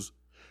shoes,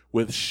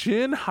 with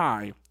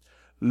shin-high,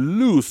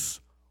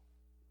 loose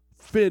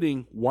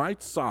fitting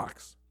white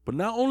socks. But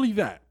not only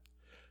that,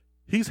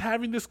 he's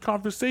having this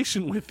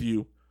conversation with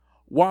you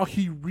while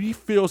he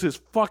refills his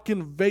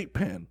fucking vape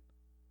pen.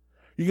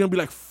 You're going to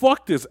be like,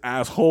 fuck this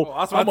asshole. Oh,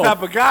 that's my I'm a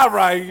type of guy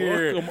right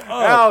here. him up.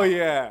 Hell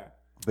yeah.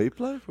 Vape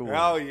life or what?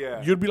 Hell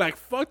yeah. You'd be like,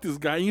 fuck this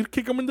guy, and you'd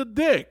kick him in the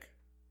dick.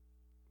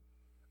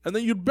 And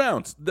then you'd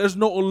bounce. There's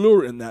no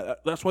allure in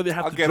that. That's why they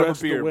have I'll to get him a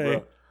dress beer, the way.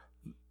 bro.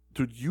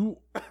 Dude, you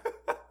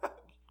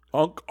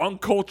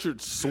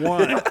uncultured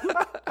swine.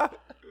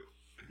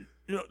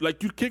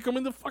 Like you'd kick him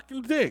in the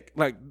fucking dick.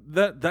 Like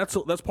that's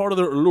part of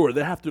their allure.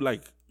 They have to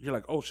you're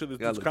like, oh shit, this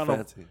Gotta is look kind of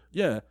fancy.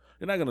 yeah.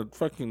 You're not gonna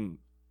fucking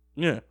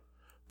yeah.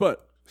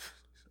 But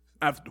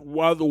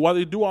while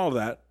they do all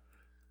that,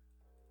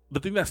 the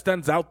thing that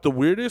stands out the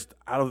weirdest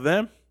out of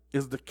them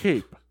is the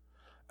cape.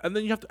 And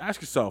then you have to ask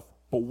yourself,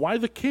 but why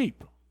the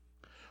cape?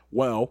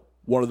 Well,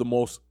 one of the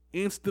most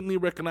instantly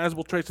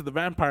recognizable traits of the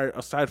vampire,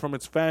 aside from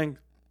its fang,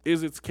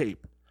 is its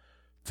cape.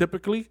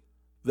 Typically,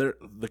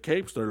 the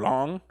capes, they're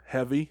long,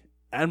 heavy,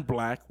 and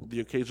black with the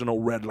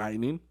occasional red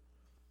lining,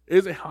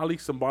 is a highly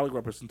symbolic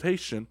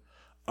representation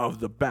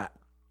of the bat.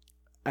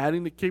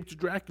 Adding the cape to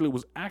Dracula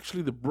was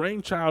actually the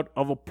brainchild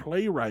of a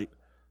playwright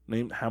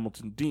named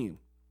Hamilton Dean.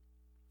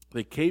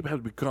 The cape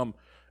has become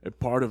a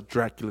part of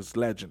Dracula's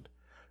legend.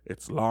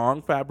 Its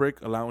long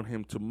fabric allowing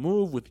him to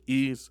move with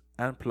ease,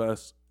 and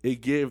plus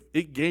it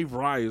gave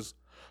rise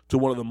to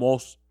one of the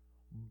most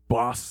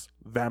boss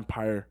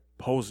vampire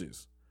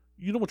poses.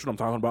 You know what I'm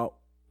talking about,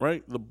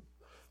 right?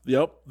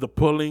 The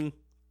pulling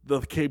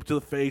the cape to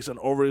the face and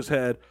over his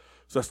head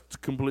so as to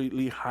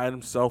completely hide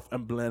himself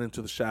and blend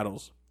into the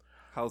shadows.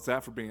 How's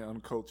that for being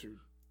uncultured?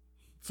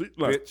 See,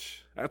 look, Bitch.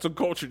 that's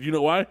uncultured. You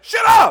know why?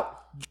 Shut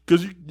up!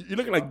 Because you're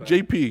looking like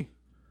JP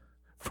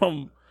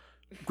from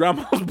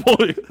Grandma's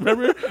Boy.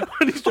 Remember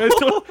when he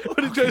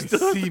tries to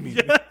see me?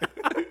 Yeah.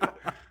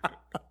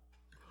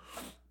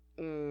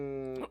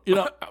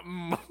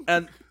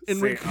 And in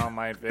Sit on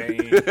my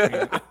face.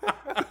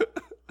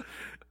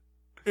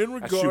 in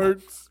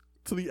regards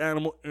to the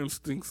animal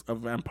instincts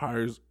of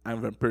vampires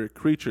and vampiric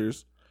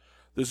creatures,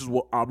 this is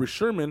what Aubrey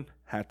Sherman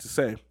had to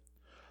say.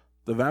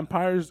 The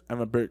vampires and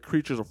vampiric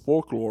creatures of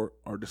folklore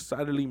are a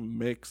decidedly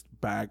mixed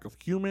bag of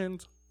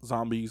humans,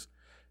 zombies,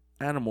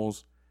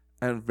 animals,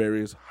 and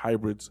various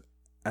hybrids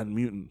and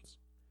mutants.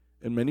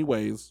 In many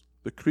ways,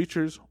 the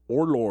creatures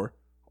or lore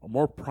are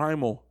more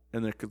primal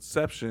in their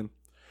conception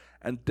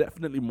and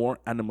definitely more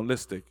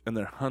animalistic in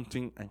their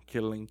hunting and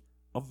killing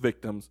of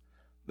victims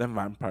than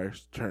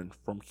vampires turned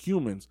from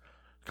humans.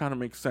 Kind of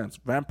makes sense.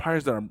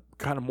 Vampires that are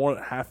kind of more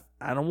half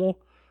animal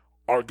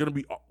are going to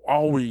be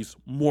always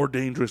more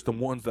dangerous than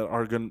ones that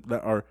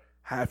are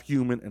half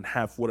human and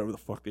half whatever the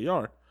fuck they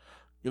are.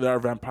 They are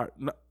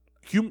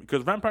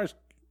because vampires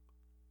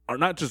are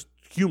not just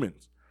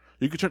humans.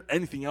 You can turn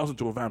anything else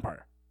into a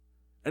vampire.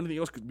 Anything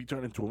else could be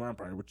turned into a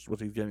vampire, which is what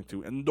he's getting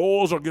to. And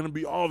those are going to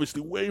be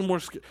obviously way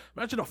more scary.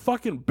 Imagine a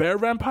fucking bear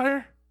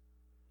vampire.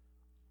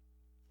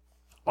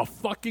 A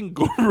fucking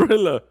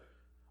gorilla.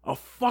 A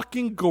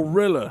fucking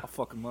gorilla. I'll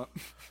fuck him up.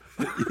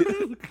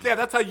 Yeah,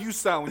 that's how you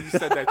sound when you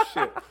said that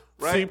shit,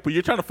 right? See, but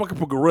you're trying to fuck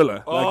up a gorilla.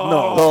 Like,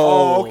 no.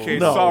 Oh, okay.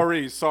 No.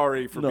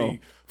 Sorry for No. me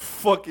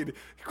fucking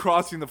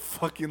crossing the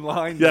fucking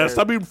line. Yeah, there.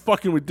 stop being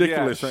fucking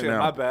ridiculous yeah, right shit, now.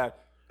 My bad.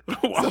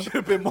 I should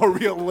have been more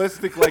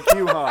realistic like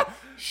you, huh?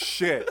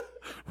 Shit.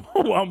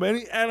 While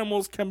many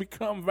animals can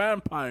become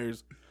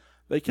vampires,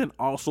 they can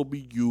also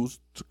be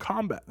used to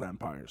combat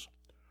vampires.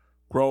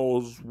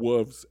 Crows,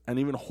 wolves, and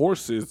even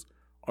horses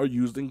are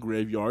used in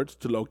graveyards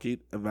to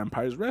locate a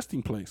vampire's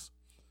resting place.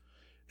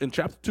 In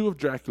Chapter 2 of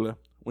Dracula,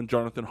 when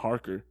Jonathan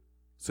Harker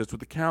sits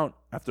with the Count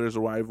after his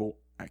arrival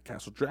at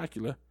Castle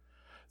Dracula,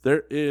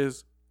 there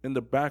is, in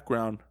the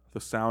background, the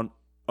sound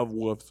of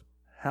wolves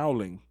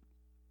howling.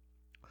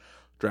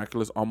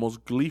 Dracula's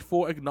almost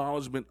gleeful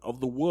acknowledgement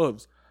of the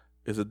wolves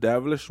is a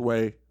devilish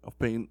way of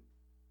paying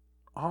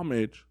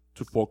homage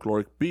to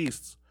folkloric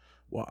beasts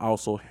while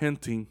also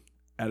hinting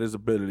at his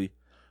ability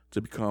to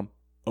become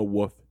a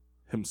wolf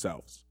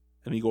himself.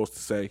 And he goes to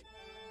say,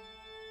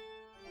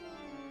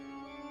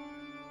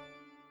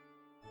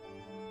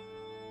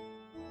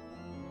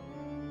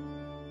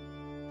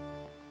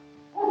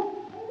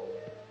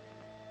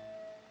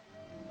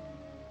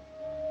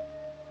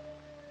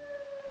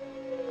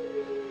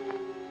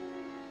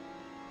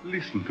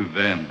 Listen to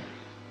them.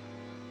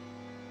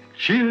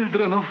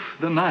 Children of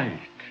the night.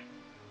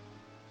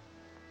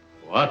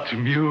 What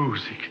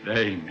music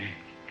they make.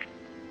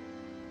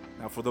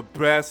 Now for the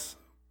best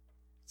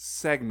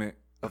segment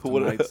of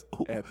tonight's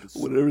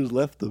episode. Whatever's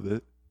left of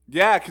it.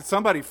 Yeah, because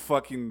somebody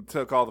fucking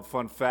took all the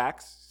fun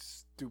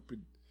facts.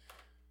 Stupid.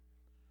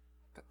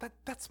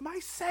 That's my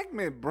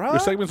segment, bro. your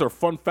segments are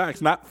fun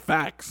facts, not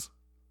facts.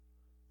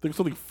 Think of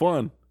something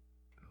fun.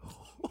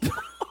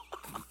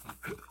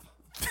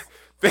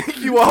 Thank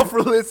you all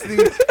for listening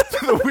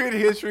to the Weird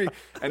History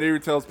and Eerie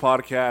Tales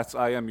podcast.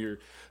 I am your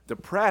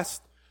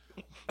depressed,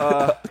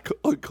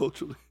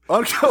 Unculturally.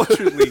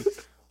 unculturedly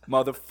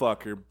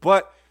motherfucker.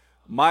 But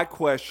my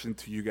question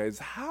to you guys,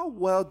 how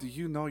well do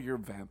you know your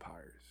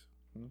vampires?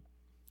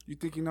 You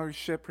think you know your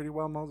shit pretty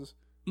well, Moses?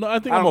 No, I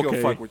think I I'm don't okay.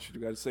 give a fuck what you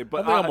guys say,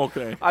 but I think I'm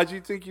okay. Do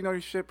you think you know your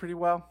shit pretty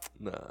well?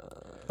 Nah.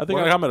 I think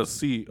I'm at a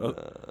C.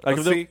 Like A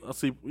if C? A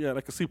C, yeah,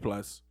 like a C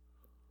plus.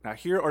 Now,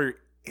 here are your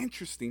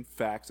interesting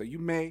facts that you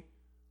may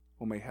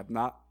or may have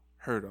not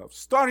heard of.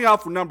 Starting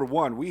off with number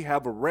one, we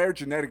have a rare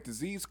genetic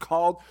disease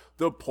called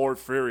the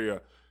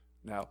porphyria.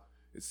 Now,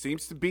 it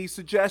seems to be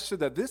suggested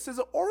that this is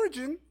the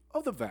origin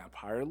of the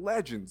vampire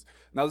legends.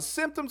 Now, the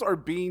symptoms are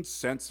being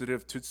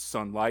sensitive to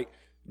sunlight,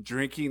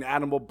 drinking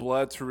animal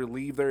blood to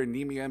relieve their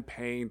anemia and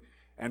pain,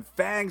 and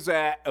fangs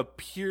that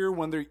appear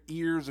when their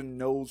ears and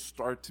nose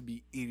start to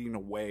be eating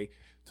away,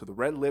 to the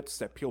red lips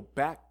that peel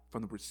back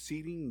from the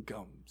receding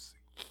gums.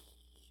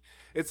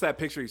 It's that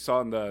picture you saw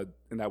in that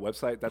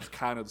website. That's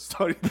kind of the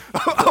story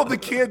of the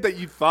kid that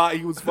you thought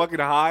he was fucking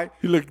high.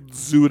 He looked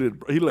zooted,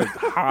 bro. He looked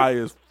high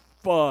as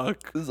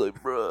fuck. It's like,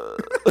 bruh.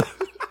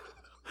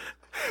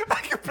 I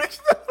can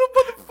picture that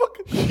little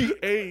motherfucker. He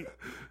ate.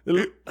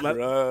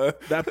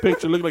 That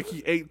picture looked like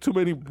he ate too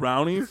many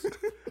brownies,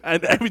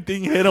 and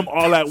everything hit him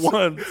all at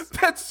once.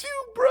 That's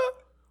you, bro.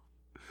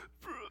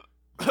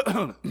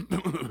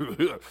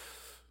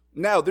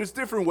 Now, there's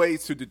different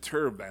ways to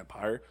deter a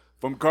vampire,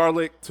 from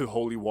garlic to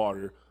holy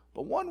water.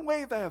 But one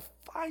way that I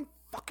find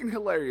fucking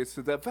hilarious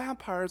is that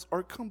vampires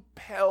are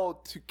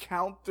compelled to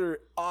count their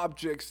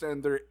objects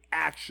and their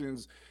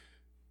actions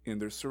in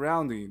their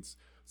surroundings.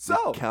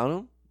 So, Count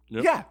them?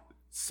 Yep. yeah.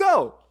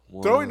 So,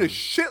 throwing a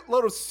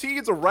shitload of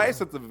seeds of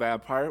rice at the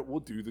vampire will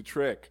do the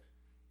trick.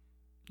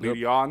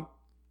 Leading on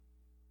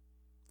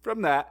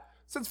from that,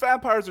 since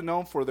vampires are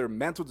known for their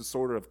mental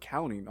disorder of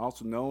counting,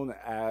 also known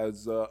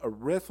as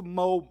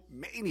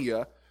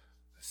arithmomania,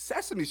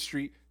 Sesame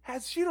Street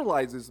has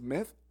utilized this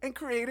myth and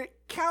created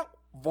Count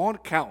Von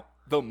Count,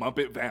 the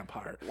Muppet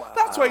Vampire. Wow.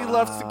 That's why he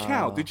loves to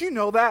count. Did you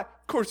know that?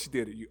 Of course you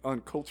did it, you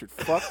uncultured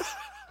fuck.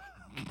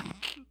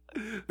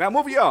 Now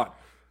moving on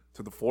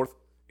to the fourth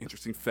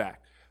interesting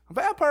fact.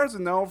 Vampires are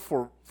known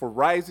for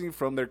rising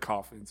from their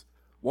coffins.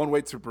 One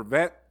way to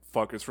prevent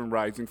fuckers from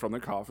rising from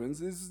their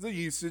coffins is the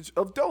usage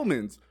of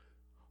dolmens.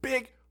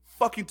 Big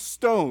fucking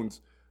stones.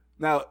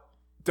 Now,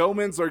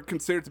 dolmens are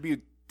considered to be a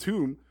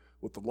tomb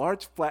with a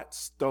large flat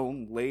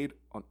stone laid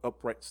on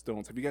upright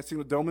stones. Have you guys seen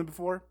a dolmen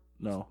before?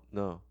 No.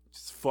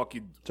 Just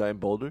fucking Giant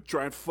boulder?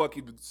 giant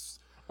fucking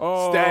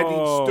Oh.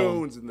 standing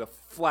stones and the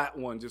flat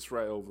one just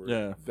right over.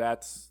 Yeah.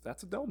 That's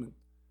a dolmen.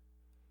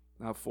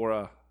 Now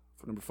for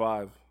number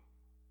 5,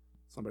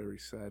 somebody already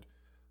said,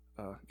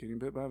 getting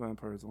bit by a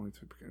vampire is only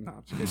 2%. No,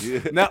 I'm just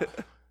kidding. Now,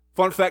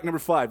 fun fact number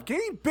 5,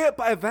 getting bit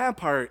by a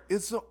vampire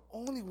is the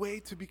only way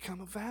to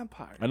become a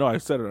vampire. I know, I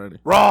said it already.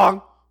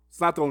 Wrong. It's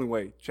not the only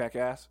way,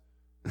 jackass.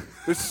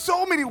 There's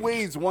so many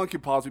ways one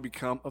can possibly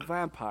become a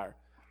vampire.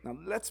 Now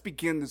let's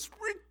begin this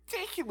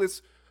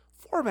ridiculous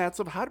formats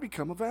of how to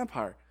become a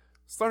vampire.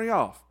 Starting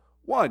off,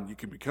 1, you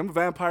can become a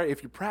vampire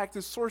if you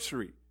practice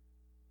sorcery.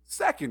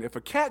 2nd, if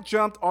a cat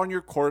jumped on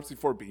your corpse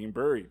before being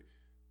buried.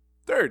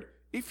 3rd,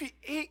 if you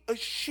ate a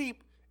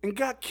sheep and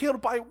got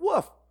killed by a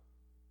wolf.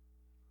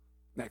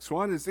 Next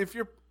one is if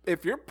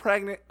you're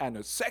pregnant and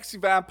a sexy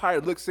vampire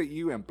looks at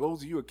you and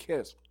blows you a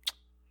kiss.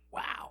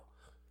 Wow.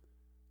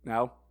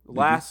 Now,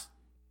 last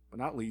but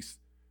not least,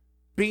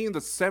 being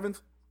the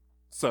seventh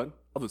son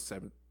of the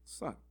seventh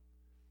son.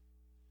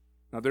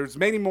 Now, there's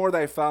many more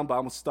that I found, but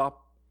I'm going to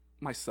stop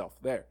myself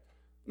there.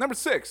 Number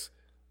 6,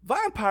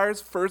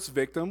 vampire's first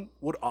victim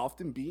would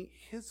often be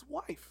his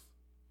wife.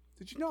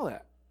 Did you know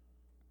that?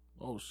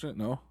 Oh shit,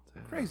 no.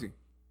 Crazy.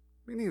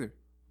 Me neither.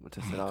 I'm gonna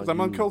test it out Because on I'm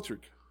you.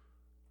 uncultured.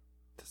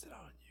 Test it out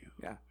on you.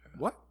 Yeah.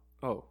 What?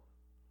 Oh.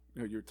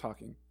 No, you're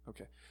talking.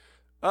 Okay.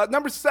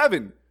 Number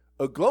 7,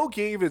 a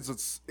glowgave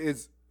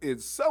is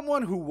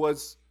someone who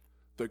was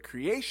the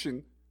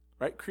creation,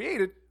 right?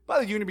 Created by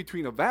the union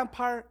between a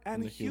vampire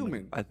and a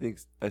human. I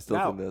still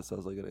Now- think that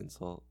sounds like an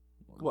insult.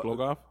 What?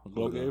 Glogov?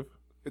 Glogave?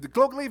 Is it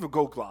glowglaive or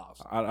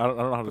glowgloves? I don't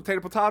know how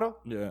to. Potato?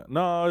 Yeah.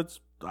 No,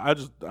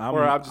 I'm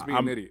Or I'm just being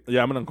an idiot.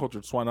 Yeah, I'm an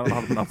uncultured swine. I don't know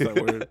how to pronounce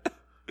that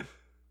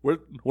word.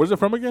 Where's it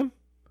from again?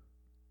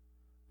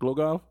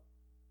 Glogov?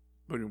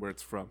 But where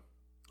it's from.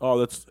 Oh,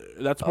 that's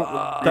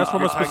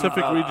from a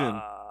specific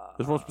region.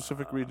 It's from a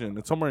specific region.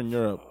 It's somewhere in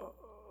Europe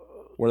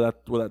where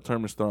that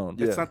term is thrown.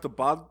 Yeah. It's not the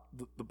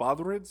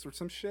Botherids or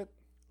some shit?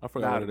 I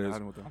forgot what it I is.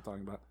 don't know what I'm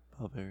talking about.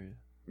 Bavaria.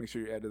 Make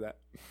sure you add to that.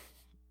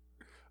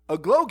 A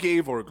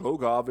glowgave or a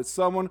glowgov is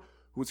someone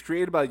who was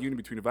created by a union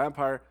between a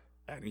vampire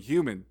and a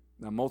human.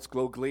 Now, most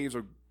glowglaves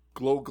or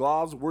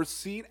glowglovs were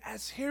seen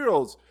as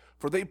heroes,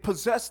 for they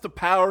possessed the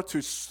power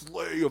to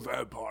slay a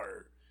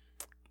vampire.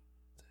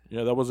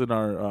 Yeah, that was in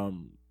our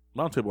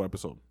Roundtable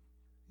episode.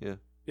 Yeah.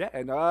 Yeah,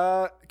 and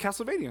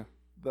Castlevania.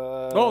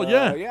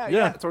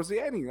 Yeah. Towards the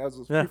ending, that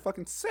was pretty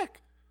fucking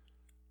sick.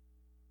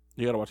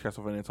 You gotta watch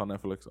Castlevania. It's on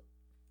Netflix.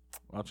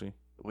 Actually,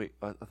 Wait,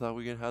 I thought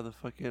we were gonna have the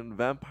fucking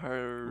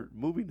vampire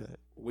movie night.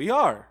 We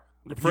are.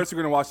 But first, we're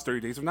gonna watch 30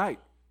 Days of Night.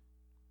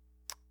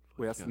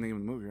 Wait, that's the name of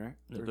the movie, right?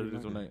 yeah, 30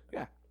 Days of Night.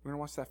 Yeah, we're gonna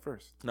watch that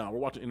first. No, we're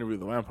watching Interview with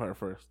the Vampire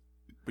first.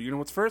 But you know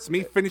what's first?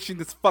 Me finishing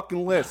this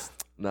fucking list.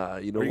 Nah,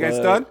 you know Are what? you guys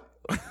done?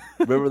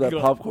 Remember that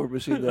popcorn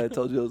machine that I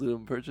told you I was gonna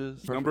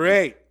purchase? Number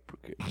 8.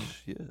 Okay,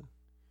 yeah.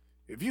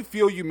 If you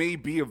feel you may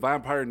be a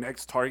vampire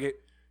next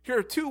target, here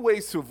are 2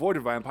 ways to avoid a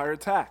vampire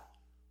attack.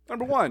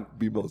 Number 1,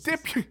 Be Moses.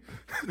 dip your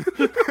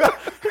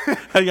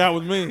Hang out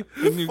with me.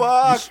 You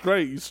Fuck.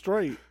 straight. You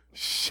straight.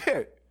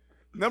 shit.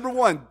 Number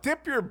 1,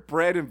 dip your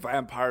bread in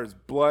vampire's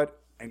blood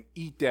and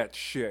eat that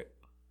shit.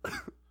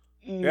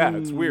 Yeah,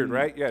 it's weird,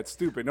 right? Yeah, it's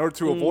stupid. In order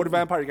to avoid a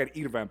vampire, you gotta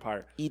eat a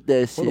vampire. Eat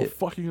that What the shit.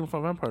 fuck are you gonna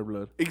find vampire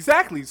blood?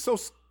 Exactly. So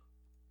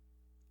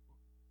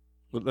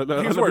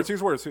here's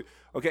Here's worse.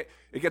 Okay,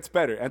 it gets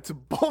better. And to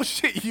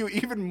bullshit you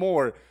even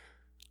more,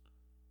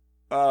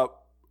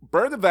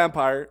 burn the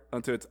vampire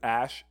until it's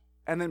ash,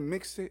 and then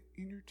mix it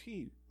in your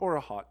tea or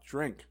a hot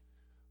drink.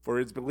 For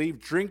it's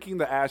believed drinking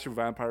the ash of a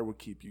vampire will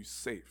keep you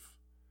safe.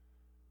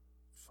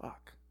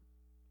 Fuck.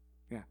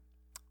 Yeah.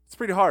 It's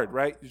pretty hard,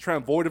 right? You're trying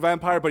to avoid a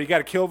vampire, but you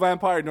gotta kill a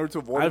vampire in order to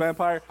avoid a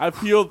vampire. I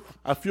feel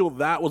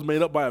that was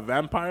made up by a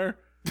vampire.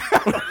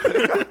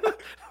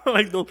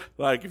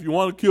 like if you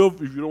want to kill,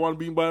 if you don't want to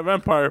be eaten by a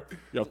vampire,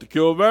 you have to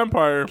kill a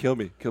vampire. Kill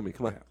me. Come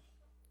on.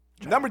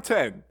 Number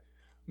 10.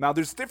 Now,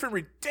 there's different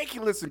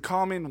ridiculous and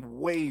common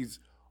ways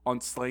on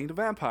slaying the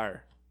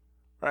vampire,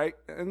 right?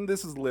 And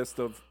this is a list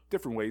of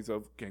different ways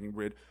of getting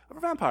rid of a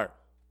vampire.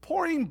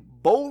 Pouring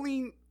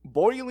boiling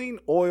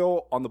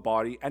oil on the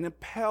body and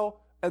impale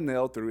a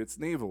nail through its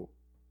navel.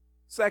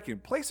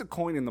 Second, place a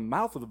coin in the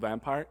mouth of the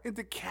vampire and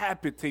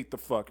decapitate the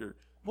fucker.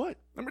 What?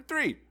 Number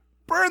 3,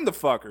 burn the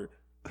fucker.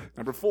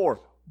 Number 4,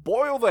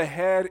 boil the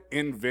head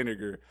in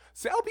vinegar.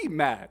 See, I'll be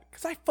mad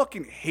because I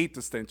fucking hate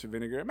the stench of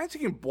vinegar.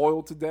 Imagine getting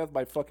boiled to death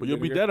by fucking But you'll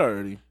be vinegar. dead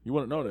already. You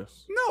wouldn't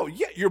notice. No,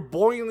 yeah, you're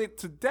boiling it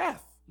to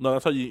death. No,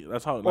 that's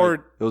how. Like, Or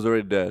It was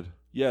already dead.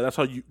 yeah, that's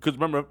how you. Because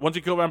remember, once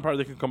you kill a vampire,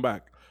 they can come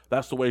back.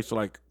 That's the way to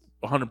like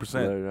 100%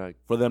 They're like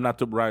for them not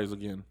to rise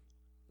again.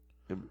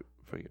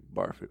 freaking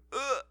barf it.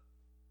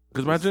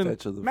 Because imagine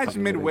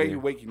imagine midway you're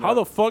waking how up.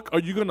 the fuck are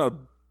you gonna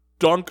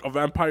dunk a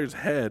vampire's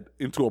head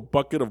into a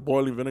bucket of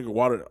boiling vinegar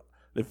water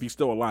if he's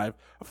still alive?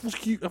 I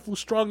feel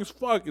strong as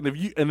fuck, and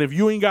if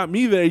you ain't got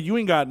me there, you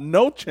ain't got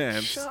no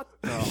chance. Shut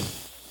the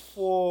fuck.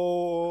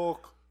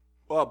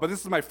 Well, but this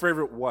is my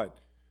favorite one.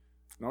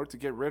 In order to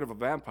get rid of a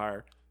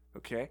vampire,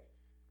 okay,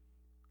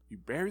 you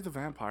bury the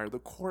vampire, the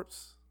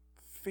corpse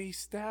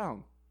face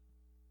down.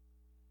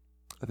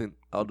 I think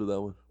I'll do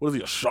that one. What is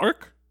he, a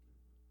shark?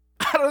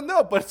 I don't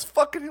know, but it's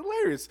fucking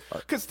hilarious.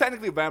 Because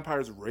technically a vampire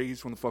is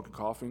raised from the fucking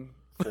coffin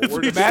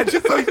forward.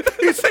 Imagine. So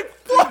he's like,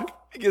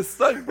 fuck. He gets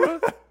stuck, bro.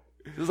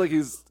 It's like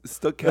he's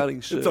stuck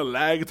counting shit. It's a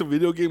lag. It's a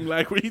video game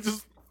lag where he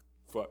just.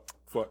 Fuck.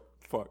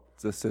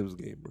 It's a Sims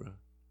game, bro.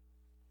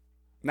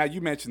 Now, you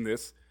mentioned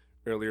this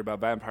earlier about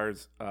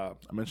vampires. I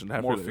mentioned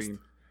half of this. Morphine.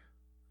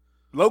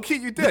 Low key,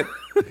 you did.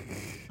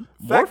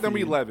 Fact number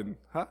 11.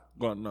 Huh?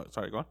 Go on. No,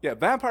 sorry. Go on. Yeah,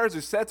 vampires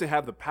are said to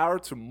have the power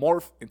to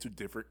morph into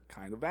different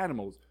kind of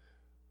animals.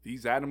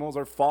 These animals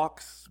are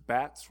fox,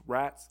 bats,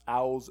 rats,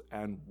 owls,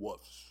 and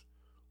wolves.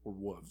 Or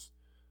wolves.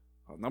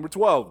 Number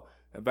 12.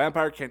 A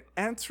vampire can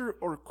enter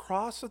or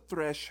cross a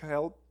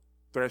threshold,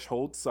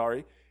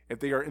 if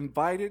they are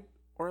invited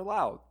or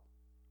allowed.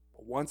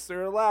 But once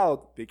they're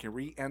allowed, they can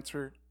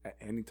re-enter at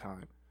any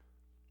time.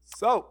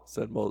 So,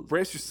 Said Moses.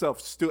 brace yourself,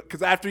 Stuart,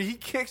 because after he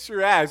kicks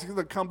your ass, he's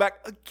going to come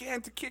back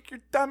again to kick your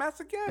dumb ass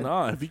again.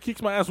 Nah, if he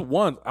kicks my ass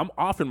once, I'm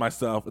offing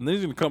myself, and then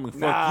he's gonna come and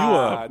fuck you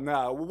up.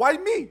 Nah. Why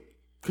me?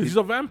 Cause he's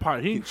a vampire.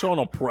 He ain't showing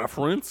no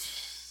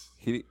preference.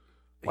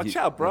 Watch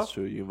out, bro. That's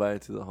true. You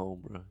invited to the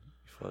home,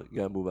 bro. You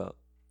gotta move out.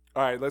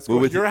 All right, let's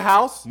Move go it to your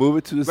house. Move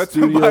it to the Let's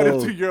studio. invite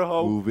him to your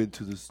home. Move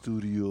into the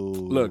studio.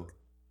 Look,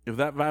 if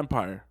a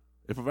vampire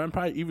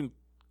even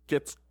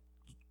gets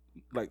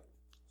like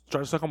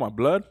try to suck on my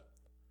blood,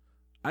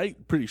 I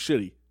ain't pretty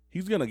shitty.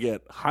 He's gonna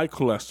get high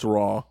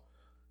cholesterol.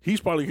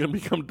 He's probably gonna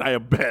become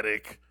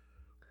diabetic.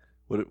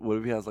 What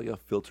if he has like a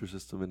filter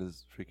system in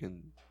his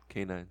freaking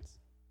canines?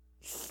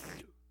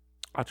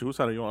 Achu, whose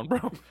side are you on, bro?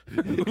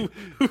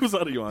 Whose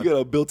side are you on? He got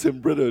a built-in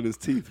Brita in his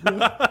teeth, bro.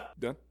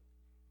 Done?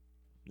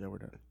 Yeah, we're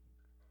done.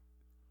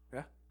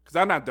 Yeah, because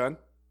I'm not done.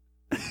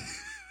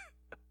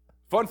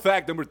 Fun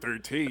fact number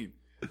 13.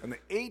 In the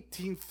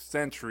 18th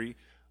century,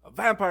 a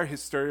vampire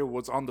hysteria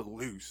was on the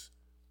loose.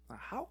 Now,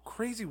 how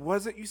crazy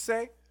was it, you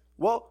say?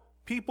 Well,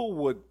 people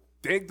would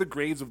dig the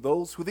graves of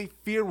those who they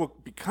fear will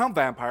become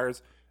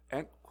vampires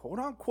and, quote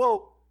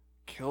unquote,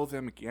 kill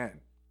them again.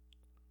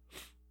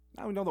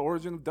 Now we know the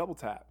origin of double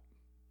tap.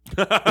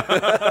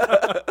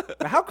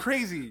 Now, how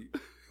crazy,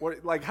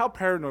 how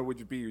paranoid would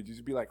you be? Would you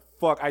just be like,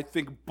 fuck, I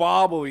think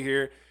Bob over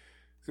here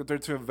is going to turn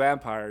into a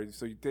vampire.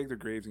 So you dig their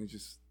graves and you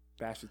just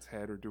bash its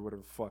head or do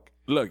whatever the fuck.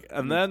 Look,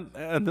 and then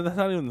that's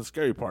not even the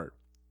scary part.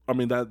 I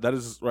mean that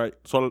is right.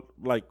 So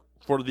like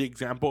for the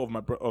example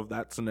of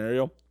that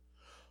scenario,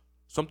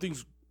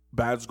 something's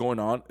bad's going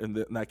on, and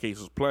in that case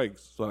is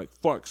plagues. So like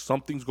fuck,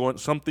 something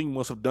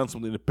must have done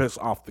something to piss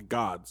off the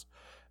gods.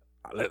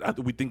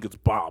 We think it's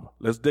Bob.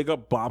 Let's dig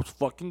up Bob's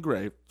fucking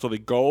grave. So they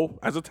go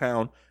as a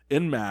town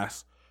in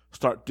mass,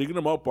 start digging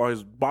him up while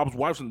Bob's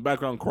wife's in the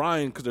background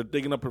crying because they're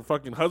digging up her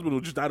fucking husband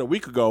who just died a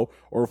week ago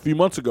or a few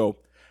months ago.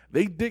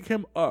 They dig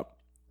him up,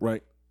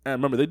 right? And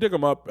remember, they dig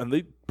him up, and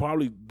it's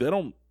probably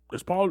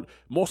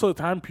most of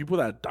the time people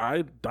that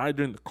died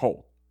during the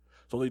cold.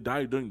 So they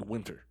died during the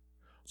winter.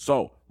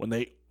 So when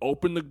they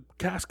open the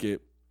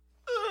casket,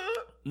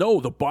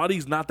 no, the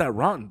body's not that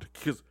rotten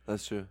because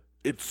That's true.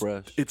 it's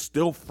Fresh. It's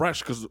still fresh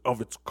because of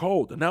its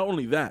cold. And not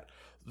only that,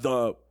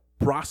 the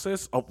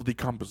process of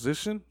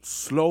decomposition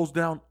slows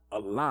down a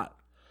lot.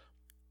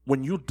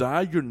 When you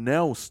die, your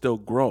nails still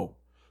grow.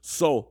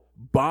 So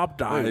Bob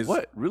dies. Wait,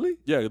 what? Really?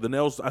 Yeah, the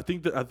nails. I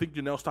think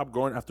your nails stop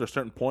growing after a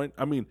certain point.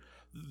 I mean,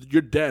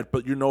 you're dead,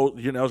 but your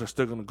nails are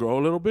still gonna grow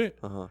a little bit,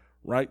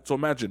 right? So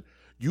imagine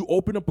you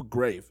open up a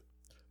grave.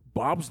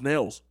 Bob's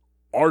nails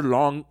are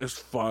long as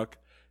fuck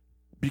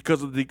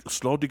because of the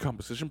slow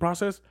decomposition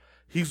process.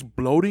 He's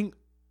bloating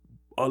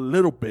a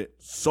little bit,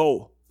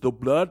 so the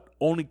blood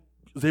only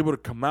is able to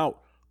come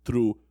out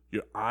through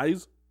your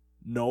eyes,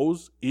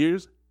 nose,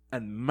 ears,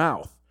 and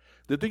mouth.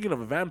 They're thinking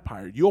of a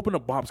vampire. You open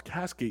up Bob's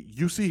casket,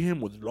 you see him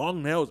with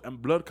long nails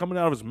and blood coming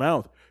out of his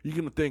mouth. You're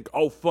going to think,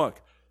 oh,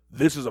 fuck,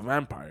 this is a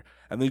vampire.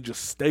 And they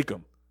just stake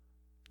him.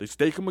 They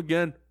stake him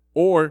again,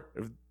 or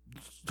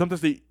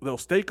sometimes they'll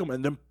stake him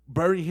and then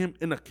bury him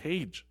in a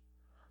cage.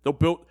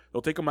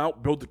 They'll take him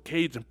out, build the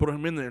cage, and put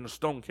him in there in a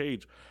stone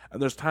cage.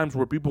 And there's times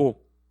where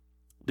people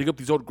dig up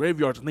these old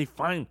graveyards and they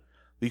find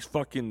these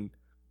fucking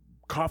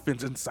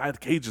coffins inside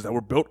cages that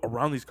were built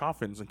around these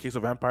coffins in case a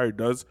vampire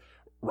does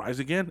rise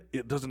again,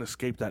 it doesn't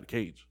escape that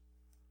cage.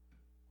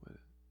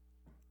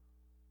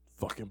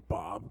 Fucking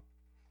Bob.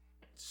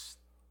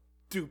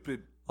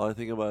 Stupid. All I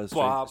think about is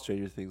Bob.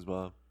 Stranger Things,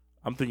 Bob.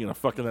 I'm thinking of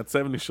fucking that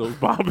 70s shows,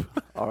 Bob.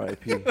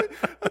 R.I.P. That's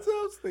what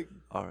I was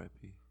thinking.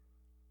 R.I.P.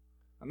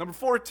 Number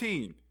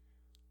 14,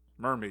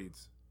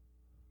 mermaids.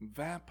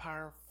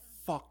 Vampire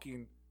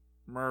fucking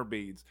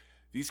mermaids.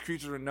 These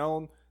creatures are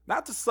known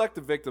not to suck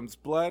the victim's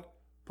blood,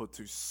 but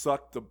to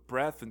suck the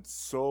breath and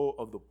soul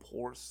of the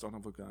poor son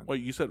of a gun.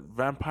 Wait, you said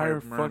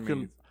vampire Mermaids.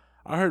 fucking...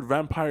 I heard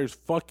vampires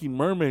fucking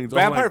mermaids. I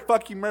was Vampire like,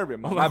 fucking mermaid.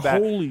 I was My like,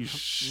 bad. holy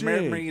shit.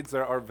 Mermaids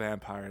are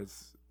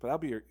vampires. But that'll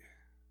be your...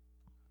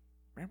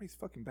 Mermaids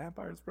fucking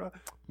vampires, bro.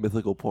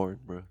 Mythical porn,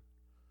 bro.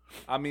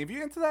 I mean, if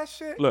you're into that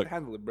shit, Look.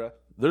 handle it, bro.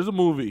 There's a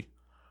movie.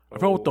 I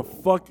forgot what the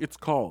Oh. fuck it's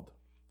called.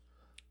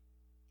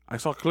 I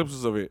saw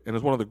clips of it, and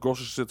it's one of the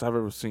grossest shits I've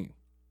ever seen.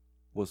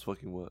 What's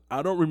fucking what?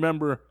 I don't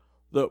remember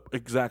the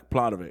exact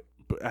plot of it,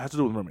 but it has to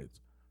do with mermaids.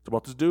 It's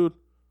about this dude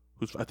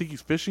who's, I think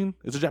he's fishing.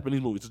 It's a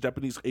Japanese movie. It's a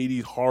Japanese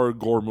 80s horror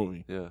gore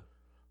movie. Yeah.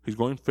 He's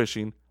going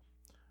fishing,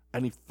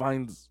 and he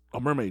finds a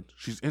mermaid.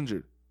 She's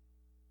injured.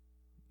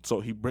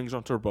 So he brings her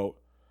onto her boat,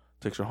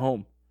 takes her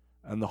home,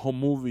 and the whole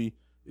movie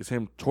is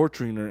him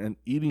torturing her and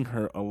eating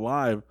her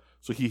alive.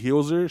 So he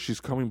heals her, she's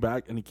coming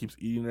back, and he keeps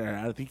eating her.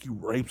 And I think he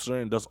rapes her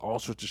and does all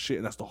sorts of shit,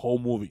 and that's the whole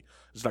movie.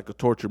 It's like a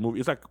torture movie.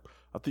 It's like,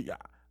 I think,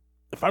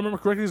 if I remember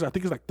correctly, I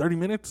think it's like 30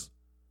 minutes.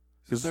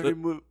 It's a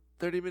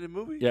 30-minute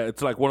movie? Yeah,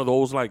 it's like one of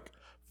those like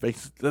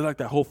faces, like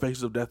that whole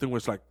Faces of Death thing where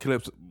it's like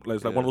clips. Like,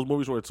 it's like one of those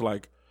movies where it's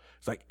like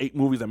It's like 8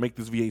 movies that make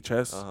this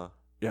VHS. Uh-huh.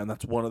 Yeah, and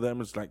that's one of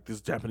them. It's like this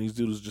Japanese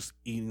dude is just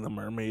eating the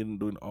mermaid and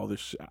doing all this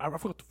shit. I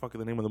forgot what the fuck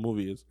the name of the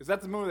movie is. Is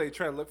that the movie that you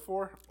try to look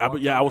for? I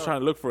was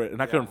trying to look for it,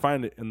 and I couldn't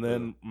find it. And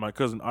then my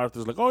cousin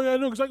Arthur's like, "Oh yeah, I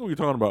know exactly what you're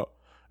talking about."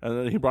 And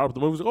then he brought up the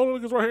movie. He's like, "Oh,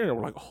 look, it's right here." And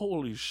we're like,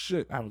 "Holy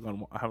shit!" I haven't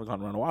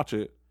gone around to watch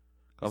it.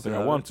 I don't think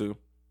I want to.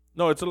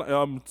 No, it's like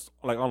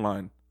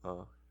online.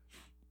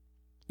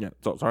 Yeah.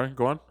 So sorry.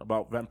 Go on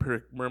about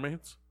vampiric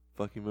mermaids.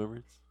 Fucking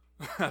mermaids.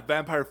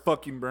 Vampire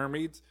fucking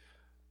mermaids.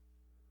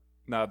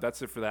 No,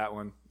 that's it for that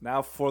one.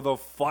 Now for the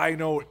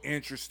final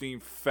interesting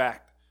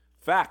fact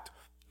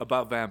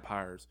about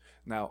vampires.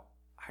 Now,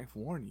 I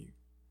warn you.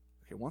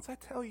 Okay, once I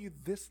tell you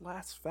this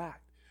last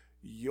fact,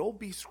 you'll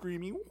be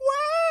screaming,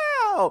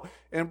 "Wow!"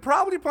 and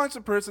probably punch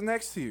the person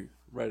next to you.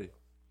 Ready.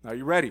 Now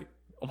you ready?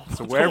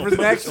 So wherever's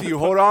next to you,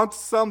 hold on to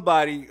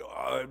somebody,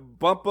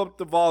 bump up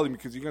the volume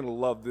because you're gonna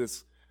love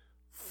this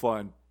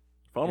fun.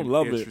 If I don't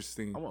love it,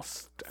 interesting I'm gonna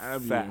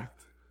stab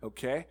fact.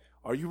 Okay,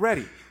 are you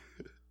ready?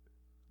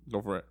 you.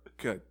 Go for it.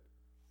 Good.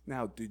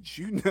 Now, did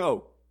you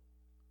know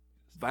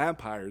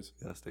vampires?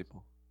 Yeah,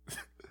 staple.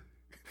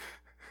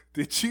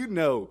 Did you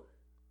know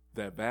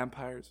that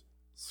vampires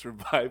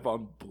survive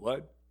on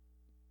blood?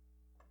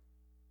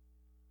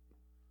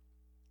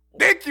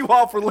 Thank you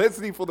all for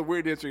listening for the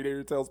Weird History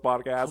Narrator Tales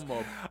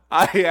podcast.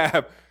 I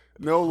am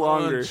no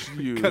longer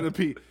gonna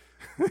be.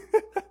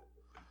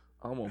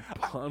 I'm gonna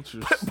punch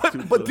your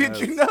But did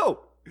you know?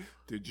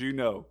 Did you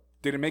know?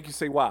 Did it make you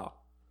say wow?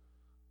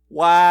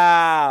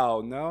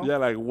 Wow, no? Yeah,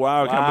 like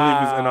wow, I can't believe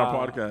he's in our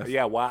podcast.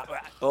 Yeah, wow.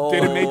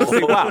 Did it make you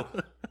say wow?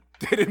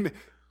 Did it?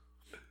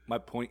 My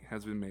point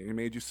has been made. It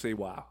made you say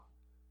wow.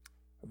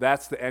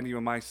 That's the ending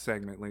of my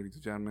segment, ladies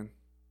and gentlemen.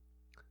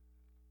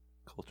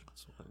 Cultured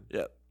swine.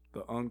 Yeah.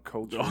 The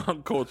uncultured.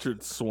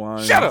 Uncultured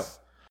swine. Shut up!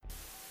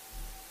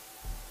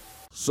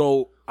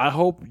 So I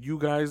hope you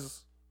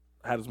guys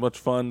had as much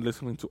fun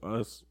listening to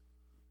us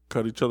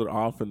cut each other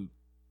off and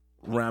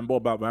ramble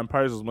about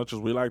vampires as much as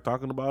we like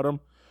talking about them.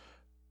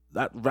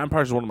 That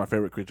vampires is one of my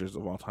favorite creatures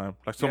of all time.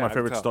 Like some of my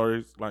favorite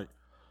stories. Like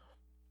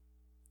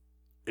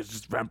it's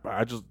just vampire.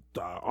 I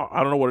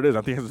don't know what it is.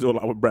 I think it has to do a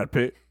lot with Brad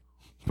Pitt,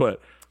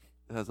 but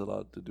it has a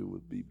lot to do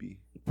with BB.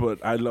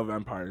 But I love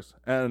vampires,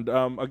 and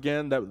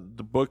again, the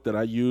book that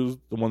I used,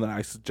 the one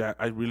that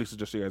I really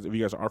suggest you guys, if you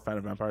guys are a fan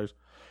of vampires,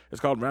 it's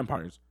called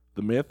Vampires: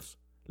 The Myths,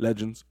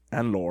 Legends,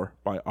 and Lore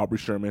by Aubrey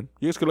Sherman.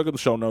 You guys can look at the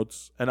show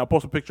notes, and I'll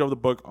post a picture of the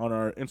book on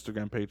our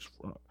Instagram page,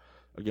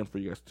 again for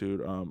you guys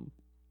to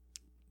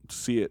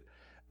see it.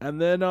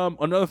 And then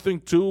another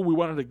thing too, we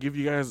wanted to give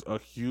you guys a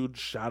huge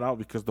shout out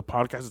because the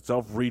podcast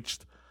itself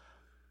reached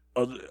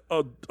a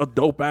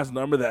dope ass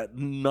number that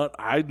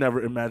I'd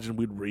never imagined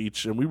we'd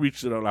reach, and we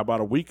reached it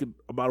about a week and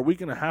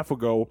a half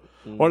ago,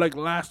 or like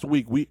last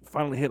week. We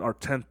finally hit our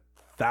 10,000th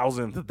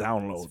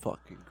download. It's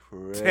fucking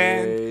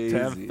crazy.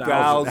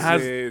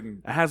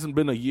 10,000. It hasn't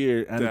been a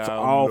year, and it's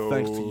all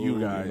thanks to you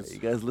guys. You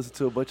guys listen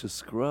to a bunch of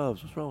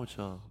scrubs. What's wrong with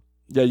y'all?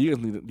 Yeah, you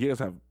guys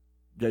have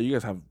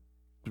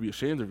to be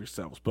ashamed of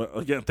yourselves. But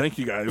again, thank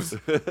you guys.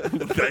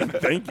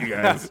 thank you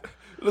guys.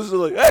 Listen,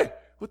 like, hey,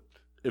 what?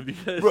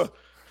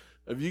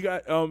 If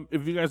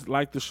you guys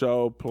like the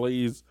show,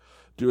 please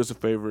do us a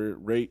favor,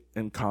 rate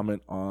and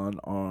comment on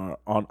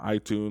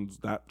iTunes.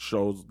 That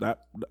shows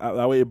that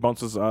way it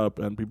bumps us up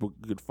and people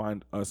could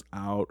find us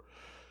out.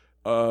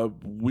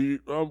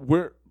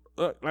 We're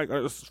like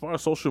as far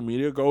as social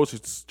media goes,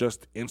 it's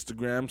just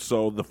Instagram.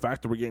 So the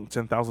fact that we're getting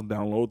 10,000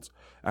 downloads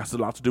has a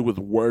lot to do with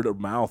word of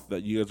mouth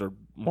that you guys are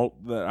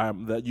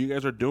that you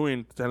guys are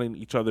doing, telling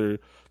each other,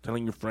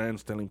 telling your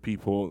friends, telling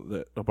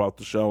people about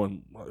the show,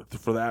 and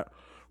for that.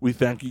 We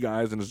thank you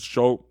guys, and as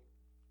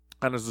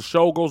the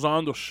show goes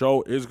on, the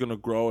show is gonna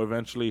grow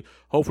eventually.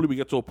 Hopefully, we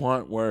get to a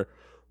point where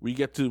we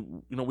get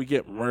to, we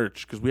get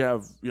merch because we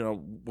have,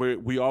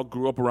 we all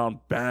grew up around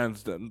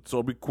bands, so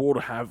it'd be cool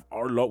to have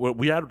our logo.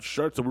 We had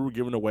shirts that we were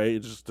giving away,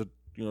 just the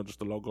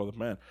logo of the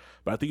band.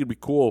 But I think it'd be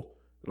cool,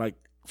 like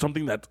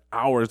something that's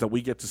ours that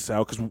we get to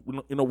sell because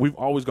we've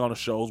always gone to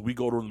shows. We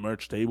go to the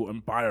merch table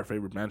and buy our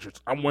favorite band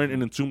shirts. I'm wearing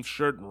an Entombed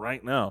shirt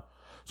right now,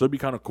 so it'd be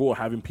kind of cool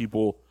having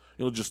people,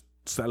 just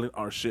selling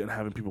our shit and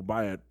having people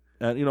buy it.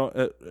 And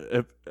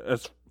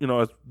as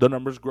the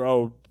numbers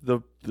grow,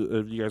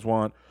 if you guys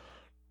want,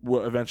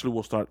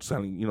 we'll start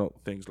selling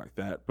things like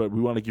that. But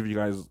we want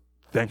to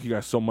thank you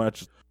guys so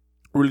much.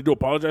 Really do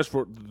apologize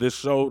for this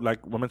show. Like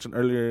I mentioned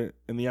earlier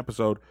in the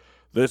episode,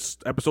 this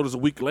episode is a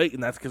week late,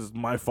 and that's because it's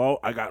my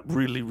fault. I got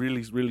really,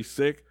 really, really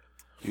sick.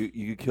 You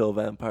can kill a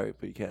vampire,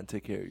 but you can't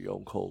take care of your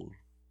own cold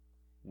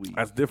weed.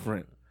 That's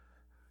different.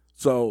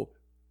 So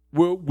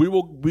we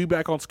will be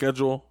back on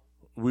schedule.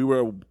 We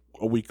were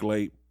a week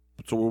late,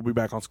 so we'll be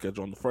back on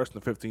schedule on the 1st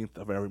and the 15th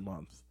of every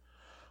month.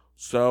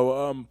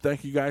 So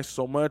thank you guys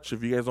so much. Do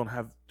you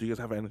guys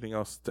have anything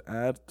else to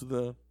add to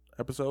the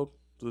episode,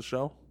 to the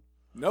show?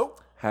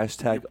 Nope.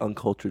 Hashtag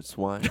uncultured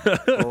swine.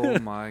 Oh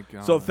my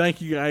God. So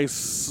thank you guys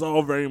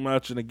so very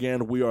much. And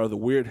again, we are the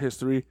Weird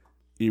History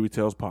Eerie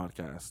Tales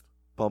podcast.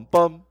 Bum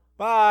bum.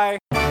 Bye.